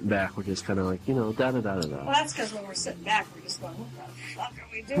when we're sitting back. We're just kind of like, da-da-da-da-da. Well, that's because when we're sitting back, we're just going, what the fuck are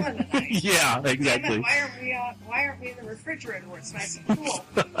we doing tonight? Yeah, exactly. Damn it, why aren't we in the refrigerator where it's nice and cool?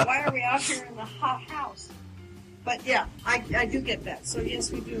 Why are we out here in the hot house? But yeah, I do get that. So yes,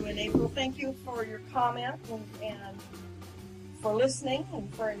 we do. And April, thank you for your comment and for listening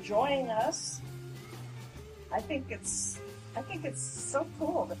and for enjoying us. I think it's so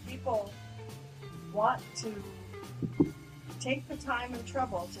cool that people want to take the time and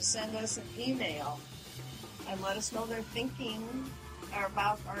trouble to send us an email and let us know their thinking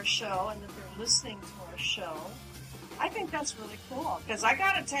about our show and that they're listening to our show, I think that's really cool. Because I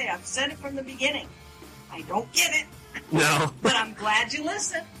got to tell you, I've said it from the beginning. I don't get it. No. But I'm glad you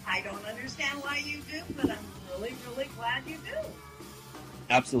listen. I don't understand why you do, but I'm really, really glad you do.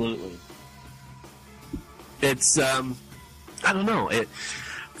 Absolutely. It's, I don't know.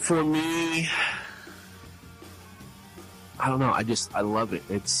 For me, I don't know. I love it.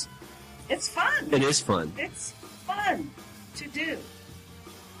 It's fun. It is fun. It's fun to do.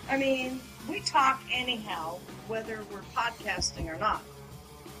 I mean, we talk anyhow, whether we're podcasting or not.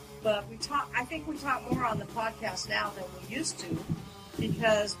 But I think we talk more on the podcast now than we used to,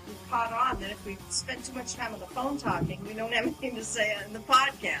 because we've caught on that if we spend too much time on the phone talking, we don't have anything to say in the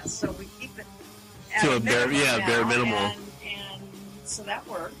podcast. So we keep it at To a a bare- minimum yeah, now, bare minimal. And so that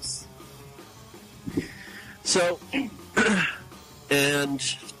works. So, and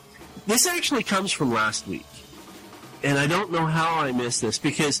this actually comes from last week. And I don't know how I missed this,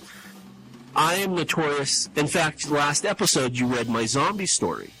 because I am notorious. In fact, last episode you read my zombie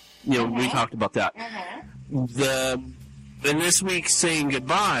story. You know, we talked about that. And this week, saying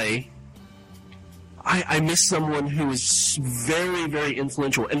goodbye, I missed someone who was very, very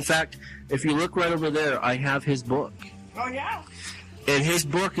influential. In fact, if you look right over there, I have his book. Oh, yeah. And his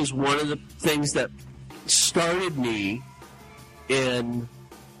book is one of the things that started me in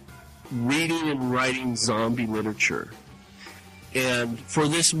reading and writing zombie literature. And for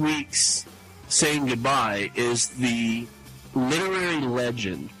this week's saying goodbye is the literary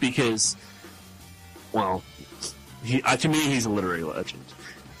legend, because, well, to me he's a literary legend.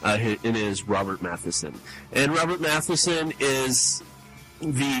 It is Robert Matheson. And Robert Matheson is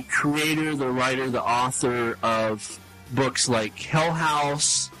the creator, the writer, the author of books like Hell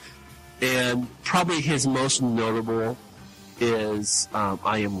House, and probably his most notable is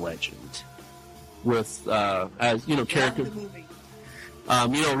I Am Legend, with as you know, character. Love the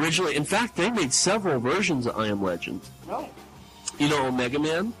movie. Originally, in fact, they made several versions of I Am Legend. Oh. You know, Omega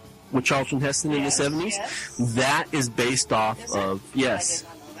Man with Charlton Heston in the 70s? Yes. That is based off Is it? of, yes. I did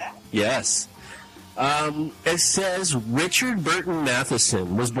not know that. Yes. It says Richard Burton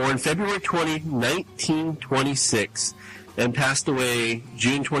Matheson was born February 20, 1926, and passed away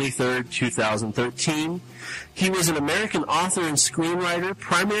June 23, 2013. He was an American author and screenwriter,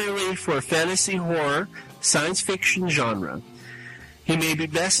 primarily for fantasy, horror, science fiction genre. He may be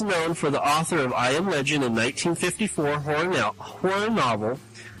best known for the author of I Am Legend, a 1954 horror novel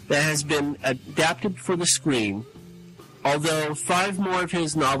that has been adapted for the screen, although 5 more of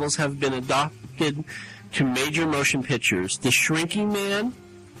his novels have been adapted to major motion pictures. The Shrinking Man,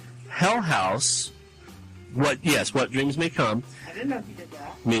 Hell House, What Dreams May Come. I didn't know he did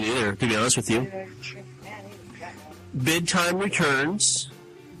that. Me neither, to be honest with you. Bid Time Returns,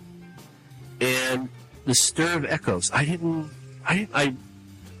 and The Stir of Echoes.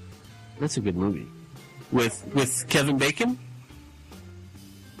 That's a good movie. With Kevin Bacon.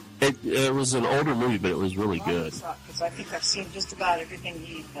 It was an older movie, but it was really good. Because I think I've seen just about everything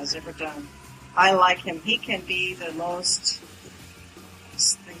he has ever done. I like him. He can be the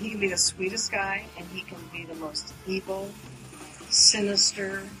sweetest guy, and he can be the most evil,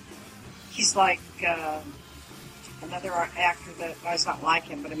 sinister. He's like another actor that, well, it's not like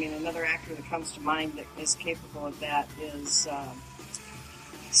him, but I mean another actor that comes to mind that is capable of that is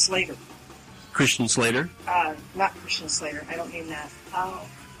Slater. Christian Slater? Not Christian Slater. I don't mean that. Oh,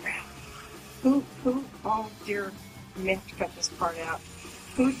 crap. Who, oh dear, I may have to cut this part out.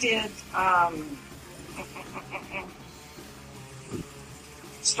 Who did,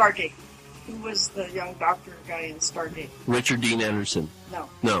 Stargate? Who was the young doctor guy in Stargate? Richard Dean Anderson.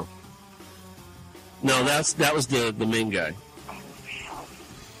 No. No, that was the main guy. Oh, hell.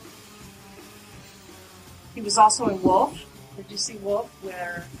 He was also in Wolf. Did you see Wolf?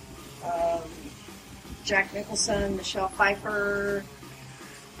 Where Jack Nicholson, Michelle Pfeiffer.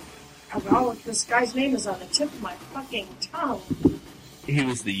 Oh, this guy's name is on the tip of my fucking tongue. He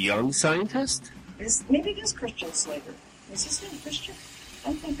was the young scientist? Maybe it is Christian Slater. Is his name Christian?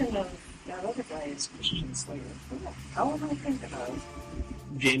 I'm thinking of that other guy is Christian Slater. Who the hell am I thinking of?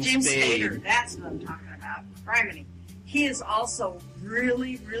 James Spader. Spade. That's what I'm talking about. Criminy. He is also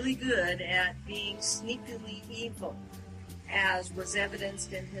really, really good at being sneakily evil, as was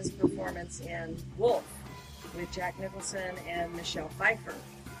evidenced in his performance in Wolf with Jack Nicholson and Michelle Pfeiffer.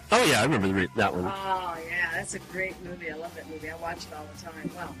 Oh, yeah, I remember that one. Oh, yeah, that's a great movie. I love that movie. I watch it all the time.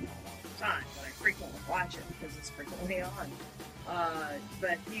 Well, not all the time, but I frequently watch it because it's frequently on.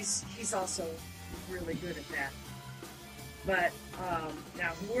 But he's also really good at that. But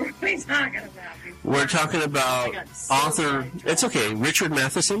now, who are we we talking about? We're talking about I got so author. sidetracked. It's okay. Richard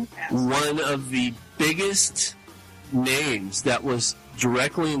Matheson, Yes. one of the biggest names that was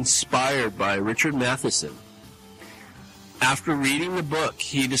directly inspired by Richard Matheson. After reading the book,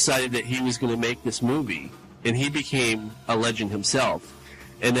 he decided that he was going to make this movie, and he became a legend himself,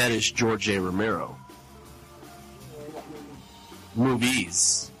 and that is George A. Romero.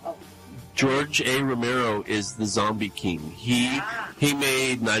 Movies. Oh. George A. Romero is the zombie king. He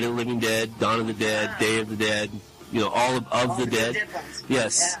made Night of the Living Dead, Dawn of the Dead, Day of the Dead, all of the Dead. ones.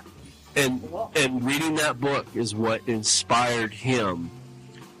 Yes. And reading that book is what inspired him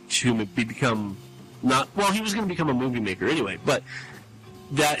to become he was going to become a movie maker anyway, but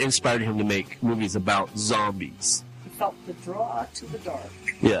that inspired him to make movies about zombies. He felt the draw to the dark.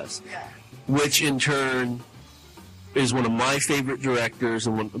 Yes. Yeah. Which in turn is one of my favorite directors,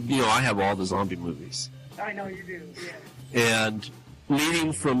 and I have all the zombie movies. I know you do. Yeah. And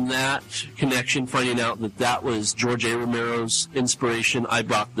leading from that connection, finding out that was George A. Romero's inspiration, I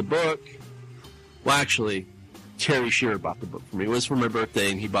bought the book. Well, actually, Terry Shearer bought the book for me. It was for my birthday,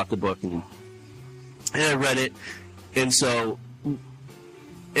 and he bought the book, and I read it. And so,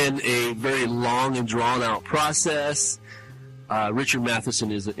 in a very long and drawn-out process, Richard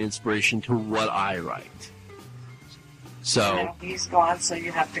Matheson is an inspiration to what I write. So, Now he's gone, so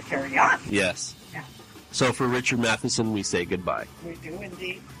you have to carry on. yes. Yeah. So for Richard Matheson, we say goodbye. We do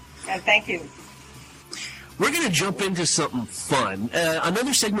indeed. And thank you. We're going to jump into something fun.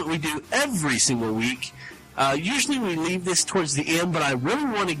 Another segment we do every single week. Usually we leave this towards the end, but I really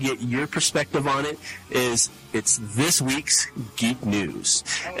want to get your perspective on it. It's this week's Geek News.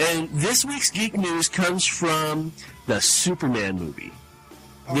 And this week's Geek News comes from the Superman movie.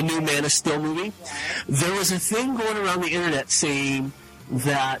 The new Man of Steel movie. There was a thing going around the internet saying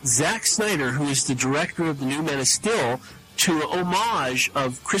that Zack Snyder, who is the director of the new Man of Steel, to an homage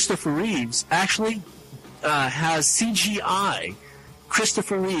of Christopher Reeves, actually has CGI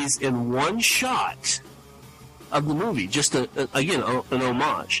Christopher Reeves in one shot of the movie, just an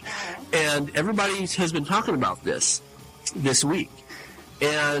homage. And everybody has been talking about this week.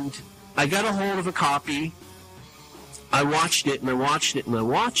 And I got a hold of a copy. I watched it, and I watched it, and I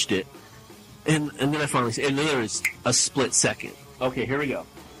watched it, and then I finally said, and then there was a split second. Okay, here we go.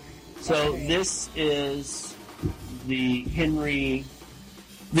 So this is Henry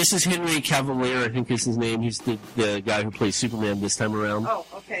Cavill, I think is his name. He's the guy who plays Superman this time around. Oh,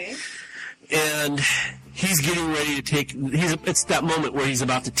 okay. And he's getting ready to it's that moment where he's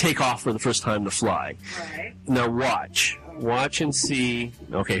about to take off for the first time to fly. Right. Now watch and see.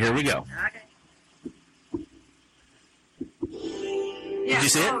 Okay, here we go. Okay. Yeah. Did you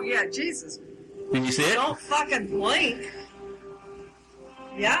see it? Oh, yeah, Jesus. Did you see it? Don't fucking blink.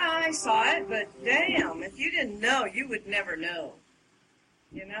 Yeah, I saw it, but damn, if you didn't know, you would never know.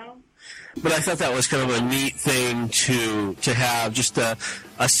 You know? But I thought that was kind of a neat thing to have, just a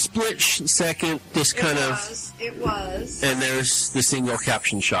split second, this kind of... It was. And there's the single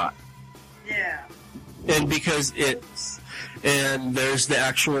caption shot. Yeah. And because and there's the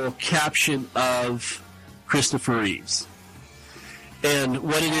actual caption of Christopher Reeves. And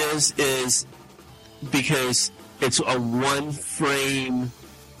what it is because it's a one frame...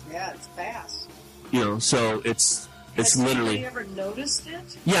 Yeah, it's fast. So it's Has literally... anybody ever noticed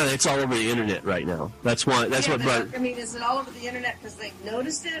it? Yeah, it's all over the internet right now. That's what brought it. I mean, is it all over the internet because they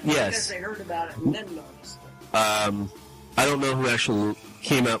noticed it? Or Yes. because they heard about it and then noticed it? I don't know who actually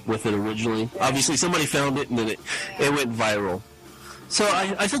came up with it originally. Yeah. Obviously, somebody found it and then it went viral. So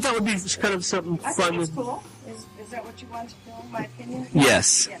I thought that would be kind of something I fun. think it's cool. Is that what you want to know, in my opinion?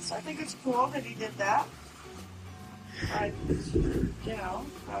 Yes. Yes, I think it's cool that he did that.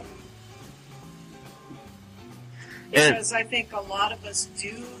 Because I think a lot of us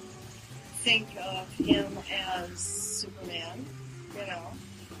do think of him as Superman,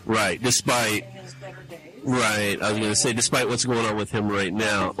 Right, despite... in his better days. Right, I was going to say, despite what's going on with him right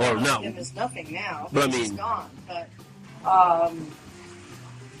now. Or no. Him is nothing now. But I because he's mean- gone. But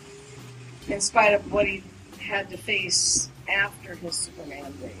in spite of what he had to face after his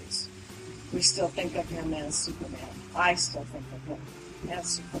Superman days, we still think of him as Superman. I still think of him as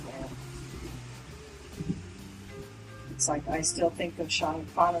Superman. It's like I still think of Sean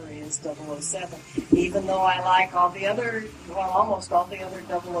Connery as 007, even though I like almost all the other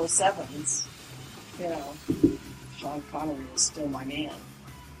 007s. Sean Connery is still my man.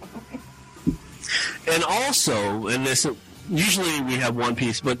 And also, and this, usually we have one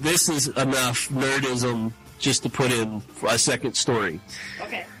piece, but this is enough nerdism just to put in a second story.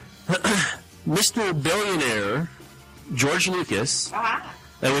 Okay. Mr. Billionaire George Lucas Ah.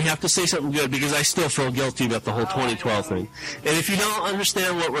 And we have to say something good because I still feel guilty about the whole 2012 thing. And if you don't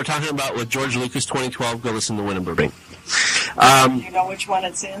understand what we're talking about with George Lucas 2012, go listen to Win in Burbank. Do you know which one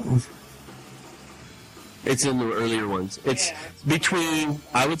it's in? It's in the earlier ones. It's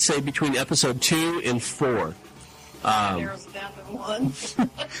I would say between episode 2 and 4. Narrows it down to 1.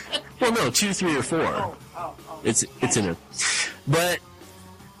 Well, no, 2, 3, or 4. Oh. It's in there. But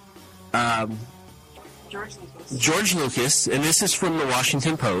George Lucas, and this is from the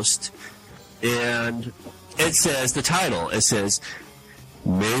Washington Post, and it says, the title, it says,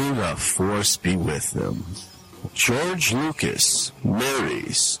 "May the Force be with them. George Lucas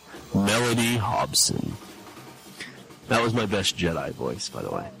marries Melody Hobson." That was my best Jedi voice, by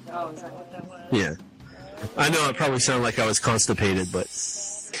the way. Oh, is that what that was? Yeah. I know it probably sounded like I was constipated, but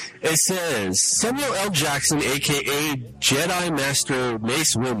it says, Samuel L. Jackson, a.k.a. Jedi Master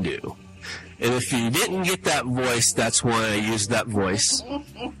Mace Windu. And if you didn't get that voice, that's why I used that voice.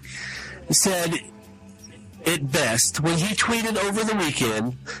 Said it best when he tweeted over the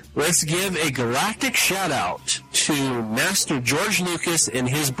weekend, "Let's give a galactic shout-out to Master George Lucas and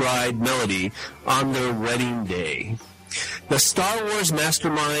his bride, Melody, on their wedding day. The Star Wars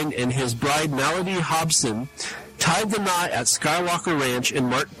mastermind and his bride, Melody Hobson, tied the knot at Skywalker Ranch in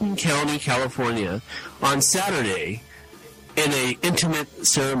Martin County, California, on Saturday in an intimate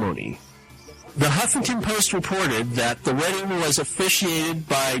ceremony." The Huffington Post reported that the wedding was officiated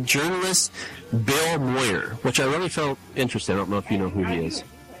by journalist Bill Moyer, which I really felt interesting. I don't know if you know who he is.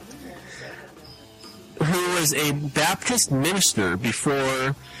 Who was a Baptist minister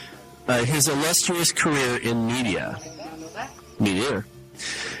before his illustrious career in media. Me neither.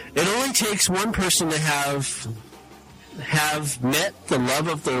 It only takes one person to have met the love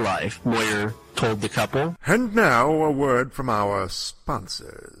of their life, Moyer told the couple. And now a word from our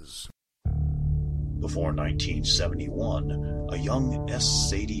sponsors. Before 1971, a young S.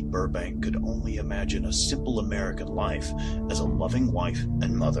 Sadie Burbank could only imagine a simple American life as a loving wife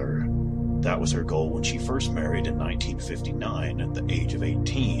and mother. That was her goal when she first married in 1959 at the age of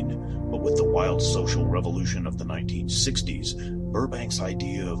 18, but with the wild social revolution of the 1960s, Burbank's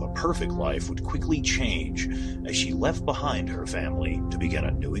idea of a perfect life would quickly change as she left behind her family to begin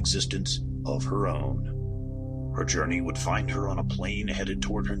a new existence of her own. Her journey would find her on a plane headed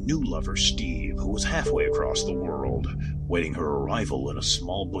toward her new lover, Steve, who was halfway across the world, waiting her arrival in a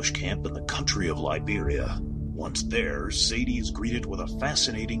small bush camp in the country of Liberia. Once there, Sadie is greeted with a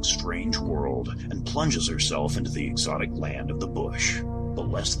fascinating, strange world and plunges herself into the exotic land of the bush. But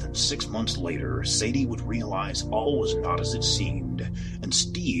less than 6 months later, Sadie would realize all was not as it seemed, and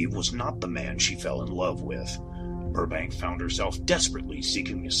Steve was not the man she fell in love with. Burbank found herself desperately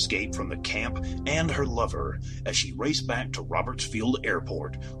seeking escape from the camp and her lover as she raced back to Roberts Field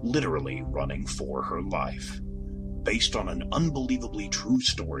Airport, literally running for her life. Based on an unbelievably true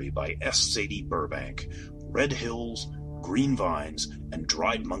story by S. Sadie Burbank, Red Hills, Green Vines, and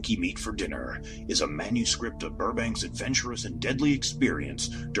Dried Monkey Meat for Dinner is a manuscript of Burbank's adventurous and deadly experience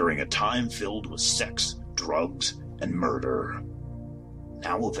during a time filled with sex, drugs, and murder.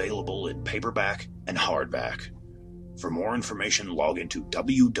 Now available in paperback and hardback. For more information, log into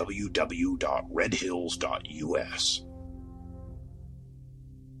www.redhills.us.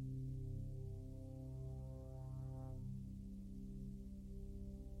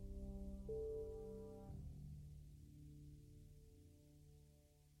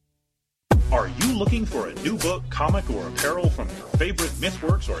 Are you looking for a new book, comic, or apparel from your favorite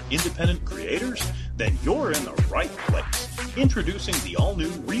MythWorks or independent creators? Then you're in the right place. Introducing the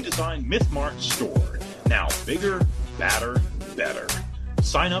all-new redesigned MythMart store. Now bigger, badder, better.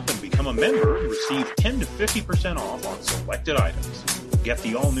 Sign up and become a member and receive 10 to 50% off on selected items. Get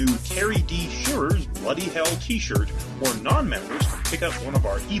the all-new Terry D. Shearer's Bloody Hell t-shirt, or non-members can pick up one of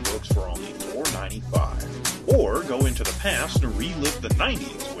our ebooks for only $4.95. Or go into the past and relive the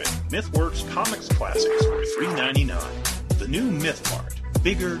 90s with MythWorks Comics Classics for $3.99. The new MythMart.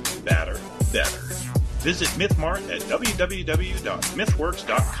 Bigger, badder, better. Visit MythMart at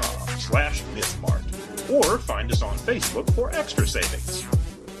www.mythworks.com/MythMart. Or find us on Facebook for extra savings.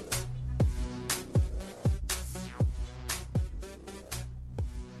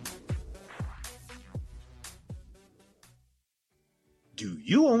 Do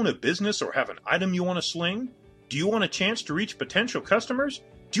you own a business or have an item you want to sling? Do you want a chance to reach potential customers?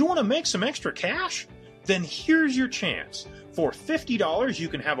 Do you want to make some extra cash? Then here's your chance. For $50, you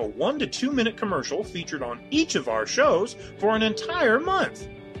can have a 1 to 2 minute commercial featured on each of our shows for an entire month.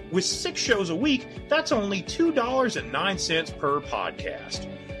 With 6 shows a week, that's only $2.09 per podcast.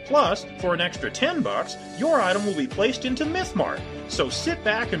 Plus, for an extra $10, your item will be placed into MythMart, so sit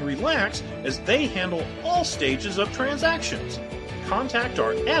back and relax as they handle all stages of transactions. contact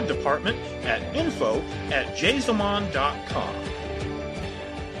our ad department at info@jzomon.com.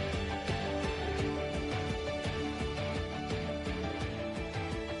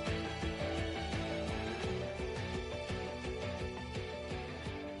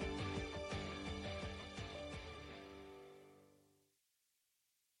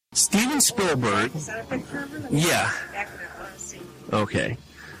 Steven Spielberg. Is that a picture of her? Yeah. Back it up. Let's see. Okay.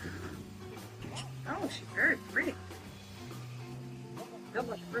 Oh, she's very pretty. Good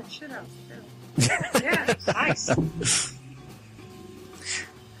looking good shit out there. Yeah, nice. I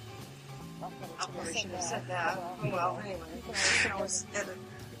shouldn't have said that. Oh, well, anyway. I can always edit.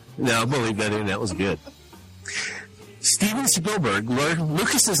 No, I'll believe that in. That was good. Steven Spielberg,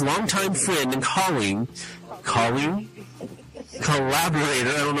 Lucas's longtime friend and collaborator,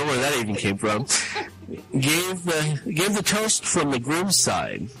 I don't know where that even came from, gave the toast from the groom's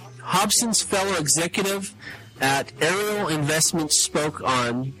side. Hobson's fellow executive at Ariel Investments spoke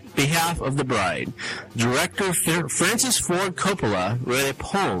on behalf of the bride. Director Francis Ford Coppola read a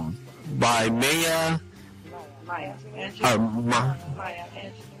poem by Maya Angelou.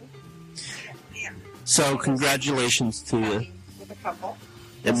 So congratulations to the with a couple.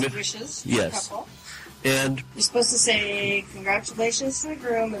 Best wishes. Yes. Couple. And You're supposed to say congratulations to the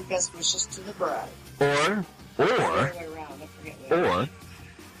groom and best wishes to the bride. or Other way around, I forget what.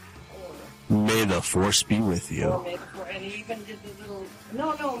 may the force be with you. Or maybe and he even did the little.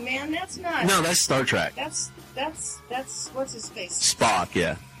 No, man, that's not. No, that's Star Trek. That's what's his face? Spock,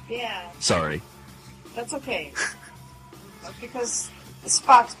 yeah. Yeah, Sorry. that's okay. Because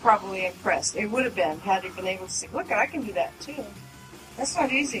Spock's probably impressed. It would have been had he been able to say, "Look, I can do that too." That's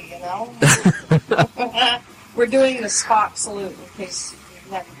not easy, you know. We're doing the Spock salute in case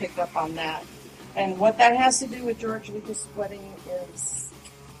you haven't picked up on that. And what that has to do with George Lucas' wedding is.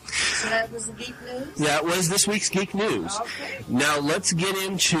 So that was the geek news? That was this week's Geek News. Okay. Now let's get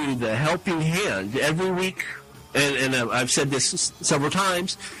into the helping hand. Every week, and I've said this several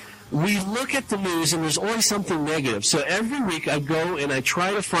times, we look at the news and there's always something negative. So every week I go and I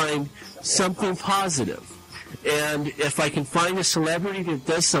try to find something positive. And if I can find a celebrity that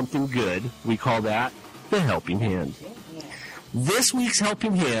does something good, we call that the helping hand. This week's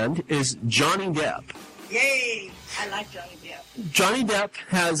helping hand is Johnny Depp. Yay! I like Johnny Depp. Johnny Depp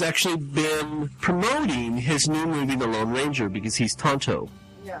has actually been promoting his new movie, The Lone Ranger, because he's Tonto.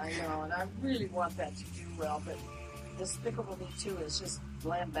 Yeah, I know, and I really want that to do well, but Despicable Me 2 is just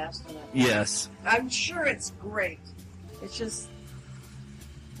lambasting it. Yes. I'm sure it's great. It's just,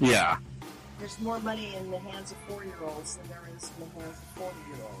 Yeah. there's more money in the hands of 4-year-olds than there is in the hands of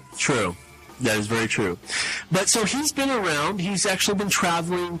 40-year-olds. True. That is very true. But so he's been around. He's actually been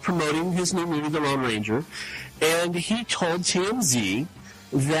traveling, promoting his new movie, The Lone Ranger. And he told TMZ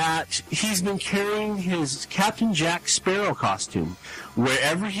that he's been carrying his Captain Jack Sparrow costume.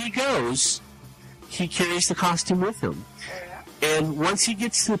 Wherever he goes, he carries the costume with him. And once he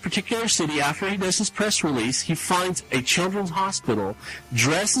gets to a particular city, after he does his press release, he finds a children's hospital,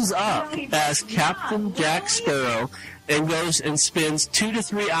 dresses up as Captain Jack Sparrow, and goes and spends 2 to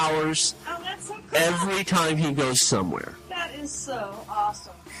 3 hours every time he goes somewhere. That is so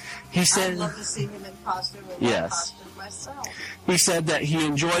awesome. He said, I'd love to see him in costume and Yes. costume myself. He said that he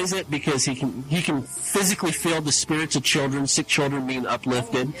enjoys it because he can physically feel the spirits of children, sick children being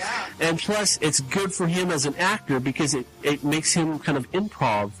uplifted. And plus, it's good for him as an actor because it makes him kind of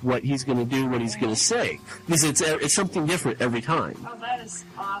improv what he's going to do, what he's going to say. Because it's something different every time. Oh, that is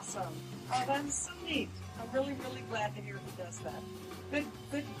awesome. Oh, that is so neat. I'm really, really glad to hear he does that.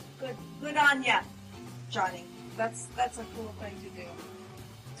 Good on ya, Johnny. That's a cool thing to do.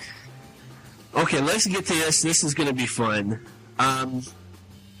 Okay, let's get to this. This is going to be fun. Have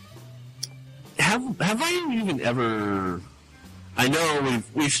I even ever? I know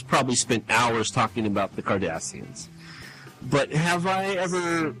we've probably spent hours talking about the Kardashians, but have I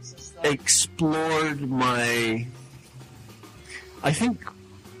ever explored my? I think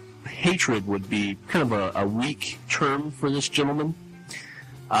hatred would be kind of a weak term for this gentleman.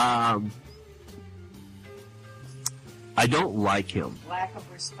 I don't like him. Lack of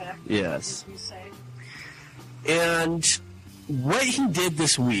respect. Yes. Did you say? And what he did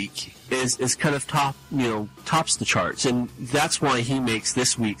this week is kind of tops the charts, and that's why he makes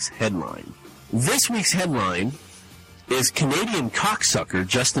this week's headline. This week's headline is Canadian cocksucker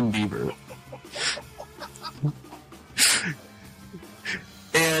Justin Bieber.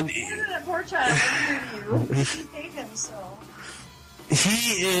 And That poor child. You hate him so.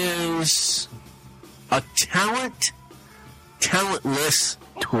 he is a talentless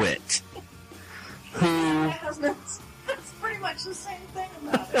twit who That's pretty much the same thing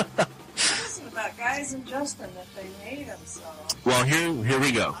about it. What is wasn't about guys and Justin if they made him so. Well, here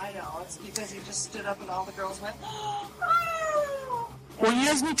we go. I know. It's because he just stood up and all the girls went, oh! Well, he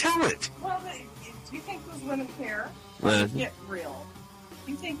has no talent. Well, do you think those women care? Get real.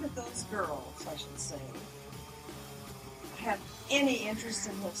 Do you think that those girls, I should say, have any interest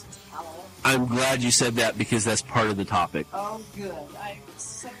in his talent? I'm glad you said that because that's part of the topic. Oh, good.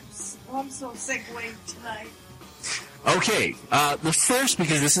 I'm so segued tonight. Okay, the first,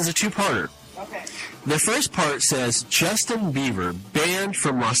 because this is a two-parter. Okay. The first part says Justin Bieber banned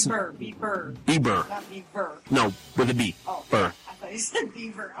from Los Bieber. Bieber. Not Bieber. No, with a B. Oh, Burr. I thought you said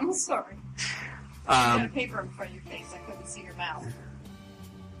Beaver. I'm sorry. You got a paper in front of your face. I couldn't see your mouth.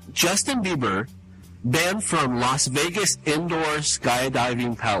 Justin Bieber banned from Las Vegas Indoor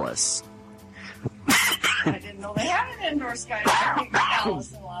Skydiving Palace. I didn't know they had an indoor skydiving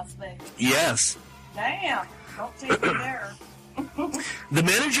palace in Las Vegas. Yes. Damn. Don't take me there. The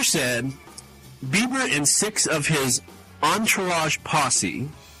manager said Bieber and 6 of his entourage posse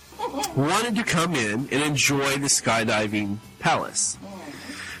wanted to come in and enjoy the skydiving palace.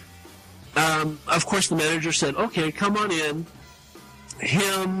 Of course, the manager said, okay, come on in.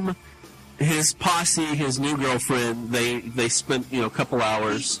 Him, his posse, his new girlfriend, they spent, a couple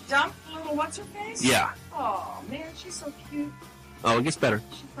hours. He dumped little what's-her-face? Yeah. Oh, man, she's so cute. Oh, it gets better.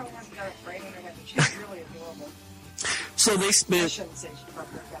 She probably hasn't got a brain in her head, but she's really adorable. So they I spent... shouldn't say she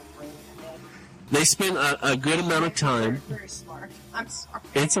probably got a brain in her head. They spent a good amount of time. Very, very smart. I'm sorry.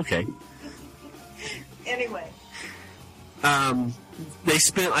 It's okay. Anyway. They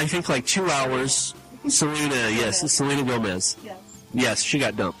spent, I think, like 2 hours. Selena Gomez. Yes. Yes, she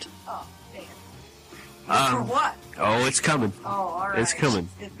got dumped. Oh, damn. For what? Oh, it's coming. Oh, all right. It's coming.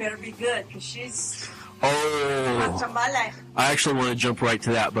 It better be good, because she's... Oh. Up to my life. I actually want to jump right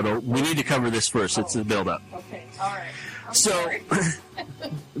to that, but we need to cover this first. It's a build-up. Okay, all right. I'm so, sorry.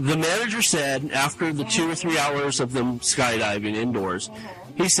 the manager said, after the 2 or 3 hours of them skydiving indoors,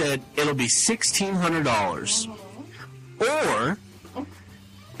 he said, it'll be $1,600. Or,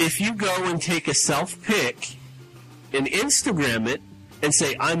 if you go and take a self-pic and Instagram it and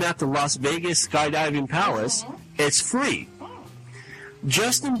say, I'm at the Las Vegas Skydiving Palace, it's free.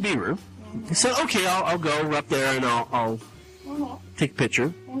 Justin Bieber said, okay, I'll go up there and I'll take a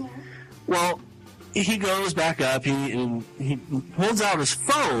picture. Well, he goes back up, he pulls out his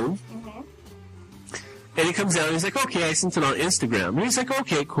phone, and he comes down and he's like, okay, I sent it on Instagram. And he's like,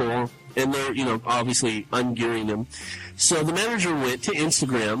 okay, cool. And they're, obviously ungearing him. So the manager went to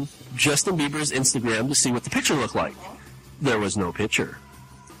Instagram, Justin Bieber's Instagram, to see what the picture looked like. There was no picture.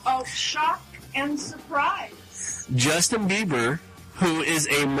 Oh, shock and surprise. Justin Bieber, who is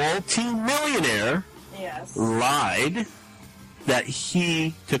a multi-millionaire, Yes. lied that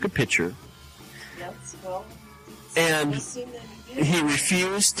he took a picture. Yes, well. And Listen that he did. he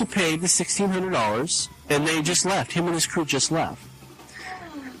refused to pay the $1,600, and they just left. Him and his crew just left.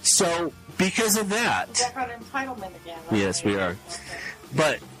 So, because of that... Back on entitlement again. Yes, we are. Okay.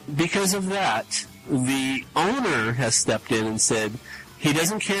 But because of that, the owner has stepped in and said he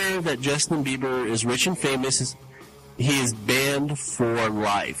doesn't care that Justin Bieber is rich and famous. He is banned for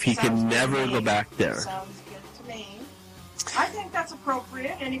life. He can never go back there. Sounds good to me. I think that's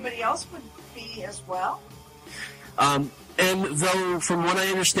appropriate. Anybody else would be as well. And though, from what I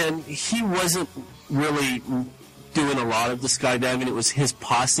understand, he wasn't really doing a lot of the skydiving. It was his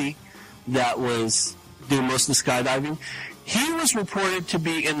posse that was doing most of the skydiving. He was reported to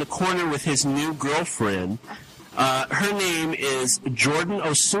be in the corner with his new girlfriend. Her name is Jordan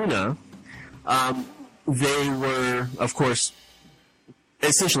Osuna. They were, of course,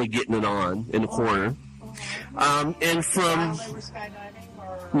 essentially getting it on in the corner. And from... While they were skydiving?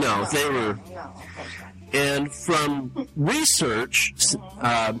 Or... No, they were... No, of course not. And from research,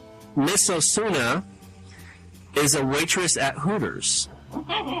 Miss Osuna is a waitress at Hooters.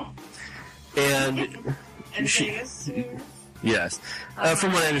 And she... Yes.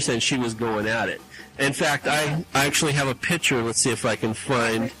 From what I understand, she was going at it. In fact, I actually have a picture. Let's see if I can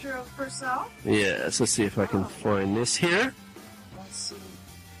find... A picture of herself? Yes, let's see if I can find this here. Let's see.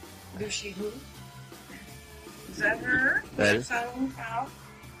 Who's she who? Is that her? That is.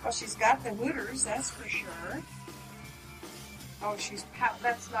 Well, she's got the Hooters, that's for sure. Oh,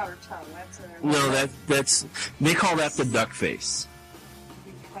 that's not her tongue. That's her... No, that's... They call that the duck face.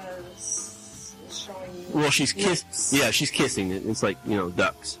 Because it's showing... Well, she's kiss. Yeah, she's kissing. It's like,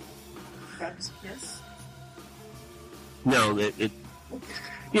 ducks. Ducks kiss? No, it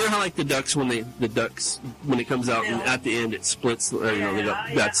you know how like the ducks when it comes out and at the end it splits, or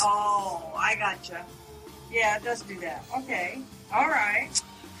that's... Oh, I gotcha. Yeah, it does do that. Okay. All right.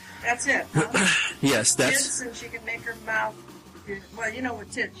 That's it. Huh? Yes, that's... Kiss, and she can make her mouth Well, you know,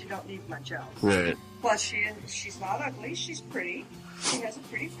 with tits, you don't need much else. Right. Plus, she's not ugly. She's pretty. She has a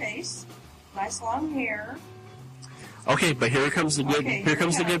pretty face, nice long hair. Okay, but here comes the good. Okay, here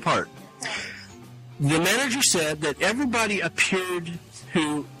comes the good part. Okay. The manager said that everybody appeared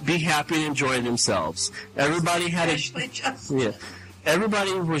to be happy and enjoy themselves. Everybody had Especially Justin. Yeah.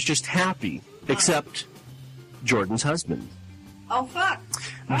 Everybody was just happy except Jordan's husband. Oh, fuck.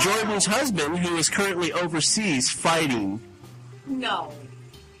 Oh. Jordan's husband, who is currently overseas fighting No.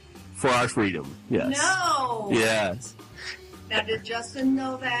 for our freedom. Yes. No. Yes. Now, did Justin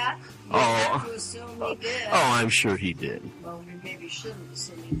know that? You Oh. have to assume he did. Oh, I'm sure he did. Well, we maybe shouldn't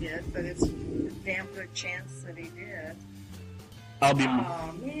assume he did, but it's a damn good chance that he did. I'll be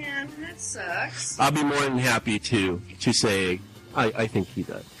Oh, man, that sucks. I'll be more than happy to say I think he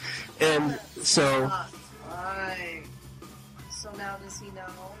does. And so Right. So now does he know?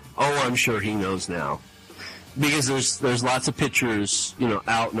 oh, I'm sure he knows now. Because there's lots of pictures,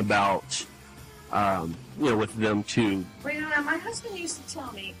 out and about, with them too. Well, now, my husband used to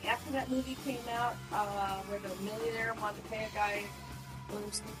tell me, after that movie came out, where the millionaire wanted to pay a guy, let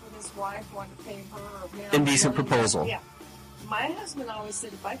him sleep with his wife, wanted to pay her or him. Indecent proposal. Yeah. My husband always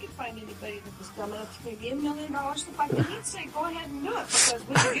said, if I could find anybody that was dumb enough to pay me $1 million to fuck him, he'd say, go ahead and do it, because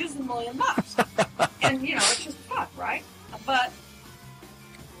we could use the $1 million. And, it's just fuck, right? But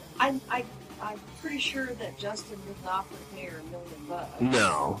I'm pretty sure that Justin didn't offer to pay her $1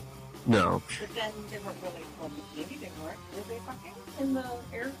 million. No. But then they weren't really, well, maybe they weren't. Did they fucking in the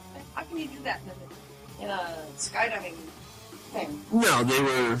air? How can you do that in a skydiving thing? No, they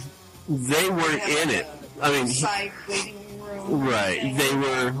weren't in it. I mean, side waiting room. right. Thing.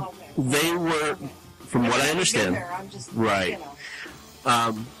 They were, from what I understand, There. I'm just, right.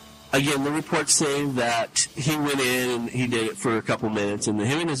 Again, the reports say that he went in and he did it for a couple minutes, and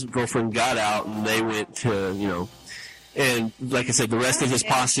him and his girlfriend got out, and they went to, and like I said, the rest of his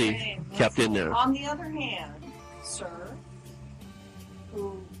posse kept in there. On the other hand, sir,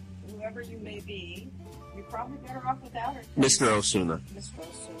 whoever you may be, you're probably better off without her. Mr. Osuna. Mr.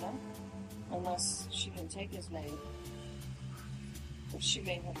 Osuna, unless she can take his name, which she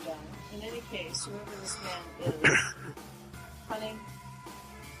may have done. In any case, whoever this man is, honey,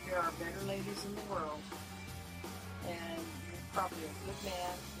 there are better ladies in the world, and you're probably a good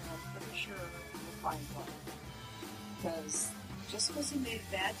man, and I'm pretty sure you'll find one. Because just because he made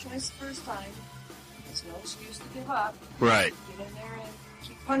a bad choice the first time, there's no excuse to give up. Right. Get in there and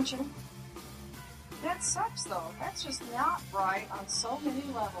keep punching. That sucks, though. That's just not right on so many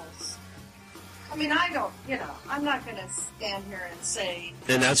levels. I mean, I don't, I'm not going to stand here and say...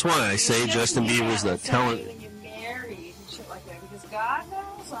 And that's why I say Justin Bieber's the talent... When you're married and shit like that, because God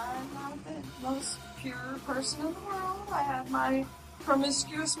knows I'm not the most pure person in the world. I have my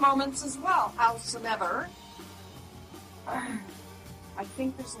promiscuous moments as well. Howsoever, I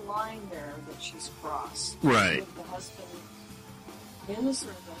think there's a line there that she's crossed. Right. With the husband in the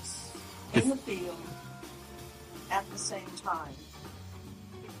service, in the field, at the same time.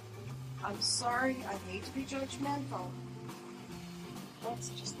 I'm sorry, I hate to be judgmental. That's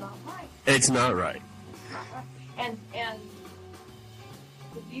just not right. It's not right. It's not right. And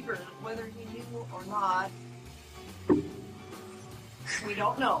the Bieber, whether he knew or not, we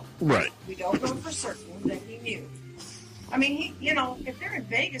don't know. Right. We don't know for certain that he knew. I mean, he, if they're in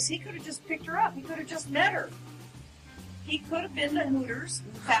Vegas, he could have just picked her up. He could have just met her. He could have been to Hooters.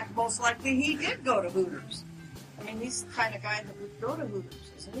 In fact, most likely he did go to Hooters. I mean, he's the kind of guy that would go to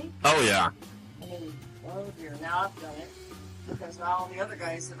Hooters, isn't he? Oh, yeah. I mean, oh dear, now I've done it. Because now all the other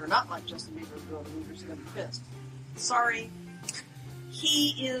guys that are not like Justin Bieber go to Hooters are going to be pissed. Sorry.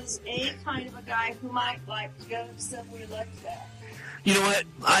 He is a kind of a guy who might like to go to somewhere like that. You know what?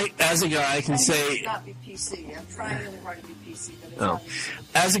 As a guy, I can say... not be PC. I'm trying really hard to be PC, but it's Oh. not easy.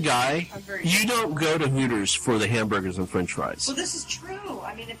 As a guy, I'm very you don't go to Hooters for the hamburgers and french fries. Well, this is true.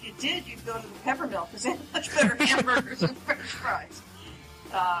 I mean, if you did, you'd go to the Peppermill because they have much better hamburgers and french fries.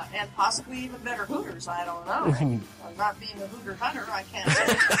 And possibly even better Hooters, I don't know. Not being a Hooter hunter, I can't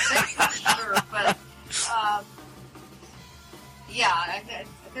say for sure, but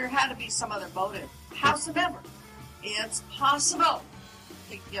there had to be some other motive. Howsoever, it's possible,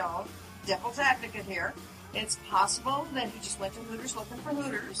 devil's advocate here, it's possible that he just went to Hooters looking for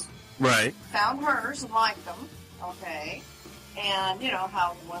Hooters, Right. found hers and liked them, okay, and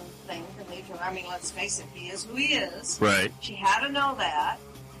how one thing can lead to, I mean, let's face it, he is who he is. Right. She had to know that,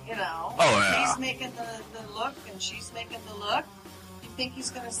 Oh, yeah. He's making the look and she's making the look. You think he's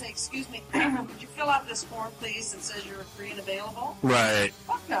going to say, excuse me, would you fill out this form, please, that says you're free and available? Right.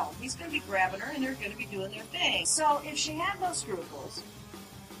 Fuck no. He's going to be grabbing her and they're going to be doing their thing. So if she had no scruples,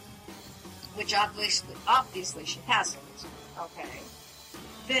 which obviously she hasn't, okay,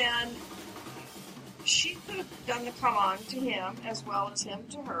 then she could have done the come on to him as well as him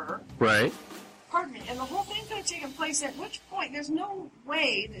to her. Right. Pardon me. And the whole thing could have taken place at which point there's no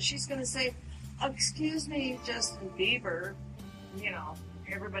way that she's going to say, excuse me, Justin Bieber, you know,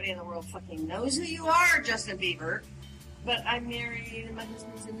 everybody in the world fucking knows who you are, Justin Bieber, but I'm married and my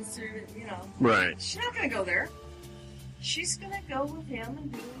husband's in the service, you know. Right. She's not going to go there. She's going to go with him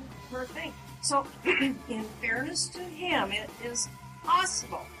and do her thing. So, in fairness to him, it is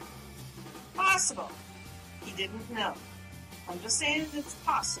possible. Possible. He didn't know. I'm just saying it's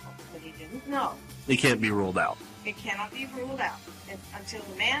possible, but he didn't know. It can't be ruled out. It cannot be ruled out. And until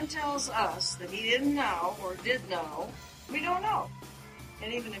the man tells us that he didn't know or did know, we don't know.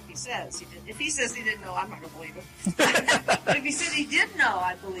 And even if he says he did, if he says he didn't know, I'm not going to believe him. But if he said he did know,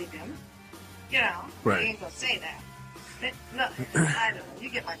 I believe him. You know, Right. he ain't going to say that. But, no, I don't know. You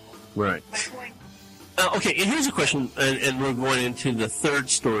get my point. Right. My point. Okay, and here's a question, and we're going into the third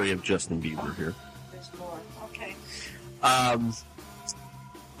story of Justin Bieber here. There's more. Okay.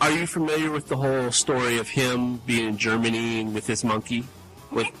 Are you familiar with the whole story of him being in Germany with his monkey?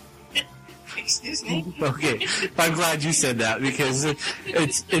 With Excuse me? Okay, I'm glad you said that because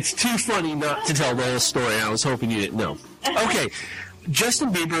it's too funny not to tell the whole story. I was hoping you didn't know. Okay,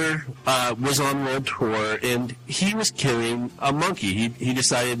 Justin Bieber was on world tour and he was carrying a monkey. He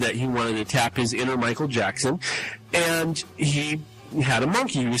decided that he wanted to tap his inner Michael Jackson, and he had a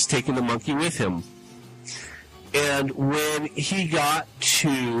monkey. He was taking the monkey with him. And when he got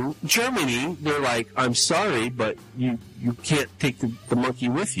to Germany, they're like, "I'm sorry, but you can't take the monkey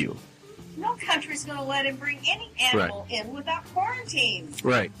with you." No country's going to let him bring any animal in without quarantine.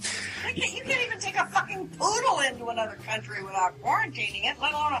 Right. You can't even take a fucking poodle into another country without quarantining it,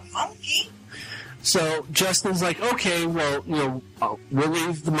 let alone a monkey. So Justin's like, "Okay, well, we'll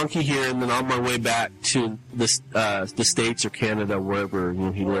leave the monkey here, and then on my way back to the States or Canada, wherever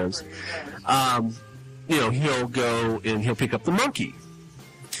he lives, he'll go and he'll pick up the monkey."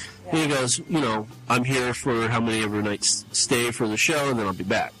 Yeah. And he goes, "I'm here for how many ever nights stay for the show, and then I'll be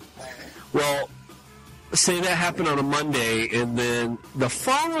back." Well, say that happened on a Monday, and then the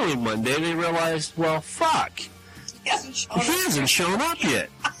following Monday they realized, well, fuck, he hasn't shown up yet.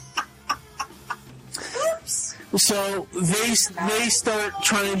 Oops. So they start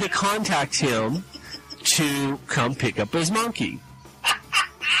trying to contact him to come pick up his monkey.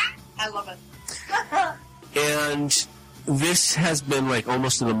 I love it. And this has been like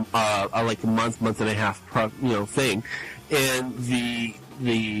almost like a month and a half thing, and the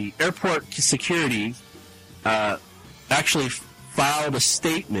airport security actually filed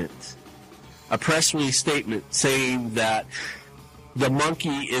a press release statement saying that the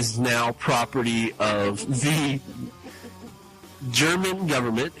monkey is now property of the German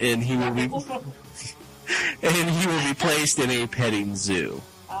government, and he will be placed in a petting zoo.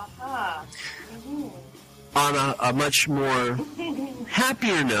 Uh-huh. Mm-hmm. On a much more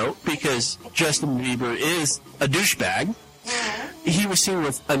happier note, because Justin Bieber is a douchebag, he was seen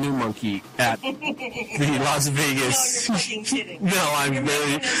with a new monkey at the Las Vegas. No, you're fucking kidding. No,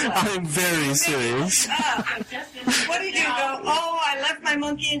 I'm very serious. What do you do? Go, I left my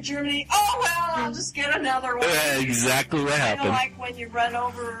monkey in Germany. Oh, well, I'll just get another one. Exactly what happened. Like when you run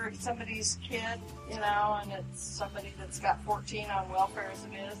over somebody's kid, and it's somebody that's got 14 on welfare as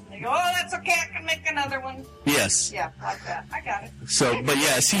it is, and they go, oh, that's okay, I can make another one. Yes. Yeah, like that. I got it. So, but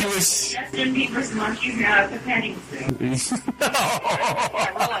yes, he was... Justin Bieber's monkey's now at the petting zoo. Yeah,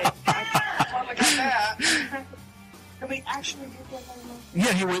 really. I totally got that. Can we actually get that other monkey?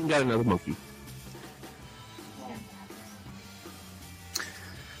 Yeah, he went and got another monkey.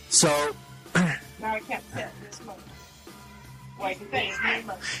 So... Now I can't pet this monkey. Why do they need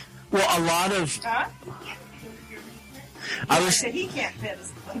monkey? Well, a lot of... Huh? I said he can't pet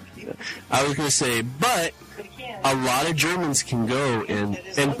his monkey. I was going to say, but a lot of Germans can go and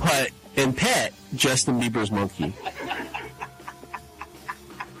pet Justin Bieber's monkey.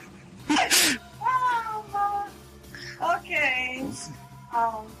 Okay.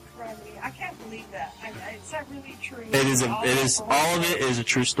 Friendly. I can't believe that. Is that really true? It is. All of it is a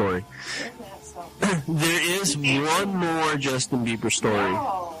true story. There is one more Justin Bieber story.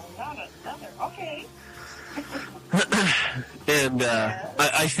 No, not another. Okay. And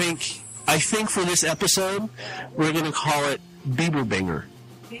I think for this episode, we're going to call it Bieber Banger.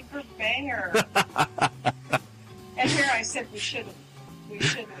 Bieber Banger. And here I said we shouldn't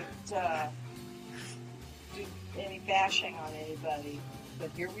do any bashing on anybody, but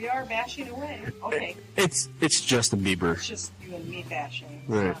here we are bashing away. Okay. It's Justin Bieber. It's just you and me bashing.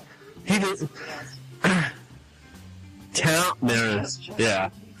 Right. Town, there, yeah.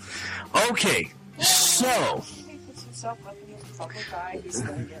 Okay, so. If he puts himself up against a public eye, he's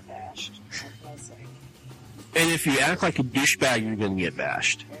going to get bashed. That's what I say. And if you act like a douchebag, you're going to get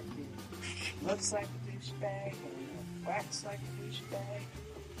bashed. If he looks like a douchebag and wax like a douchebag.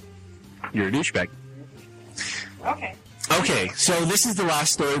 You're a douchebag. Okay. Okay, so this is the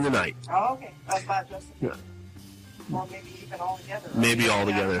last story of the night. Oh, okay. That's about Justin Bieber. Yeah. Or maybe even all together. Right? Maybe all Out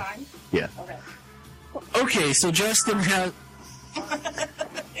of together. time? Yeah. Okay. Okay, so Justin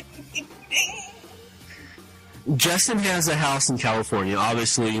has a house in California,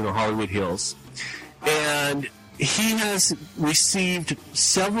 obviously, Hollywood Hills. And he has received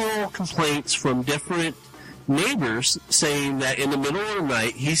several complaints from different neighbors saying that in the middle of the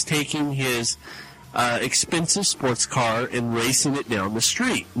night, he's taking his expensive sports car and racing it down the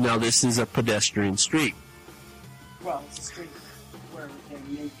street. Now, this is a pedestrian street. Well, it's a street where there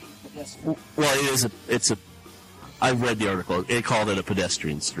may be pedestrians. Well, I've read the article. It called it a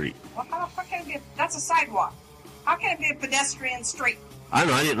pedestrian street. Well, how can it be that's a sidewalk. How can it be a pedestrian street? I don't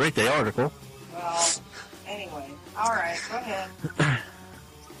know. I didn't write the article. Well, anyway. All right, go ahead.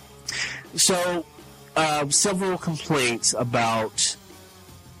 So, several complaints about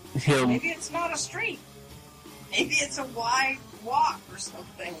him. Maybe it's not a street. Maybe it's a wide walk or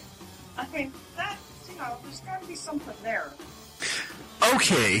something. I mean, there's got to be something there.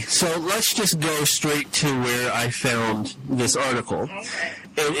 Okay, so let's just go straight to where I found this article. Okay.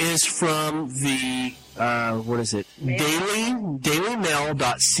 It is from the, what is it?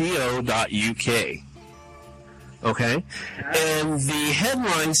 dailymail.co.uk. Okay? And the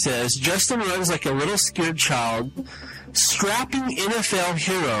headline says, Justin runs like a little scared child. Strapping NFL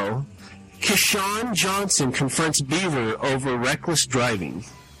hero Keyshawn Johnson confronts Bieber over reckless driving.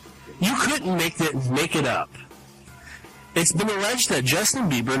 You couldn't make it up. It's been alleged that Justin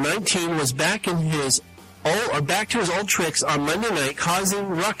Bieber, 19, was back to his old tricks on Monday night, causing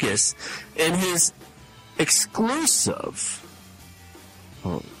ruckus in his exclusive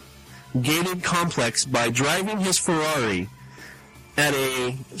gated complex by driving his Ferrari at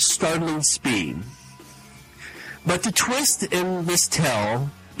a startling speed. But the twist in this tale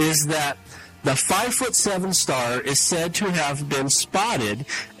is that the 5'7" star is said to have been spotted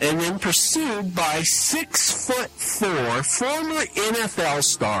and then pursued by 6'4" former NFL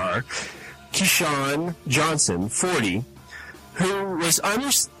star Keyshawn Johnson, 40, who was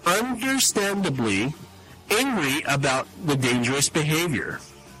understandably angry about the dangerous behavior.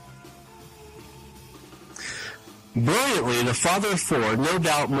 Brilliantly, the father of four, no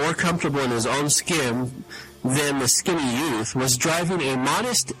doubt more comfortable in his own skin than the skinny youth, was driving a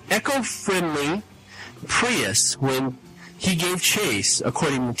modest, eco-friendly Prius when he gave chase,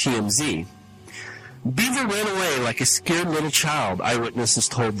 according to TMZ. Bieber ran away like a scared little child, eyewitnesses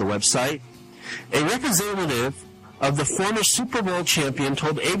told the website. A representative of the former Super Bowl champion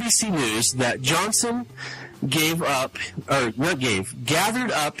told ABC News that Johnson gathered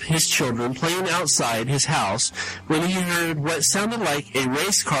up his children playing outside his house when he heard what sounded like a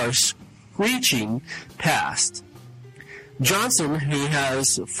race car screeching past. Johnson, who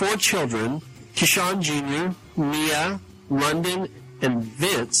has 4 children, Keyshawn Jr., Mia, London, and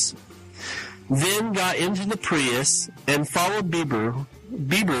Vince, then got into the Prius and followed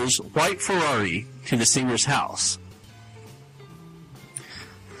Bieber's white Ferrari to the singer's house.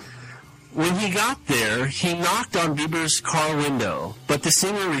 When he got there, he knocked on Bieber's car window, but the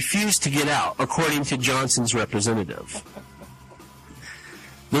singer refused to get out, according to Johnson's representative.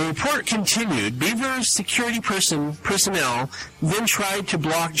 The report continued. Bieber's security personnel then tried to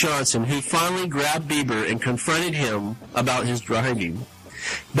block Johnson, who finally grabbed Bieber and confronted him about his driving.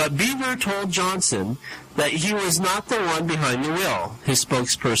 But Bieber told Johnson that he was not the one behind the wheel, his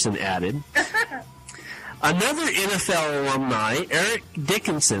spokesperson added. Another NFL alumni, Eric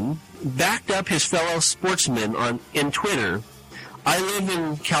Dickinson, backed up his fellow sportsmen in Twitter. I live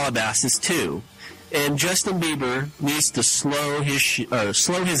in Calabasas too, and Justin Bieber needs to slow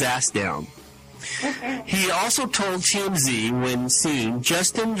his ass down. He also told TMZ when seen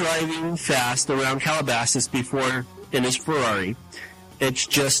Justin driving fast around Calabasas before in his Ferrari, it's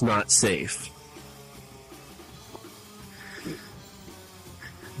just not safe.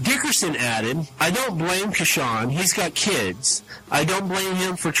 Dickerson added, I don't blame Keyshawn. He's got kids. I don't blame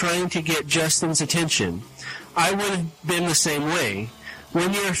him for trying to get Justin's attention. I would have been the same way.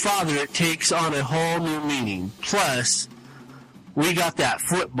 When you're a father, it takes on a whole new meaning. Plus, we got that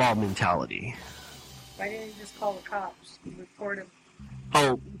football mentality. Why didn't he just call the cops and report him?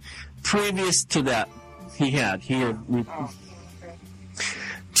 Oh, previous to that, he had. Okay.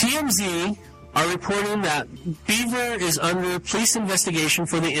 TMZ are reporting that Beaver is under police investigation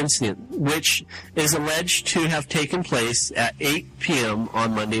for the incident, which is alleged to have taken place at 8 p.m.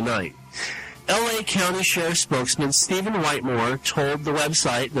 on Monday night. L.A. County Sheriff spokesman Stephen Whitemore told the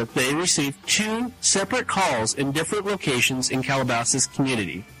website that they received 2 separate calls in different locations in Calabasas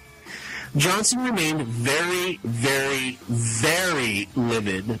community. Johnson remained very, very, very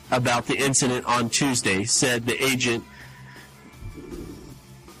livid about the incident on Tuesday, said the agent.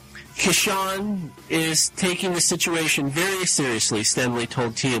 Kishan is taking the situation very seriously, Stanley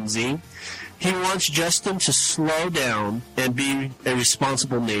told TMZ. He wants Justin to slow down and be a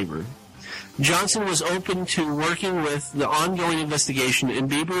responsible neighbor. Johnson was open to working with the ongoing investigation in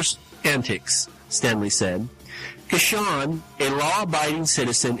Bieber's antics, Stanley said. Kishan, a law-abiding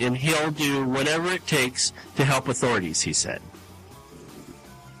citizen, and he'll do whatever it takes to help authorities, he said.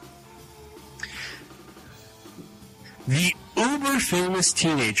 The uber-famous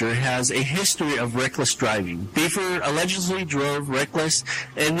teenager has a history of reckless driving. Beaver allegedly drove reckless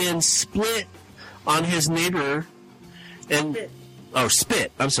and then spit on his neighbor and...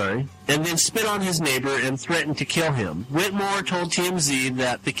 spit on his neighbor and threatened to kill him. Whitmore told TMZ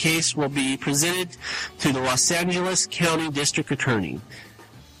that the case will be presented to the Los Angeles County District Attorney.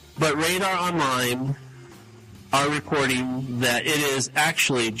 But Radar Online are reporting that it is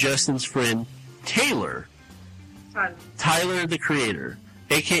actually Justin's friend Tyler the Creator,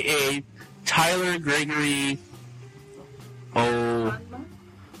 a.k.a. Tyler Gregory, who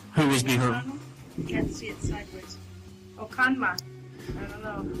was behind... You can't see it sideways. Kanma. I don't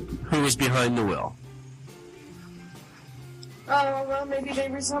know. Who was behind the wheel. Oh, well, maybe they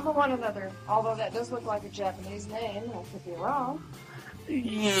resemble one another. Although that does look like a Japanese name. I could be wrong.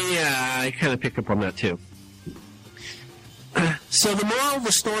 Yeah, I kind of picked up on that, too. So the moral of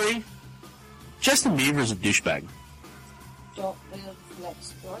the story, Justin Bieber's a douchebag. Don't live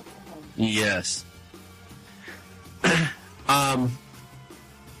next door to him. Yes.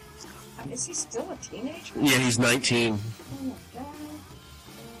 Is he still a teenager? Yeah, he's 19. Oh, my God.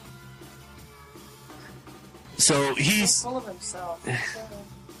 So he's full of himself.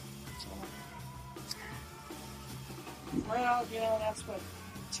 Well, that's what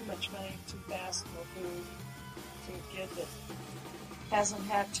too much money too fast will do to a kid that hasn't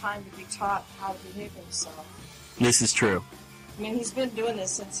had time to be taught how to behave himself. This is true. I mean, he's been doing this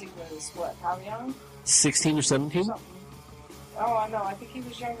since he was, what, how young? 16 or 17? Something. Oh, I know. I think he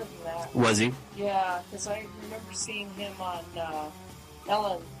was younger than that. Was he? Yeah, because I remember seeing him on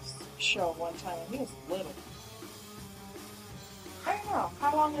Ellen's show one time, and he was little. I don't know.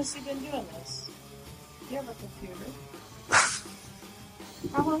 How long has he been doing this? Do you have a computer?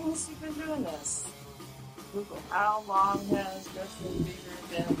 How long has he been doing this? Google. How long has Justin Bieber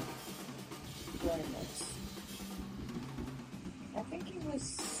been doing this? I think he was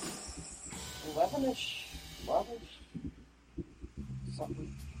 11-ish, 12-ish,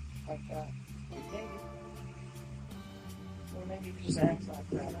 something like that. Maybe. Or maybe he just acts like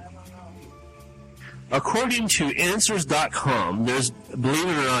that. I don't know. According to Answers.com, there's, believe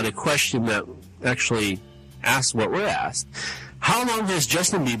it or not, a question that actually asks what we're asked. How long has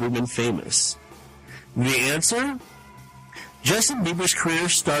Justin Bieber been famous? The answer? Justin Bieber's career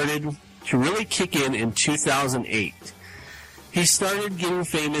started to really kick in 2008. He started getting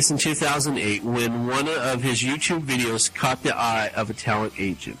famous in 2008 when one of his YouTube videos caught the eye of a talent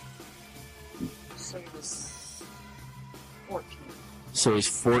agent. So he was 14. So he's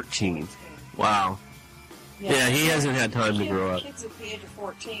 14. Wow. Yeah, he hasn't had time to grow up. Kids at the age of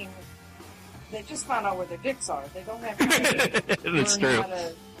 14, they just found out where their dicks are. They don't have to That's learn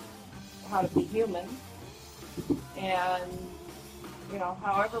true. how to be human. And,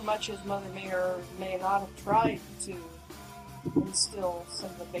 however much his mother may or may not have tried to instill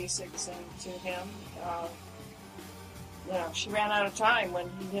some of the basics into him, she ran out of time when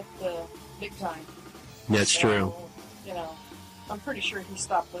he hit the big time. That's true. I'm pretty sure he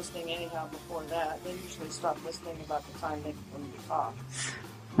stopped listening anyhow before that. They usually stop listening about the time they when you talk.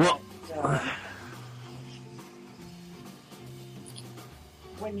 Well,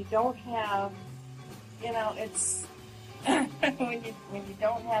 when you don't have, it's when you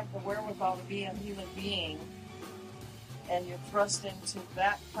don't have the wherewithal to be a human being, and you're thrust into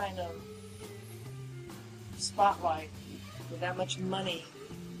that kind of spotlight with that much money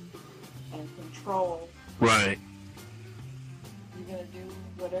and control. Right. You're going to do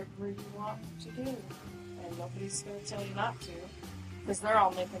whatever you want to do, and nobody's going to tell you not to, because they're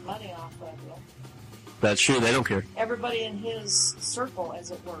all making money off of you. That's true. They don't care. Everybody in his circle,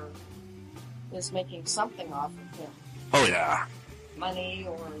 as it were, is making something off of him. Oh, yeah. Money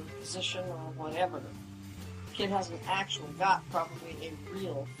or position or whatever. Kid hasn't actually got probably a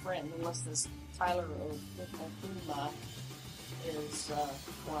real friend, unless this Tyler Oklahoma is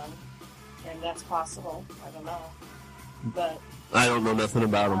one, and that's possible. I don't know, but I don't know nothing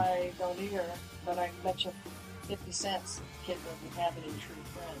about him. I don't either, but I bet you 50 cents the kid doesn't have any true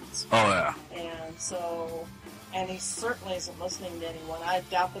friends. Oh, yeah. And so, and he certainly isn't listening to anyone. I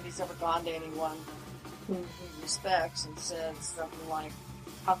doubt that he's ever gone to anyone who he respects and said something like,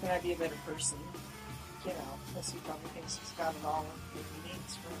 how can I be a better person? You know, because he probably thinks he's got it all that he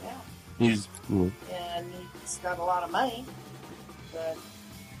needs right now. And he's got a lot of money, but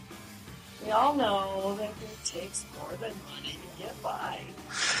we all know that it takes more than money to get by.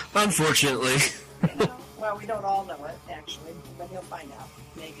 Unfortunately. You know? Well, we don't all know it, actually, but you'll find out.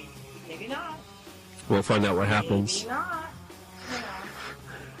 Maybe, maybe not. We'll find out what happens. Maybe not. You know.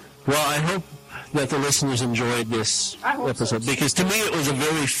 Well, I hope that the listeners enjoyed this episode, because to me it was a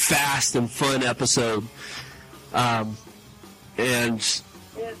very fast and fun episode. And it's,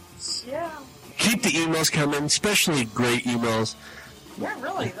 keep the emails coming, especially great emails. Yeah,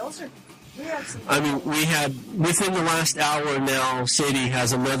 really, those are... We had some... I mean, we had, within the last hour now, Sadie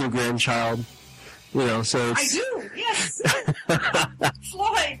has another grandchild. You know, so it's... I do, yes.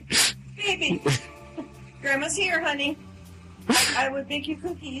 Floyd, baby. Grandma's here, honey. I would bake you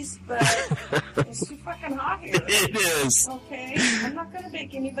cookies, but it's too fucking hot here. It is. Okay? I'm not going to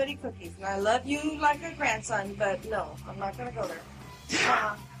bake anybody cookies. And I love you like a grandson, but no, I'm not going to go there.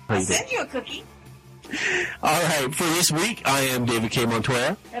 I'll send you a cookie. All right, for this week, I am David K.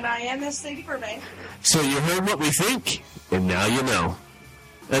 Montoya. And I am Miss Sadie Burbank. So you heard what we think, and now you know.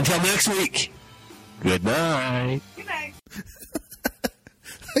 Until next week, good night. Good night.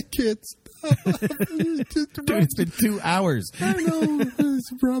 I can't stop. Dude, it's been 2 hours. I know.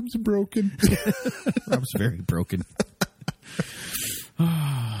 Rob's broken. Rob's very broken.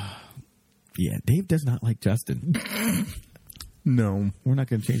 Yeah, Dave does not like Justin. No. We're not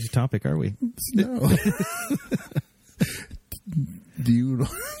going to change the topic, are we? No. Do you...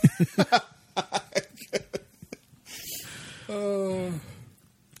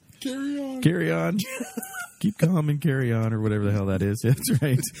 Carry on. Carry on. Keep calm and carry on, or whatever the hell that is. That's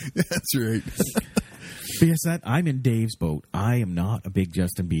right. That's right. But yes, I'm in Dave's boat. I am not a big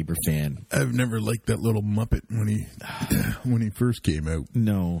Justin Bieber fan. I've never liked that little Muppet when he first came out.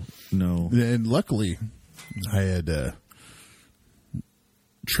 No. And luckily, I had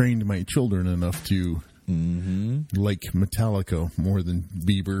trained my children enough to like Metallica more than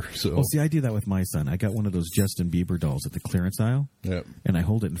Bieber. So, well, see, I do that with my son. I got one of those Justin Bieber dolls at the clearance aisle, and I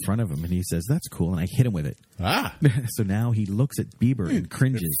hold it in front of him, and he says, "That's cool," and I hit him with it. So now he looks at Bieber and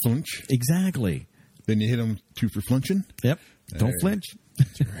cringes. Flinch. Exactly. Then you hit him 2 for flinching? Yep. Don't flinch.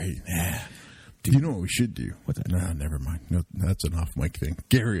 That's right. Yeah. Do you know what we should do? What's that? No, never mind. No, that's an off-mic thing.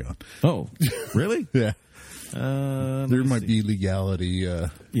 Carry on. Oh, really? Yeah. There might be legality.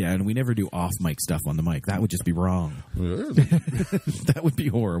 Yeah, and we never do off-mic stuff on the mic. That would just be wrong. That would be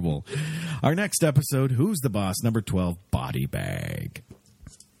horrible. Our next episode, Who's the Boss? Number 12, Body Bag.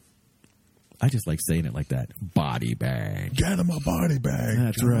 I just like saying it like that. Body bag. Get him a body bag.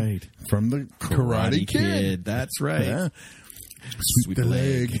 That's right. From the Karate Kid. That's right. Yeah. Sweep the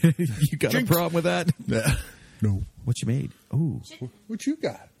leg. You got a problem with that? No. What you made? Oh. What you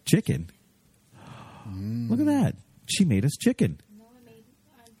got? Chicken. Look at that. She made us chicken. No, I'm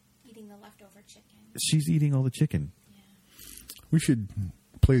eating the leftover chicken. She's eating all the chicken. Yeah. We should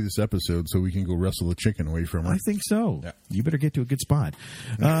play this episode so we can go wrestle the chicken away from her. I think so. Yeah. You better get to a good spot.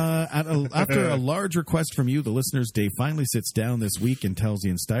 After a large request from you, the listeners, Dave finally sits down this week and tells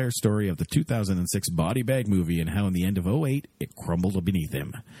the entire story of the 2006 Body Bag movie and how in the end of 2008, it crumbled beneath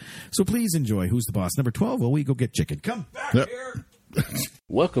him. So please enjoy Who's the Boss? Number 12, while we go get chicken. Come back here.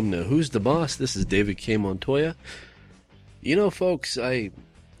 Welcome to Who's the Boss? This is David K. Montoya. You know, folks,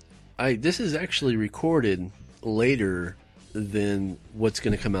 this is actually recorded later than what's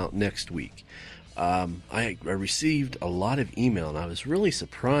going to come out next week. I received a lot of email, and I was really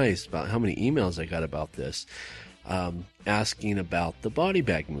surprised about how many emails I got about this, asking about the Body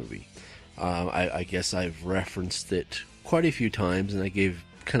Bag movie. I guess I've referenced it quite a few times, and I gave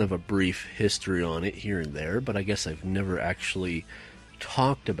kind of a brief history on it here and there, but I guess I've never actually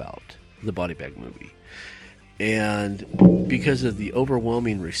talked about the Body Bag movie. And because of the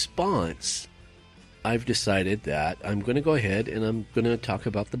overwhelming response, I've decided that I'm going to go ahead and I'm going to talk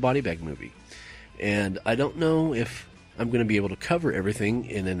about the Body Bag movie. And I don't know if I'm going to be able to cover everything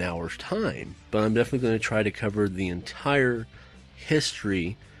in an hour's time, but I'm definitely going to try to cover the entire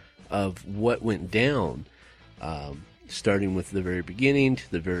history of what went down, starting with the very beginning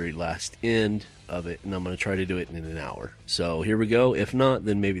to the very last end of it, and I'm going to try to do it in an hour. So here we go. If not,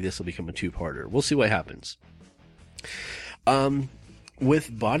 then maybe this will become a two-parter. We'll see what happens.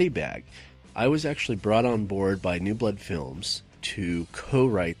 With Body Bag, I was actually brought on board by New Blood Films to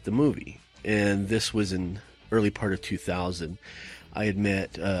co-write the movie. And this was in early part of 2000. I had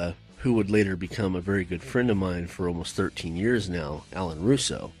met who would later become a very good friend of mine for almost 13 years now, Alan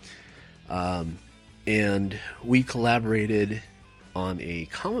Russo. And we collaborated on a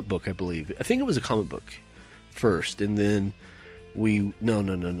comic book, I believe. I think it was a comic book first, and then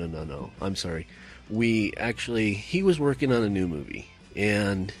no. I'm sorry. He was working on a new movie,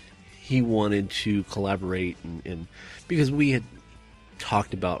 and he wanted to collaborate, and because we had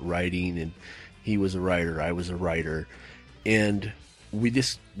talked about writing, and he was a writer, I was a writer, and we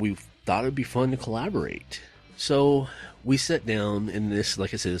thought it'd be fun to collaborate. So we sat down, and this,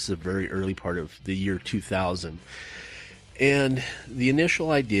 like I said, this is a very early part of the year 2000. And the initial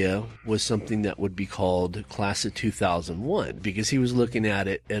idea was something that would be called Class of 2001, because he was looking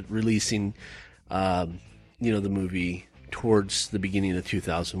at releasing, the movie towards the beginning of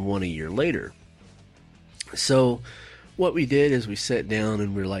 2001, a year later. So what we did is we sat down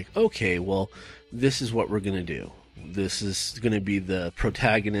and we were like, okay, well, this is what we're going to do. This is going to be the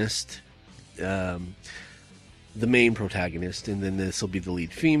protagonist, the main protagonist, and then this will be the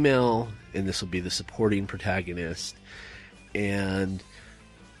lead female, and this will be the supporting protagonist, and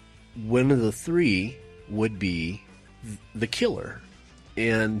one of the three would be the killer.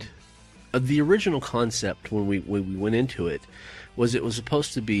 And the original concept when we went into it was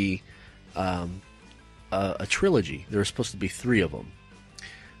supposed to be a trilogy. There were supposed to be 3 of them,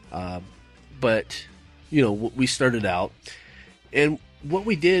 but we started out, and what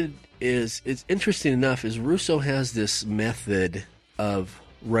we did is, it's interesting enough, is Russo has this method of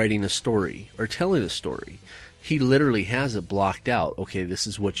writing a story or telling a story. He literally has it blocked out. Okay, this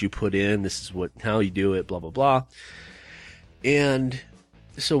is what you put in, this is how you do it, blah blah blah. And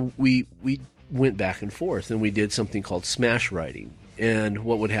so we went back and forth, and we did something called smash writing. And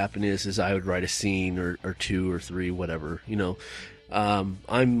what would happen is I would write a scene or 2 or 3, whatever.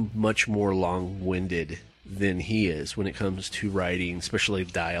 I'm much more long-winded than he is when it comes to writing, especially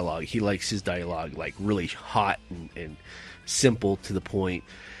dialogue. He likes his dialogue like really hot and simple to the point,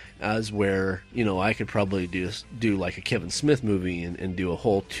 as where, I could probably do like a Kevin Smith movie and do a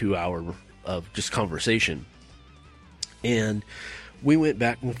whole 2 hour of just conversation. And we went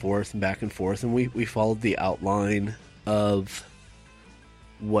back and forth, and we followed the outline of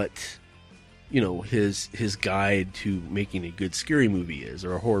what, his guide to making a good scary movie is,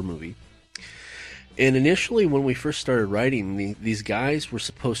 or a horror movie. And initially, when we first started writing, these guys were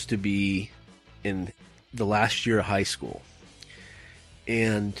supposed to be in the last year of high school.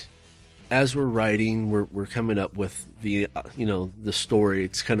 And as we're writing, we're coming up with the story.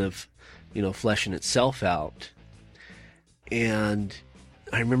 It's kind of, fleshing itself out. And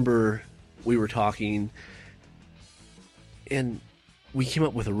I remember we were talking, and we came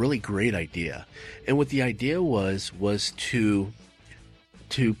up with a really great idea. And what the idea was to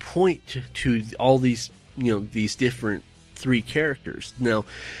point to all these, these different 3 characters. Now,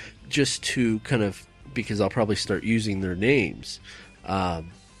 just to kind of, because I'll probably start using their names,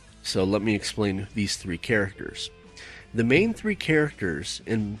 so let me explain these 3 characters. The main 3 characters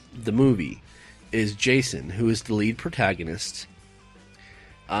in the movie is Jason, who is the lead protagonist.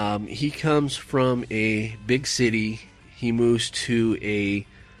 He comes from a big city. He moves to a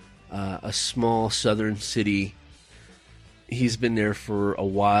small southern city. He's been there for a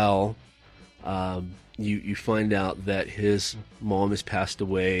while. You find out that his mom has passed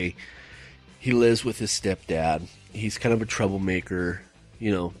away. He lives with his stepdad. He's kind of a troublemaker,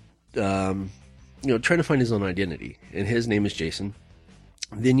 trying to find his own identity. And his name is Jason.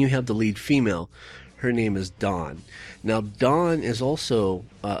 Then you have the lead female. Her name is Dawn. Now, Dawn is also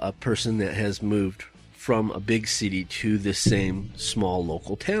a person that has moved from a big city to this same small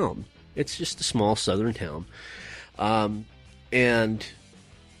local town. It's just a small southern town. And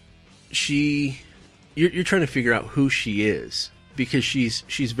you're trying to figure out who she is, because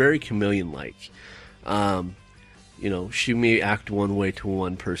she's very chameleon-like. She may act one way to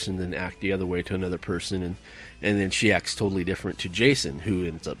one person, then act the other way to another person, and then she acts totally different to Jason, who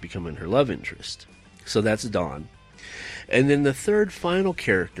ends up becoming her love interest. So that's Dawn. And then the third final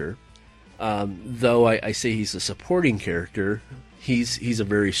character, though I say he's a supporting character, he's a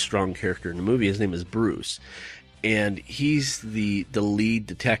very strong character in the movie. His name is Bruce. And he's the lead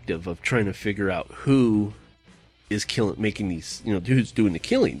detective of trying to figure out who is making these, who's doing the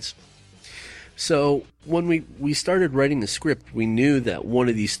killings. So when we started writing the script, we knew that one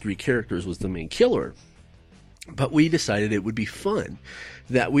of these 3 characters was the main killer. But we decided it would be fun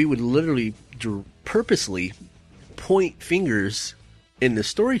that we would literally purposely point fingers in the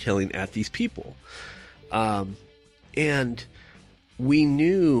storytelling at these people. And we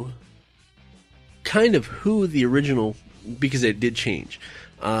knew kind of who the original, because it did change,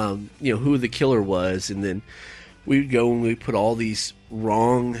 who the killer was, and then we'd go and we put all these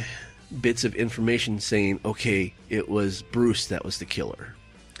wrong bits of information saying, okay, it was Bruce that was the killer.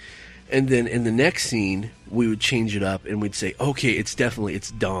 And then in the next scene, we would change it up and we'd say, okay, it's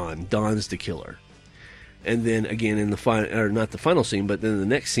Don. Don's the killer. And then again in the final, or not the final scene, but then in the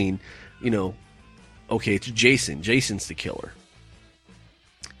next scene, okay, it's Jason. Jason's the killer.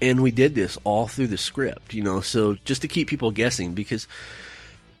 And we did this all through the script, so just to keep people guessing, because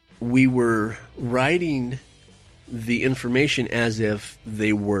we were writing the information as if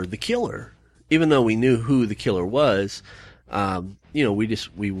they were the killer, even though we knew who the killer was.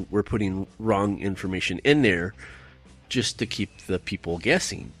 We were putting wrong information in there just to keep the people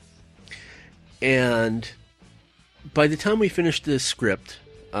guessing. And by the time we finished the script,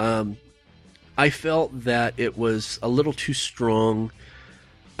 I felt that it was a little too strong.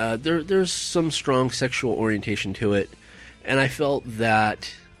 There's some strong sexual orientation to it, and I felt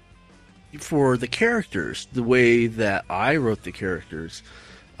that for the characters, the way that I wrote the characters,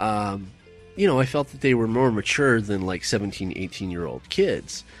 I felt that they were more mature than like 17, 18-year-old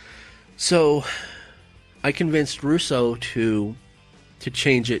kids. So I convinced Russo to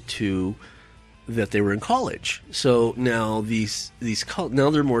change it to that they were in college. So now now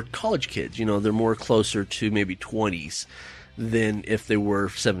they're more college kids. They're more closer to maybe 20s than if they were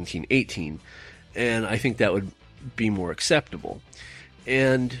 17, 18. And I think that would be more acceptable.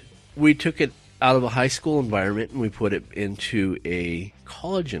 And we took it out of a high school environment and we put it into a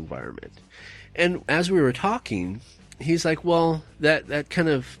college environment. And as we were talking, he's like, well, that kind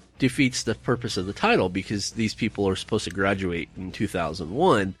of defeats the purpose of the title, because these people are supposed to graduate in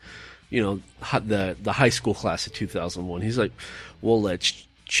 2001, the high school class of 2001. He's like, well, let's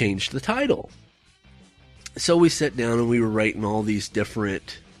change the title. So we sat down and we were writing all these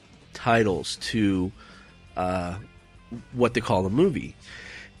different titles to what they call the movie.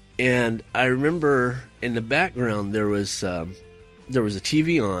 And I remember in the background there was a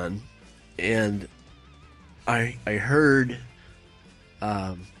TV on, and I heard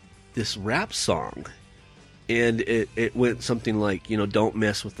this rap song, and it went something like, don't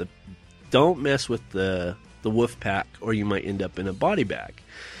mess with the wolf pack, or you might end up in a body bag.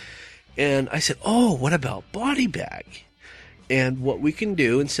 And I said, oh, what about body bag? And what we can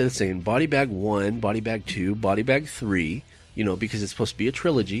do, instead of saying body bag 1, body bag 2, body bag 3, because it's supposed to be a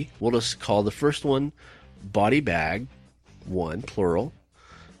trilogy, we'll just call the first one body bag 1, plural,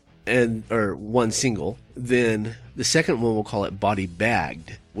 or 1 single. Then the second one we'll call it body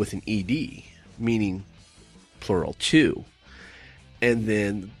bagged with an ED, meaning plural 2. And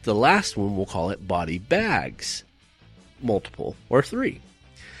then the last one we'll call it body bags, multiple, or 3.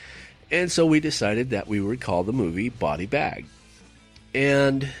 And so we decided that we would call the movie Body Bag.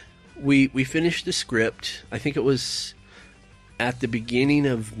 And we finished the script, I think it was at the beginning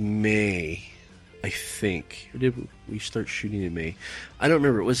of May, I think. Or did we start shooting in May? I don't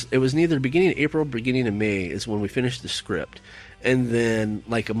remember. It was neither beginning of April or beginning of May is when we finished the script. And then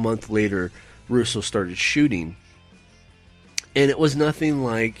like a month later, Russo started shooting. And it was nothing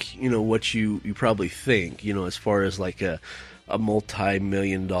like, what you probably think, as far as like a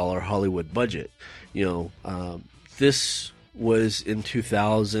multi-million-dollar Hollywood budget. This was in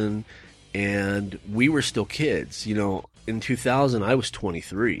 2000, and we were still kids. In 2000, I was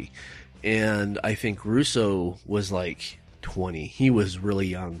 23, and I think Russo was like 20. He was really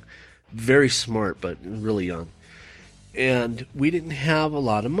young, very smart, but really young. And we didn't have a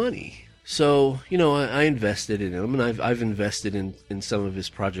lot of money. So, I invested in him, and I've invested in some of his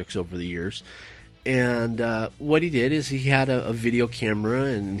projects over the years. And what he did is he had a video camera,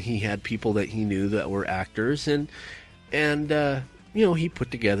 and he had people that he knew that were actors, and he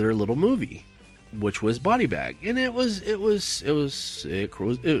put together a little movie, which was Body Bag, and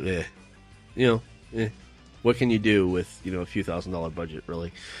what can you do with a few $1,000 budget,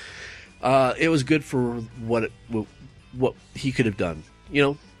 really? It was good for what he could have done,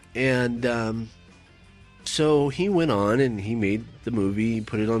 and so he went on and he made the movie,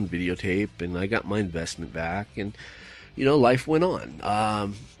 put it on videotape, and I got my investment back, and life went on.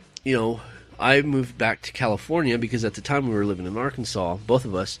 I moved back to California because at the time we were living in Arkansas, both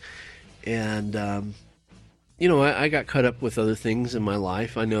of us, and I got caught up with other things in my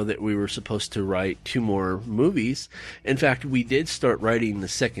life. I know that we were supposed to write 2 more movies. In fact, we did start writing the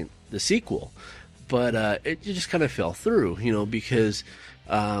sequel, but it just kind of fell through, because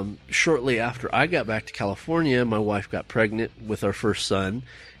shortly after I got back to California, my wife got pregnant with our first son,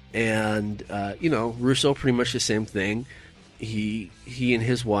 and Russo, pretty much the same thing. He and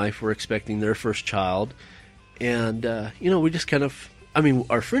his wife were expecting their first child, and we just kind of,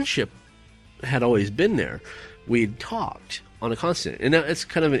 our friendship had always been there. We'd talked on a constant. And it's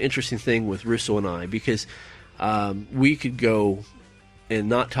kind of an interesting thing with Russo and I, because we could go and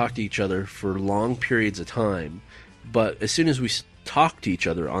not talk to each other for long periods of time, but as soon as we talk to each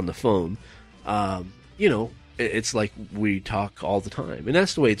other on the phone, it's like we talk all the time. And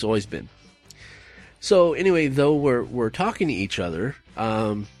that's the way it's always been. So anyway, though we're talking to each other,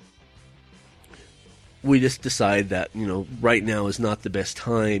 we just decide that, right now is not the best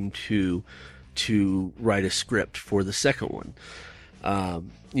time to write a script for the second one.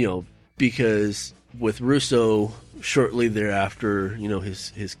 Because with Russo, shortly thereafter,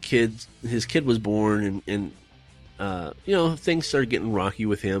 his kid was born, and things started getting rocky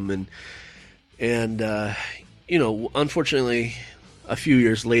with him, and unfortunately, a few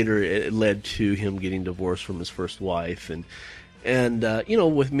years later, it led to him getting divorced from his first wife, and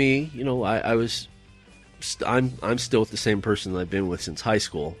with me, I'm still with the same person that I've been with since high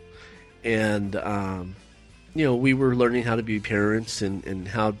school, and we were learning how to be parents and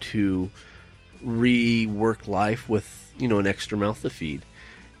how to rework life with an extra mouth to feed,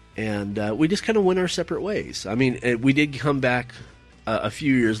 and we just kind of went our separate ways. I mean, we did come back a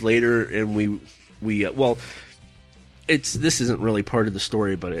few years later, and we this isn't really part of the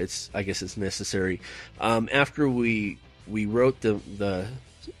story, but I guess it's necessary. After we wrote the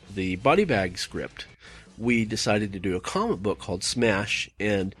Body Bag script, we decided to do a comic book called Smash,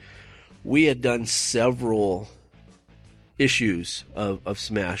 and we had done several issues of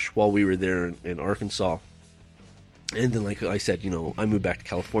Smash while we were there in Arkansas. And then, like I said, I moved back to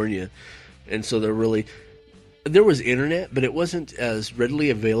California, and so there was internet, but it wasn't as readily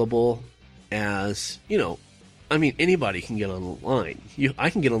available as, anybody can get online.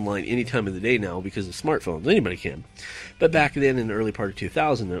 I can get online any time of the day now because of smartphones. Anybody can. But back then, in the early part of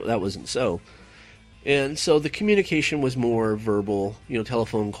 2000, that wasn't so. And so the communication was more verbal,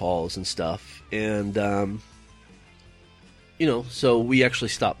 telephone calls and stuff. And, so we actually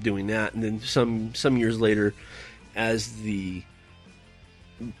stopped doing that. And then some years later,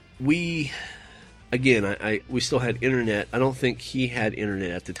 we still had internet. I don't think he had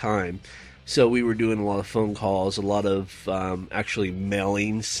internet at the time. So we were doing a lot of phone calls, a lot of actually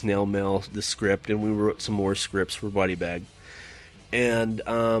mailing, snail mail the script, and we wrote some more scripts for Body Bag. And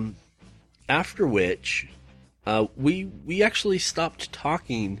after which, we actually stopped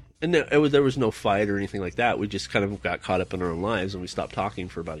talking, and there was no fight or anything like that. We just kind of got caught up in our own lives, and we stopped talking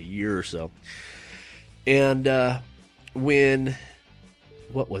for about a year or so. And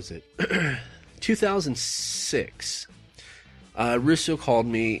what was it? 2006. Russo called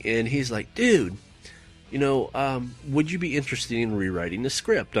me, and he's like, dude, would you be interested in rewriting the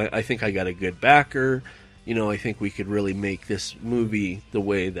script? I think I got a good backer. I think we could really make this movie the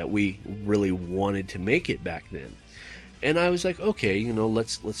way that we really wanted to make it back then. And I was like, okay,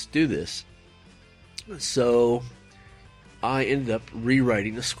 let's do this. So I ended up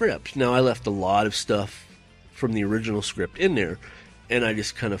rewriting the script. Now, I left a lot of stuff from the original script in there, and I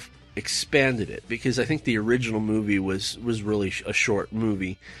just kind of expanded it, because I think the original movie was really a short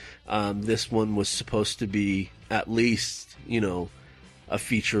movie. This one was supposed to be at least, a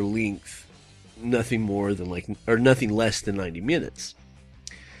feature length, nothing more than nothing less than 90 minutes.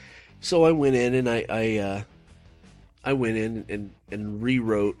 So I went in and I went in and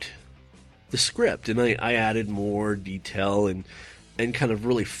rewrote the script, and I added more detail and kind of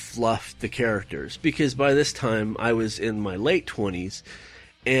really fluffed the characters, because by this time I was in my late 20s.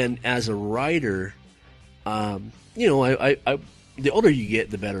 And as a writer, the older you get,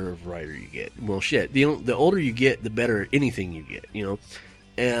 the better of a writer you get. Well, shit, the older you get, the better anything you get,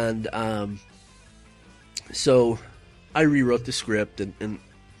 And so I rewrote the script and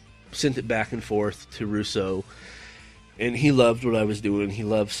sent it back and forth to Russo, and he loved what I was doing. He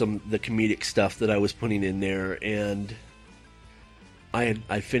loved some of the comedic stuff that I was putting in there, and I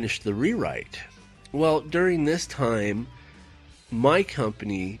finished the rewrite. Well, during this time, my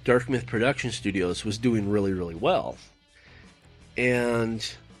company, Dark Myth Production Studios, was doing really, really well. And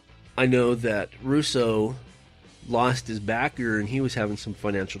I know that Russo lost his backer and he was having some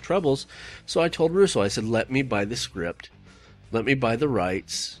financial troubles. So I told Russo, I said, let me buy the script. Let me buy the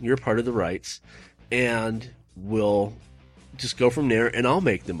rights. You're part of the rights. And we'll just go from there, and I'll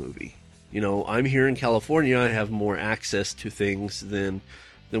make the movie. I'm here in California. I have more access to things than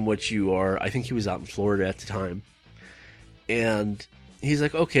what you are. I think he was out in Florida at the time. And he's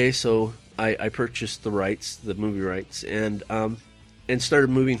like, okay, so I purchased the rights, the movie rights, and started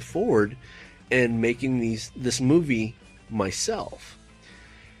moving forward and making this movie myself.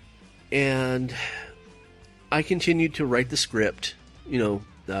 And I continued to write the script,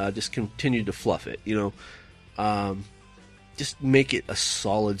 just continued to fluff it, just make it a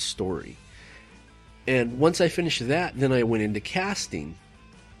solid story. And once I finished that, then I went into casting.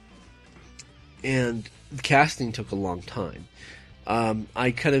 And casting took a long time.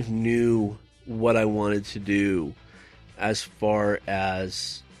 I kind of knew what I wanted to do as far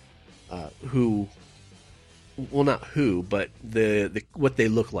as who, well, not who, but the what they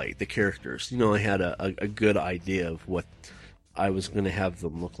look like, the characters. You know, I had a good idea of what I was going to have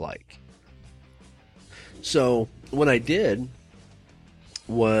them look like. So what I did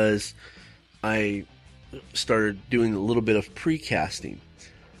was I started doing a little bit of pre-casting.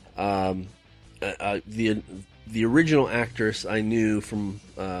 The original actress I knew from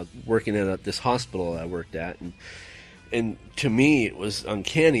working at this hospital I worked at, and to me it was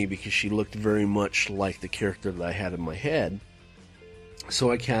uncanny because she looked very much like the character that I had in my head.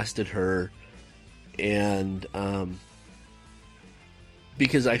 So I casted her, and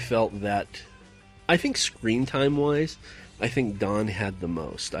because I felt that, I think screen time wise, I think Dawn had the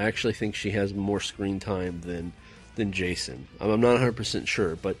most. I actually think she has more screen time than Jason. I'm not 100%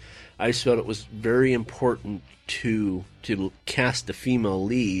 sure, but I just felt it was very important to cast a female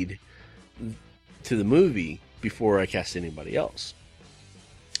lead to the movie before I cast anybody else.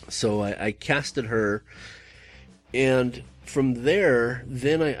 So I casted her, and from there,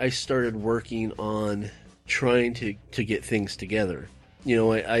 then I started working on trying to get things together. You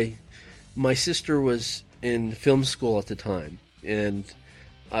know, my sister was in film school at the time, and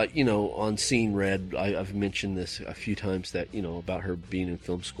you know, on Scene Red, I've mentioned this a few times, that, you know, about her being in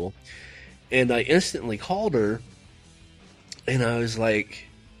film school. And I instantly called her, and I was like,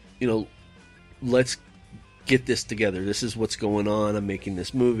 you know, let's get this together. This is what's going on. I'm making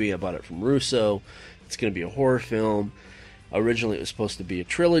this movie. I bought it from Russo. It's going to be a horror film. Originally, it was supposed to be a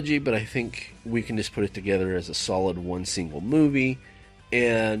trilogy, but I think we can just put it together as a solid one single movie.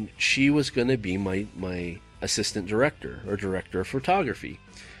 And she was going to be my assistant director, or director of photography.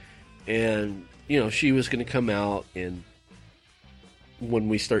 And, you know, she was going to come out, and when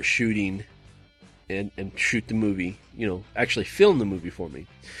we start shooting and shoot the movie, you know, actually film the movie for me.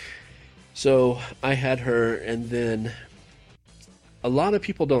 So I had her, and then a lot of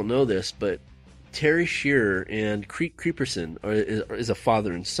people don't know this, but Terry Shearer and Creeperson is a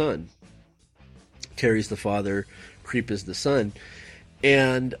father and son. Terry's the father, Creep is the son.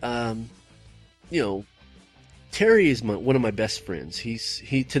 And, you know, Terry is one of my best friends.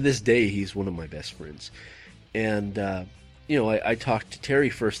 He to this day, he's one of my best friends. And, you know, I talked to Terry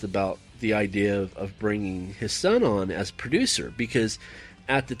first about the idea of bringing his son on as producer, because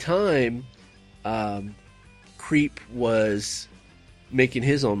at the time, Creep was making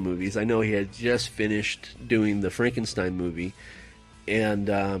his own movies. I know he had just finished doing the Frankenstein movie, and,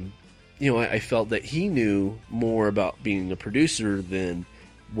 you know, I felt that he knew more about being a producer than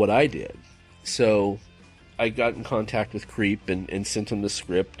what I did. So I got in contact with Creep and sent him the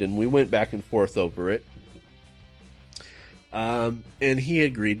script, and we went back and forth over it. And he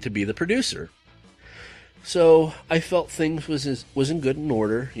agreed to be the producer. So I felt things wasn't good in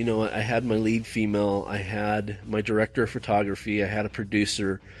order. You know, I had my lead female, I had my director of photography, I had a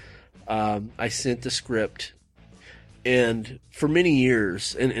producer. I sent the script, and for many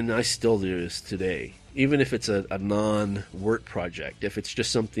years, and I still do this today, even if it's a non-work project, if it's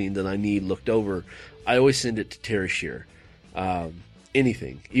just something that I need looked over, I always send it to Terry Shearer.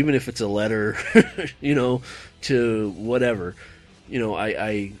 Anything, even if it's a letter, you know, to whatever, you know,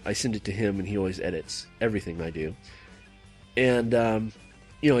 I send it to him, and he always edits everything I do. And,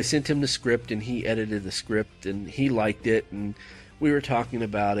 you know, I sent him the script, and he edited the script, and he liked it, and we were talking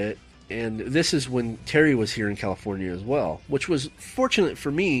about it. And this is when Terry was here in California as well, which was fortunate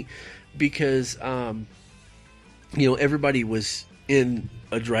for me because, you know, everybody was in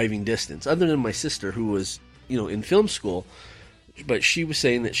a driving distance, other than my sister, who was, you know, in film school. But she was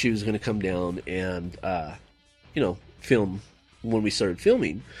saying that she was going to come down and, you know, film when we started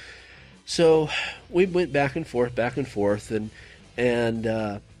filming. So we went back and forth, and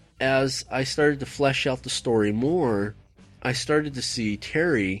as I started to flesh out the story more, I started to see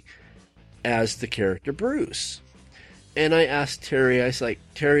Terry as the character Bruce. And I asked Terry, I was like,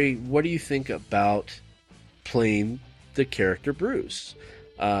 Terry, what do you think about playing the character Bruce?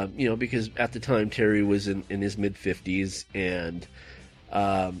 You know, because at the time Terry was in his mid-50s, and,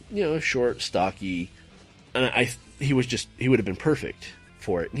 you know, short, stocky, and he would have been perfect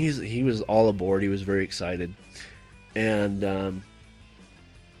for it. And he was all aboard. He was very excited. And,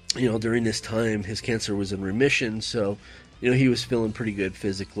 you know, during this time, his cancer was in remission, so, you know, he was feeling pretty good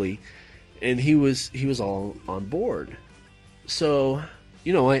physically, and he was all on board. So,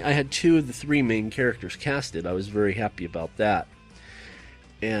 you know, I had 2 of the 3 main characters casted. I was very happy about that.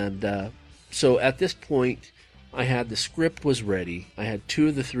 And so at this point, I had the script was ready. I had 2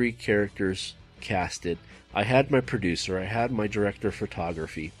 of the 3 characters casted. I had my producer. I had my director of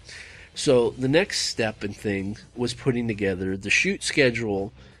photography. So the next step and thing was putting together the shoot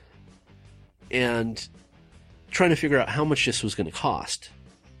schedule and trying to figure out how much this was going to cost.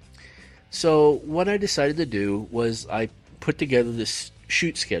 So what I decided to do was I put together this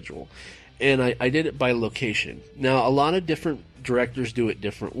shoot schedule, and I did it by location. Now, a lot of different directors do it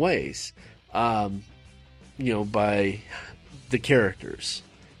different ways, by the characters.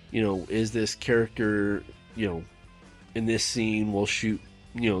 Is this character, in this scene, we'll shoot,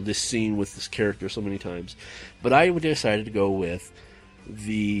 this scene with this character so many times. But I decided to go with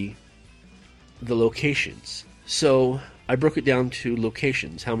the locations. So I broke it down to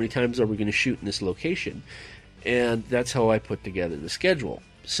locations. How many times are we going to shoot in this location? And that's how I put together the schedule.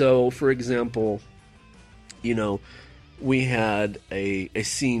 So, for example, we had a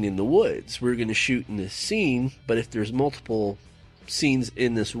scene in the woods. We're going to shoot in this scene, but if there's multiple scenes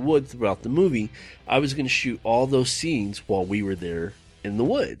in this wood throughout the movie, I was going to shoot all those scenes while we were there in the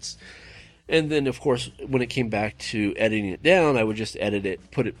woods. And then, of course, when it came back to editing it down, I would just edit it,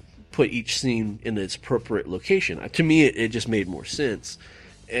 put each scene in its appropriate location. To me, it just made more sense.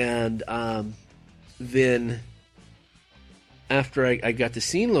 And then after I got the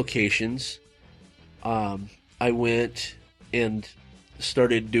scene locations, I went and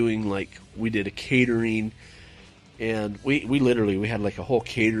started doing, we did a catering, and we had like a whole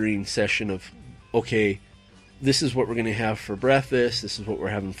catering session of, okay, this is what we're going to have for breakfast, this is what we're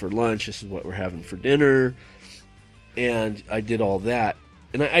having for lunch, this is what we're having for dinner, and I did all that.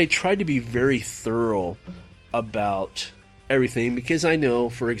 And I tried to be very thorough about everything, because I know,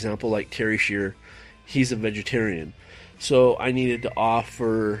 for example, like Terry Shear, he's a vegetarian. So I needed to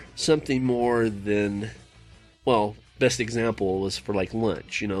offer something more than, best example was for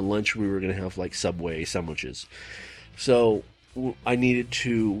lunch. Lunch we were going to have Subway sandwiches. So I needed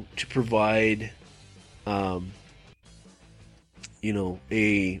to provide, a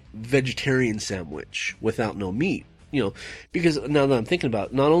vegetarian sandwich without no meat. Because now that I'm thinking about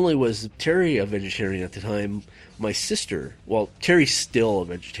it, not only was Terry a vegetarian at the time, my sister, Terry's still a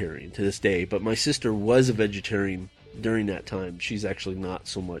vegetarian to this day, but my sister was a vegetarian during that time. She's actually not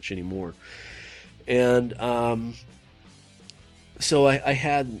so much anymore. And so I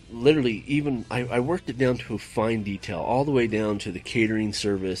had literally I worked it down to a fine detail, all the way down to the catering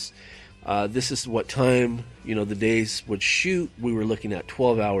service. This is what time, the days would shoot. We were looking at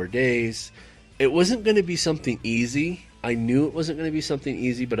 12-hour days. It wasn't going to be something easy. I knew it wasn't going to be something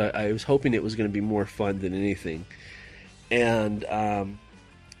easy, but I was hoping it was going to be more fun than anything. And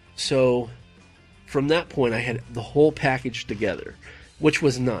so from that point, I had the whole package together, which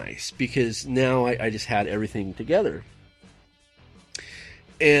was nice, because now I just had everything together.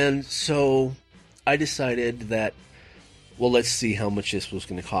 And so I decided that, let's see how much this was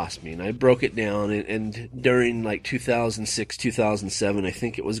going to cost me. And I broke it down, and during 2006, 2007, I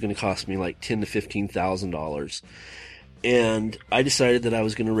think it was going to cost me $10,000 to $15,000. And I decided that I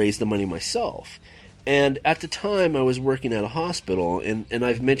was going to raise the money myself. And at the time, I was working at a hospital, and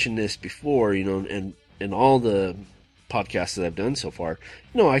I've mentioned this before, and all the podcasts that I've done so far,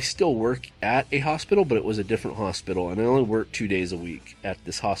 I still work at a hospital, but it was a different hospital, and I only work 2 days a week at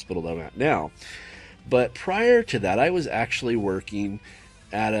this hospital that I'm at now. But prior to that, I was actually working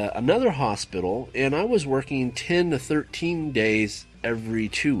at another hospital, and I was working 10 to 13 days every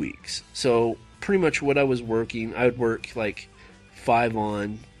 2 weeks. So pretty much what I was working, I would work 5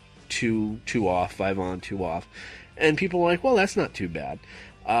 on, 2 off, 5 on, 2 off. And people were like, that's not too bad.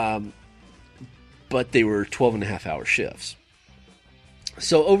 But they were 12.5-hour shifts.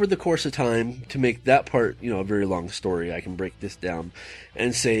 So over the course of time, to make that part, a very long story, I can break this down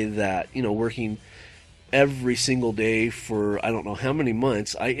and say that, working every single day for I don't know how many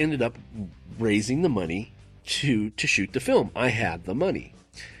months, I ended up raising the money to shoot the film. I had the money.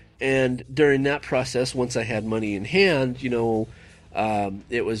 And during that process, once I had money in hand,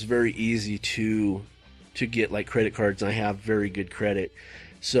 it was very easy to get credit cards. I have very good credit.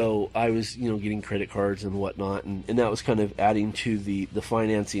 So I was, getting credit cards and whatnot, and that was kind of adding to the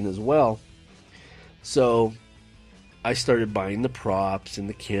financing as well. So I started buying the props and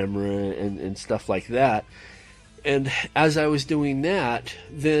the camera and stuff like that. And as I was doing that,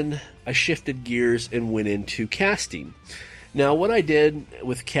 then I shifted gears and went into casting. Now, what I did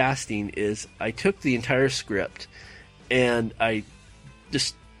with casting is I took the entire script and I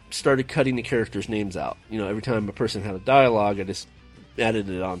just started cutting the characters' names out. Every time a person had a dialogue, I just added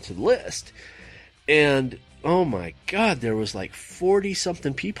it onto the list. And oh my god, there was 40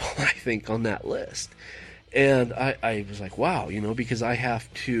 something people I think on that list. And I was like, wow, because I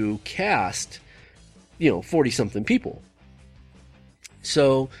have to cast 40 something people.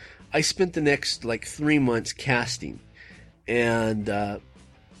 So I spent the next like 3 months casting, and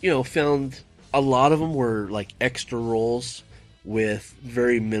found a lot of them were like extra roles with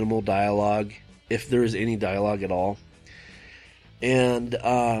very minimal dialogue, if there was any dialogue at all. And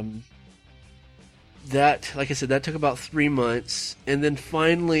that, like I said, that took about 3 months, and then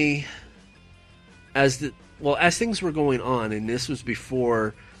finally, as things were going on, and this was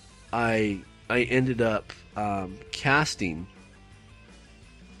before I ended up casting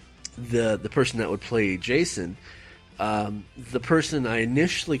the person that would play Jason. The person I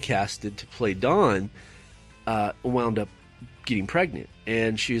initially casted to play Dawn wound up getting pregnant,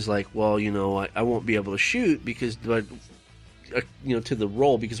 and she was like, "Well, I won't be able to shoot because, to the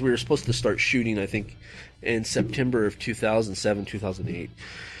role, because we were supposed to start shooting, I think, in September of 2007, 2008,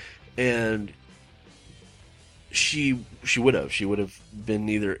 and she would have been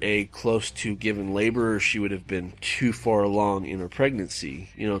either close to giving labor, or she would have been too far along in her pregnancy,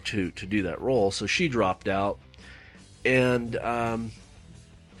 to do that role. So she dropped out, and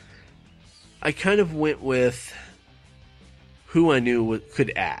I kind of went with who I knew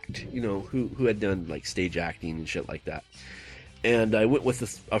could act, who had done like stage acting and shit like that. And I went with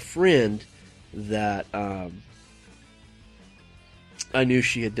a friend that I knew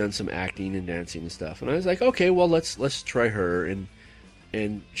she had done some acting and dancing and stuff, and I was like, okay, well, let's try her,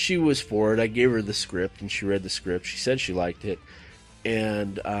 and she was for it. I gave her the script, and she read the script. She said she liked it,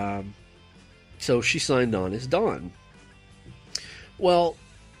 and so she signed on as Dawn. Well,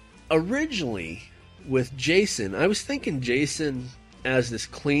 originally with Jason, I was thinking Jason as this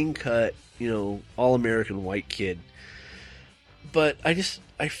clean-cut, all-American white kid, but I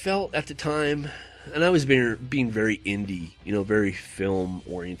felt at the time, and I was being very indie, very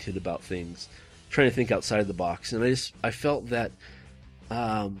film-oriented about things, trying to think outside the box, and I felt that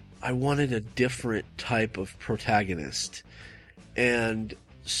I wanted a different type of protagonist. And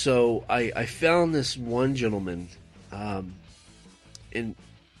so I found this one gentleman,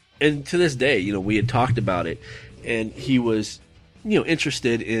 and to this day, we had talked about it, and he was,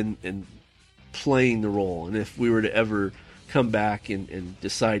 interested in playing the role, and if we were to ever come back and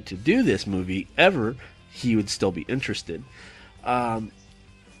decide to do this movie ever, he would still be interested. And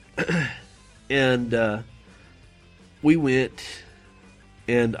we went,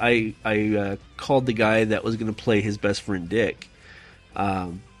 and I called the guy that was going to play his best friend Dick,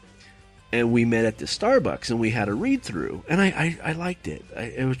 and we met at the Starbucks, and we had a read through, and I liked it.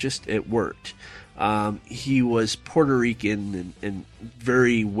 It worked. He was Puerto Rican and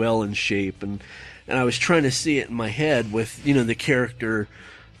very well in shape, and I was trying to see it in my head with, the character,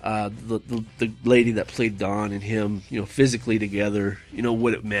 the lady that played Dawn and him, physically together,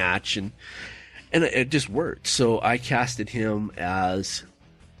 would it match? And it just worked. So I casted him as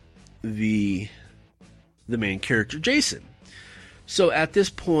the main character, Jason. So at this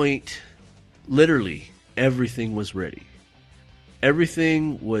point, literally everything was ready.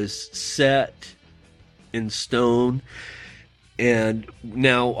 Everything was set in stone. And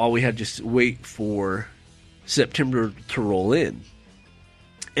now all we had to just wait for September to roll in.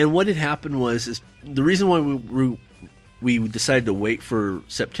 And what had happened is the reason why we decided to wait for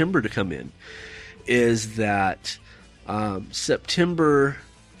September to come in is that September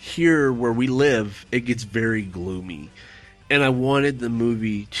here where we live, it gets very gloomy. And I wanted the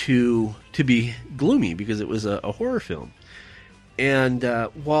movie to be gloomy because it was a horror film. And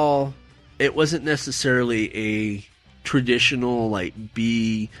while it wasn't necessarily a traditional like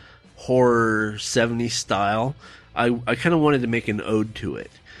B horror 70s style, I kind of wanted to make an ode to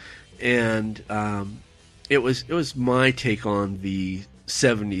it, and it was my take on the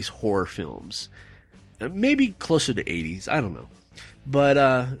 70s horror films, maybe closer to 80s, I don't know,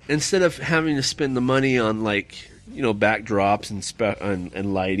 but instead of having to spend the money on like backdrops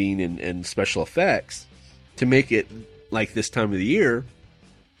and lighting and special effects to make it like this time of the year,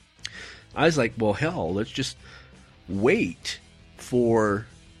 I was like, well, hell, let's just wait for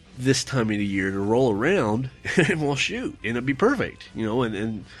this time of the year to roll around and we'll shoot and it'll be perfect,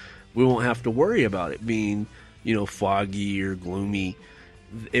 and we won't have to worry about it being, foggy or gloomy.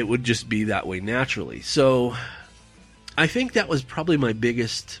 It would just be that way naturally. So I think that was probably my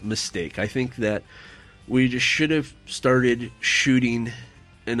biggest mistake. I think that we just should have started shooting,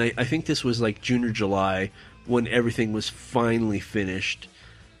 and I think this was like June or July when everything was finally finished.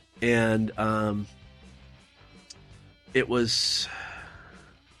 And it was,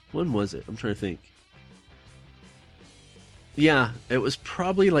 when was it? I'm trying to think. Yeah, it was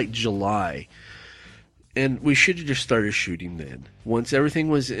probably like July. And we should have just started shooting then. Once everything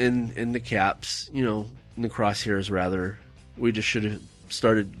was in the caps, in the crosshairs rather, we just should have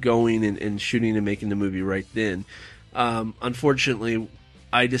started going and shooting and making the movie right then. Unfortunately,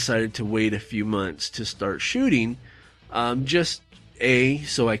 I decided to wait a few months to start shooting, just A,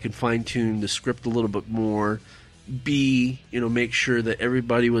 so I could fine-tune the script a little bit more, B, make sure that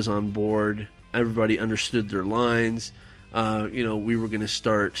everybody was on board, everybody understood their lines, we were going to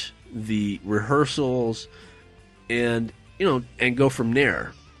start the rehearsals, and go from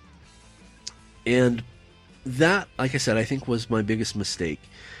there. And that, like I said, I think was my biggest mistake,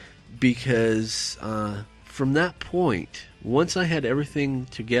 because from that point, once I had everything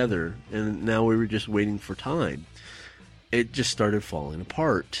together, and now we were just waiting for time, it just started falling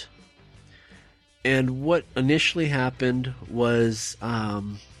apart. And what initially happened was,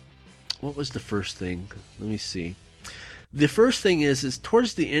 what was the first thing? Let me see. The first thing is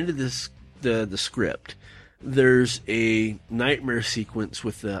towards the end of the script, there's a nightmare sequence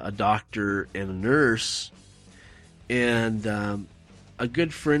with a doctor and a nurse, and a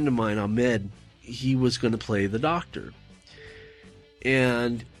good friend of mine, Ahmed, he was going to play the doctor.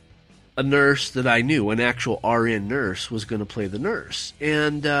 And a nurse that I knew, an actual RN nurse, was going to play the nurse.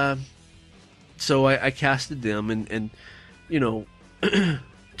 And so I casted them, and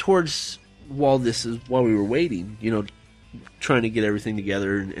towards while we were waiting, trying to get everything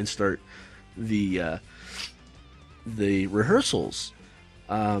together and start the rehearsals,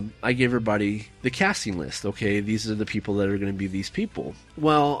 I gave everybody the casting list. Okay, these are the people that are going to be these people.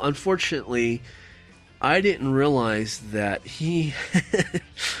 Well, unfortunately, I didn't realize that he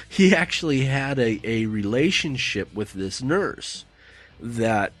actually had a relationship with this nurse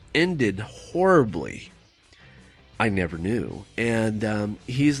that ended horribly. I never knew. And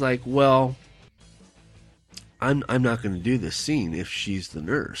he's like, well, I'm not going to do this scene if she's the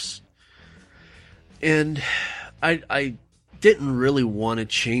nurse. And I didn't really want to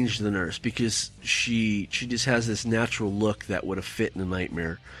change the nurse, because she just has this natural look that would have fit in a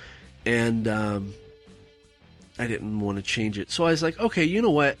nightmare. And I didn't want to change it. So I was like, okay, you know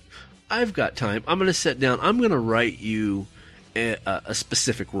what? I've got time. I'm going to sit down. I'm going to write you a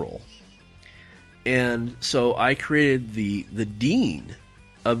specific role. And so I created the dean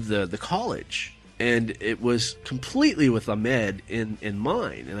of the college. And it was completely with Ahmed in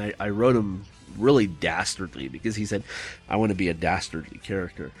mind. And I wrote him really dastardly, because he said, I want to be a dastardly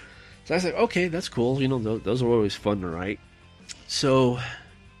character. So I was like, okay, that's cool. Those are always fun to write. So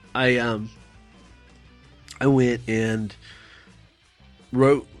I went and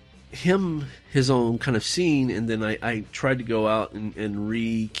wrote him his own kind of scene, and then I tried to go out and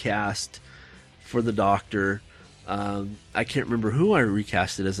recast for the doctor. I can't remember who I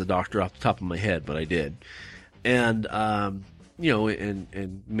recasted as the doctor off the top of my head, but I did. And,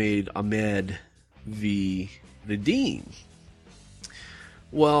 and made Ahmed the dean.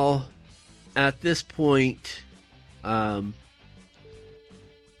 Well, at this point,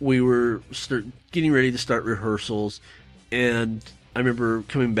 we were getting ready to start rehearsals, and I remember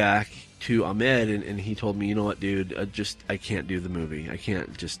coming back to Ahmed, and he told me, you know what, dude, I can't do the movie. I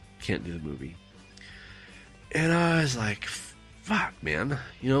can't do the movie. And I was like, fuck, man.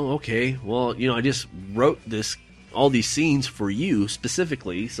 Okay, well, I just wrote all these scenes for you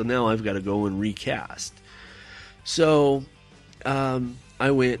specifically, so now I've got to go and recast. So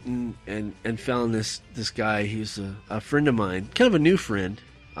I went and found this guy. He's a friend of mine, kind of a new friend,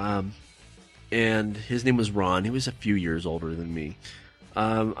 and his name was Ron. He was a few years older than me.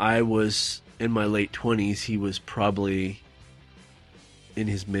 I was in my late 20s. He was probably in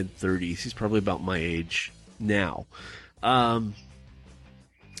his mid-30s. He's probably about my age now. And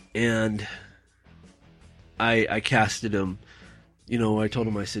I casted him. I told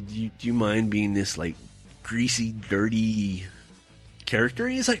him, I said, do you mind being this, like, greasy, dirty character?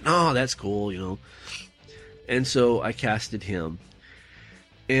 And he's like, no, that's cool, And so I casted him.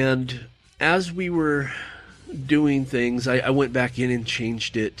 And as we were doing things, I went back in and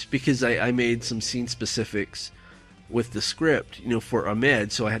changed it, because I made some scene specifics with the script, for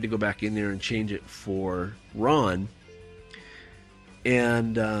Ahmed, so I had to go back in there and change it for Ron.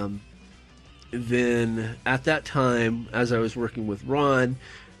 And then at that time, as I was working with Ron,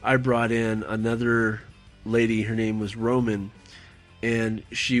 I brought in another lady. Her name was Roman, and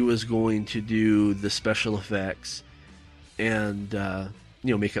she was going to do the special effects and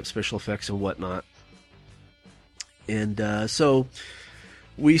make up special effects and whatnot. And so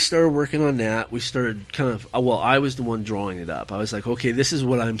we started working on that. We started I was the one drawing it up. I was like, okay, this is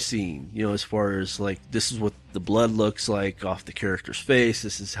what I'm seeing, as far as, like, this is what the blood looks like off the character's face.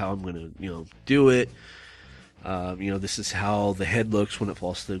 This is how I'm going to, do it. This is how the head looks when it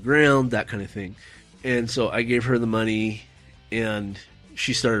falls to the ground, that kind of thing. And so I gave her the money, and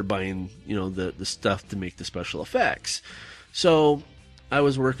she started buying, the stuff to make the special effects. So I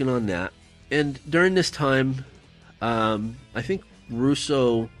was working on that. And during this time, I think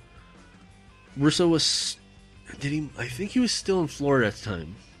Russo was, I think he was still in Florida at the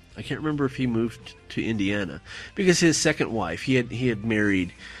time. I can't remember if he moved to Indiana, because his second wife, he had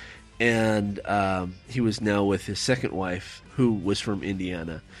married, and he was now with his second wife, who was from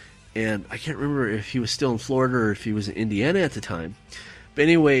Indiana. And I can't remember if he was still in Florida or if he was in Indiana at the time. But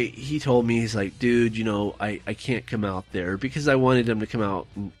anyway, he told me, he's like, dude, I can't come out there, because I wanted him to come out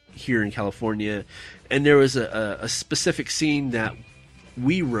here in California. And there was a specific scene that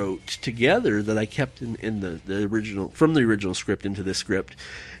we wrote together that I kept in the original, from the original script into this script.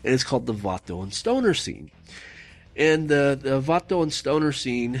 And it's called the Vato and Stoner scene. And the Vato and Stoner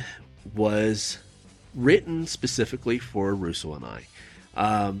scene was written specifically for Russo and I.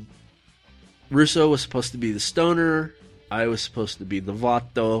 Russo was supposed to be the stoner. I was supposed to be the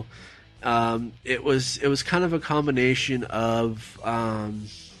Vato. It was kind of a combination of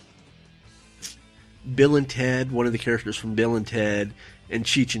Bill and Ted, one of the characters from Bill and Ted, and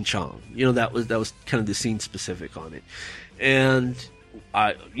Cheech and Chong. That was kind of the scene specific on it. And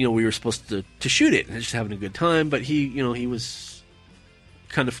we were supposed to shoot it and just having a good time, but he was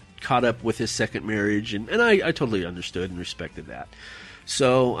kind of caught up with his second marriage, and I totally understood and respected that.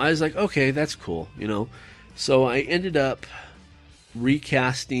 So I was like, okay, that's cool, So I ended up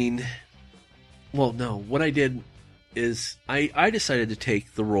recasting. Well, no, what I did is I decided to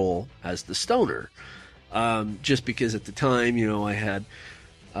take the role as the stoner, just because at the time, I had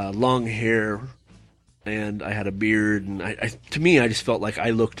long hair and I had a beard, and to me, I just felt like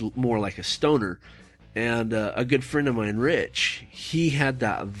I looked more like a stoner. And a good friend of mine, Rich, he had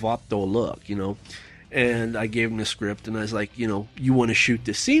that Vato look, and I gave him the script, and I was like, you want to shoot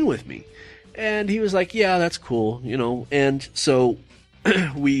this scene with me? And he was like, yeah, that's cool, and so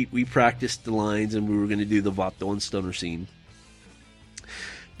we practiced the lines, and we were going to do the Vato and Stoner scene.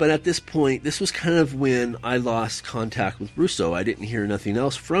 But at this point, this was kind of when I lost contact with Russo. I didn't hear nothing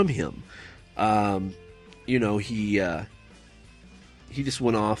else from him. He just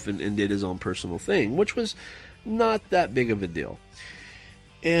went off and did his own personal thing, which was not that big of a deal.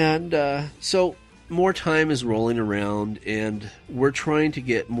 And so more time is rolling around, and we're trying to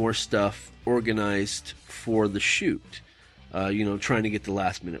get more stuff organized for the shoot. Trying to get the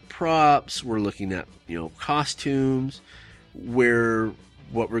last minute props. We're looking at, costumes,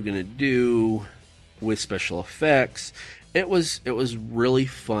 what we're going to do with special effects. It was really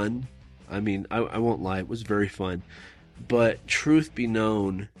fun. I mean, I won't lie, it was very fun. But truth be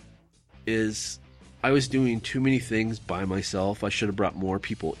known is I was doing too many things by myself. I should have brought more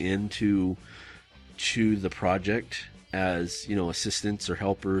people into the project as, assistants or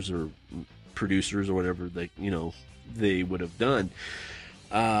helpers or producers or whatever they would have done.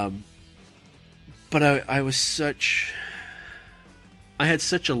 But I had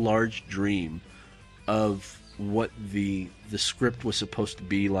such a large dream of what the script was supposed to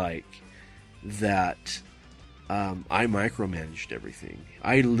be like that I micromanaged everything.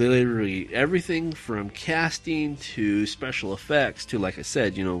 I literally, everything from casting to special effects to, like I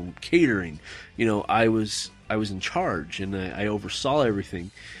said, catering. I was in charge, and I oversaw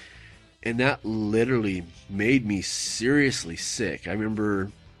everything. And that literally made me seriously sick. I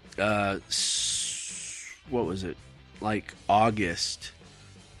remember, what was it? Like August,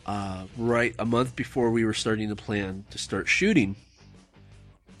 right a month before we were starting to plan to start shooting,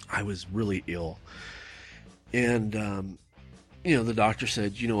 I was really ill. And, the doctor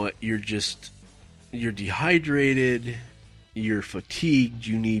said, you know what, you're dehydrated, you're fatigued,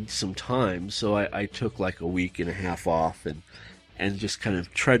 you need some time. So I took like a week and a half off and just kind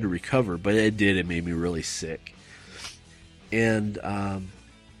of tried to recover, but it made me really sick. And,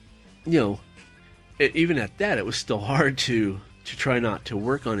 even at that, it was still hard to try not to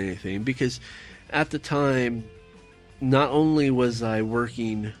work on anything, because at the time, not only was I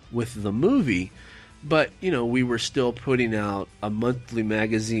working with the movie, but, we were still putting out a monthly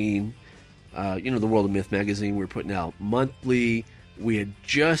magazine, the World of Myth magazine. We were putting out monthly. We had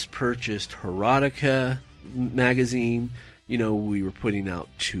just purchased Erotica magazine. We were putting out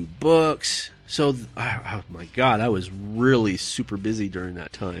 2 books. So, oh my God, I was really super busy during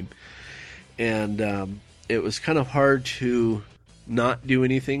that time. And it was kind of hard to not do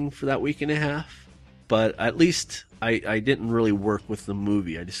anything for that week and a half. But at least I didn't really work with the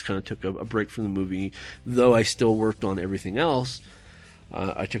movie. I just kind of took a break from the movie. Though I still worked on everything else,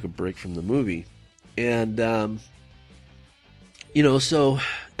 I took a break from the movie. And, so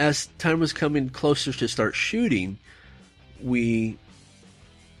as time was coming closer to start shooting, we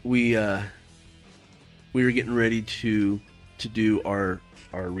were getting ready to do our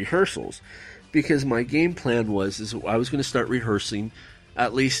rehearsals. Because my game plan is I was going to start rehearsing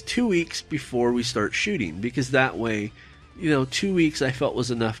at least 2 weeks before we start shooting, because that way, 2 weeks I felt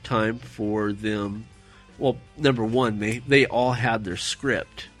was enough time for them. Well, number one, they all had their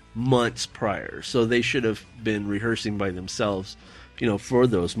script months prior, so they should have been rehearsing by themselves, for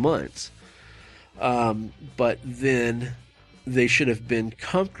those months. But then they should have been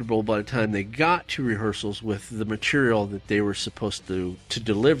comfortable by the time they got to rehearsals with the material that they were supposed to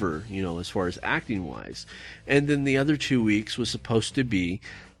deliver, as far as acting wise. And then the other 2 weeks was supposed to be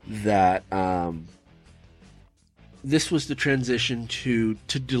that this was the transition to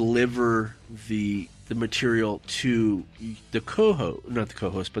deliver the material to the not the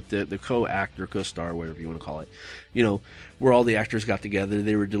co-host, but the co-actor, co-star, whatever you want to call it, where all the actors got together,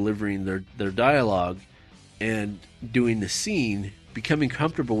 they were delivering their dialogue and doing the scene, becoming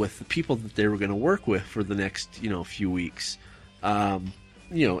comfortable with the people that they were going to work with for the next, few weeks,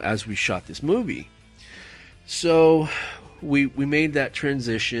 as we shot this movie. So we made that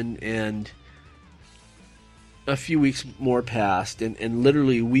transition, and a few weeks more passed, and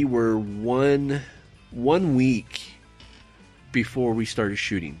literally we were one week before we started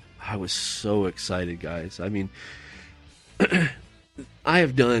shooting. I was so excited, guys. I mean, I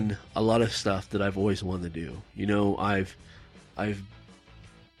have done a lot of stuff that I've always wanted to do. I've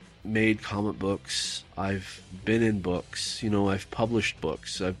made comic books. I've been in books. I've published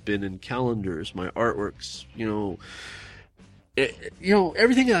books. I've been in calendars. My artworks.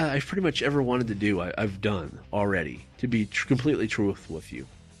 Everything I've pretty much ever wanted to do, I've done already. To be completely truthful with you.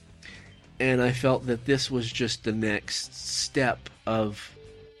 And I felt that this was just the next step of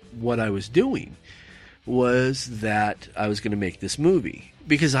what I was doing, was that I was going to make this movie.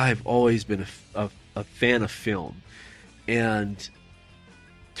 Because I've always been a fan of film. And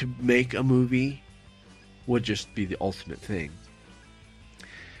to make a movie would just be the ultimate thing.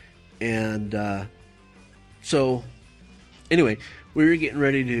 And so, anyway, we were getting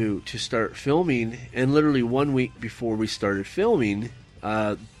ready to start filming. And literally 1 week before we started filming,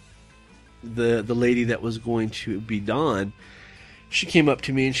 the lady that was going to be Dawn, she came up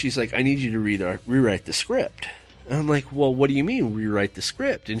to me and she's like, I need you to rewrite the script. And I'm like, well, what do you mean rewrite the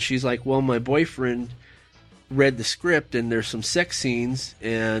script? And she's like, well, my boyfriend read the script and there's some sex scenes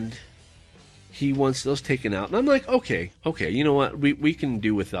and he wants those taken out. And I'm like, okay, you know what? We can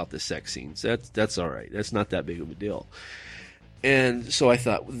do without the sex scenes. That's all right. That's not that big of a deal. And so I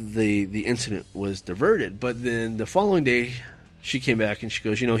thought the incident was diverted. But then the following day, she came back and she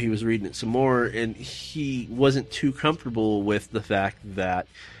goes, he was reading it some more and he wasn't too comfortable with the fact that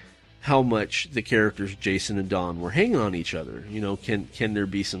how much the characters Jason and Dawn were hanging on each other. Can there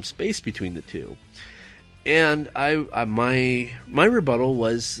be some space between the two? And my rebuttal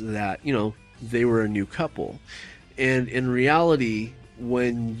was that, they were a new couple. And in reality,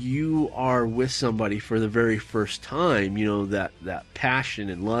 when you are with somebody for the very first time, that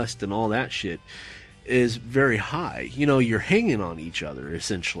passion and lust and all that shit is very high. You're hanging on each other,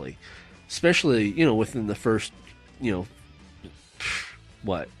 essentially. Especially, within the first,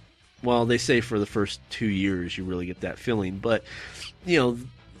 what? Well, they say for the first 2 years you really get that feeling. But,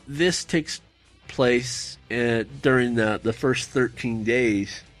 this takes place during the first 13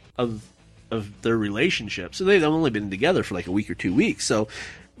 days of their relationship. So they've only been together for like a week or 2 weeks. So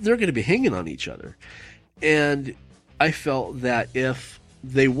they're going to be hanging on each other. And I felt that if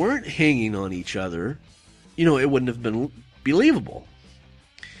they weren't hanging on each other, it wouldn't have been believable.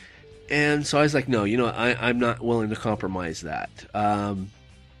 And so I was like, no, I'm not willing to compromise that.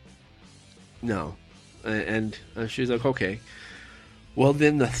 No. And she's like, okay. Well,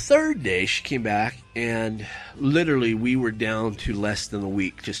 then the third day she came back and literally we were down to less than a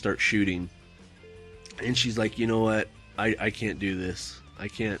week to start shooting. And she's like, you know what? I can't do this. I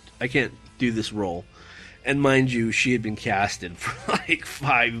can't do this role. And mind you, she had been casted for like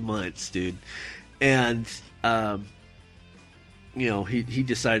 5 months, dude. And, he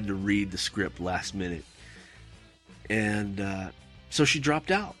decided to read the script last minute. And so she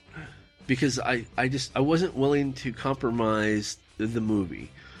dropped out. Because I wasn't willing to compromise the movie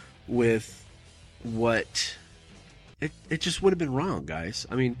with what... It just would have been wrong, guys.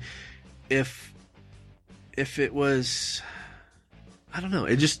 I mean, if it was... I don't know.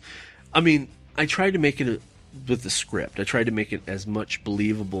 I tried to make it with the script. I tried to make it as much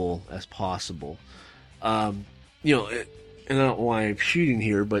believable as possible. And I don't know why I'm shooting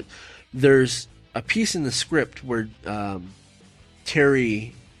here, but there's a piece in the script where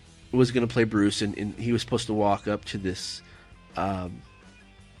Terry was going to play Bruce, and he was supposed to walk up to this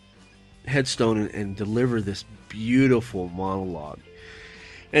headstone and deliver this beautiful monologue.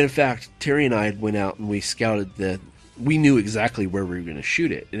 And in fact, Terry and I went out and we scouted we knew exactly where we were going to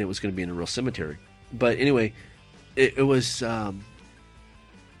shoot it, and it was going to be in a real cemetery. But anyway, it was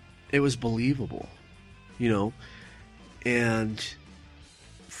believable, and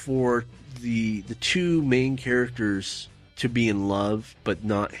for the two main characters to be in love but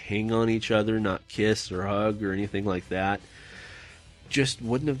not hang on each other, not kiss or hug or anything like that, just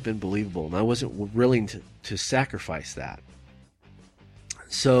wouldn't have been believable, and I wasn't willing to sacrifice that.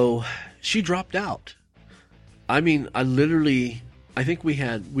 So she dropped out. I mean, I think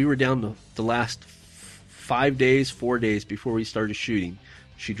we were down to the last 4 days before we started shooting.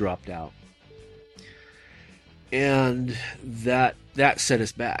 She dropped out. And that set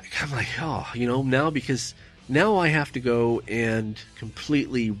us back. I'm like, because now I have to go and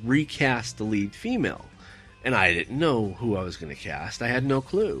completely recast the lead female. And I didn't know who I was going to cast. I had no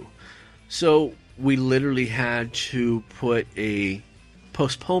clue. So we literally had to put a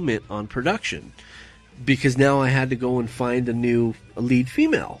postponement on production, because now I had to go and find a lead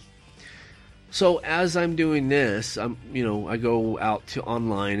female. So as I'm doing this, I go out to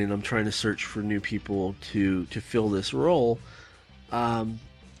online and I'm trying to search for new people to fill this role.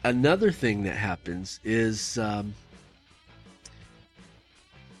 Another thing that happens is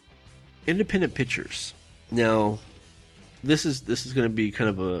independent pictures. Now, this is going to be kind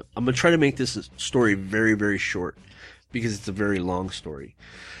of I'm going to try to make this story very, very short, because it's a very long story.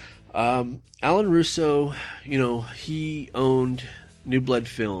 Alan Russo, he owned New Blood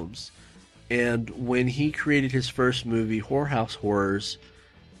Films, and when he created his first movie, Whorehouse Horrors,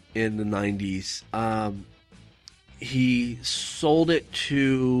 in the 90s, he sold it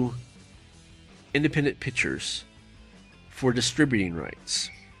to Independent Pictures for distributing rights.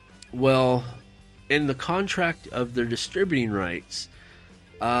 Well, in the contract of their distributing rights,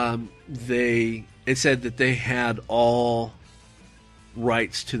 it said that they had all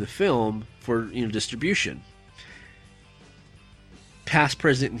rights to the film for distribution, past,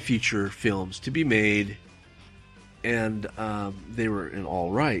 present, and future films to be made, and they were in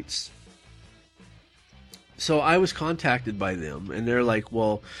all rights. So I was contacted by them, and they're like,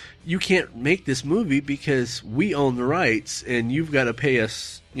 well, you can't make this movie because we own the rights, and you've got to pay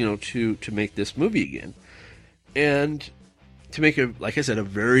us, to make this movie again. And to make like I said, a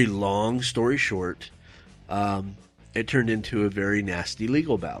very long story short, it turned into a very nasty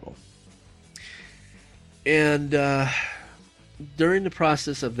legal battle. And during the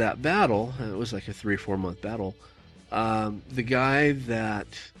process of that battle, it was like a 3 or 4 month battle, the guy that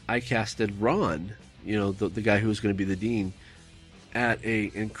I casted, Ron, the guy who was going to be the dean, at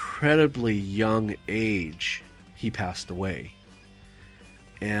a incredibly young age, he passed away.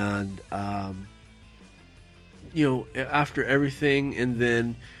 And after everything, and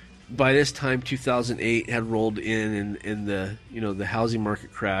then by this time 2008 had rolled in, and the housing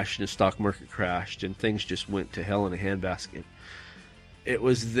market crashed and the stock market crashed, and things just went to hell in a handbasket. It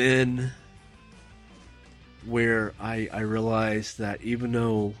was then where I realized that even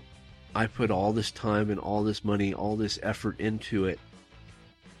though I put all this time and all this money, all this effort into it,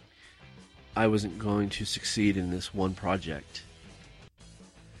 I wasn't going to succeed in this one project.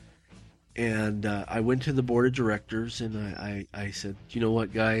 And I went to the board of directors, and I said, you know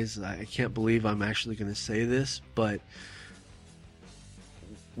what, guys, I can't believe I'm actually going to say this, but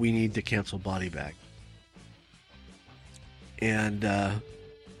we need to cancel Body Bag. And,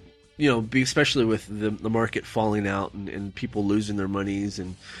 especially with the market falling out and people losing their monies,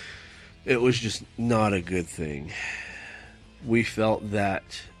 and it was just not a good thing. We felt that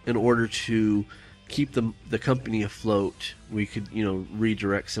in order to keep the company afloat, we could,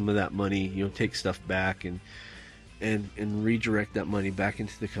 redirect some of that money, take stuff back and redirect that money back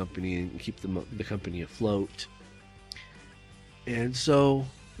into the company and keep the company afloat. And so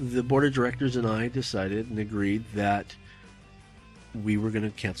the board of directors and I decided and agreed that we were going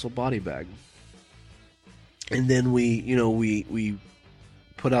to cancel Body Bag. And then we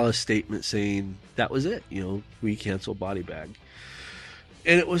put out a statement saying that was it. We canceled Body Bag.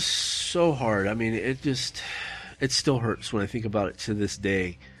 And it was so hard. I mean, it still hurts when I think about it to this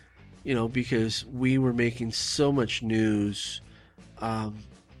day, because we were making so much news. I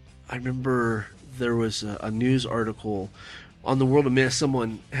remember there was a news article on the World of Myth.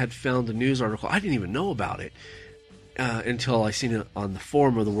 Someone had found a news article. I didn't even know about it until I seen it on the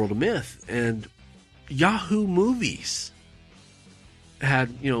forum of the World of Myth. And Yahoo Movies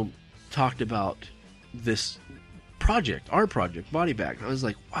had, talked about this project, our project, Body Bag. And I was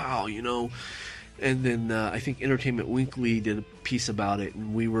like, wow, And then I think Entertainment Weekly did a piece about it,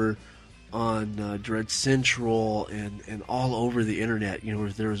 and we were on Dread Central and all over the internet.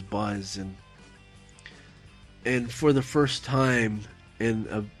 There was buzz, and for the first time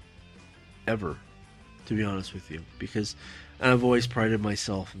ever, to be honest with you, because I've always prided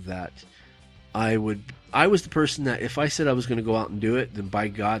myself that I was the person that if I said I was going to go out and do it, then by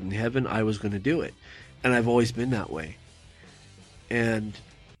God in heaven, I was going to do it. And I've always been that way. And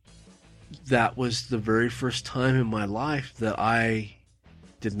that was the very first time in my life that I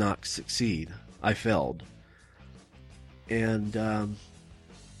did not succeed. I failed. And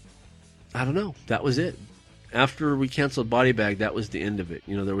I don't know. That was it. After we canceled Body Bag, that was the end of it.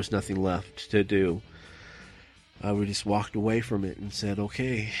 You know, there was nothing left to do. We just walked away from it and said,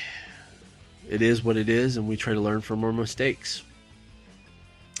 okay, it is what it is, and we try to learn from our mistakes.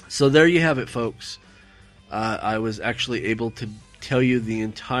 So there you have it, folks. I was actually able to tell you the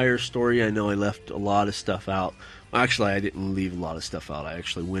entire story. I know I left a lot of stuff out. Well, actually, I didn't leave a lot of stuff out. I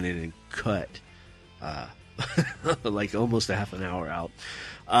actually went in and cut like almost a half an hour out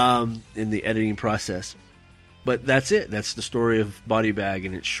in the editing process. But that's it. That's the story of Body Bag,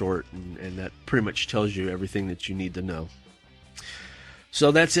 and it's short, and that pretty much tells you everything that you need to know.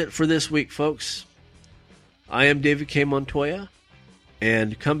 So that's it for this week, folks. I am David K. Montoya,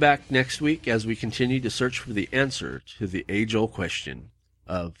 and come back next week as we continue to search for the answer to the age-old question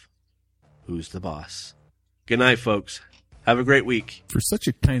of who's the boss. Good night, folks. Have a great week. For such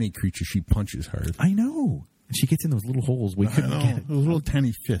a tiny creature, she punches hard. I know. She gets in those little holes. We couldn't get it. Those little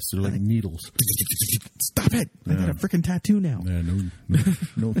tiny fists. They're like needles. Stop it. I got a freaking tattoo now. Yeah,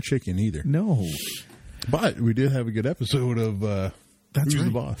 no chicken either. No. But we did have a good episode of That's Who's right.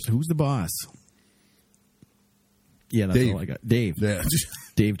 the Boss? Who's the boss? Yeah, that's Dave. all I got. Dave. Yeah.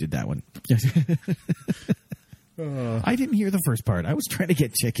 Dave did that one. I didn't hear the first part. I was trying to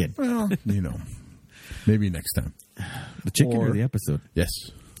get chicken. Well, maybe next time. The chicken or the episode? Yes.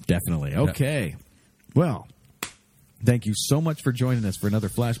 Definitely. Okay. Well, thank you so much for joining us for another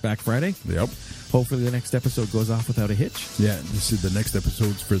Flashback Friday. Yep. Hopefully the next episode goes off without a hitch. Yeah, this is the next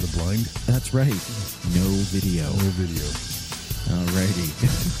episode's for the blind. That's right. No video. No video.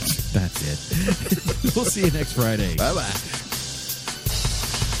 Alrighty. That's it. We'll see you next Friday. Bye-bye.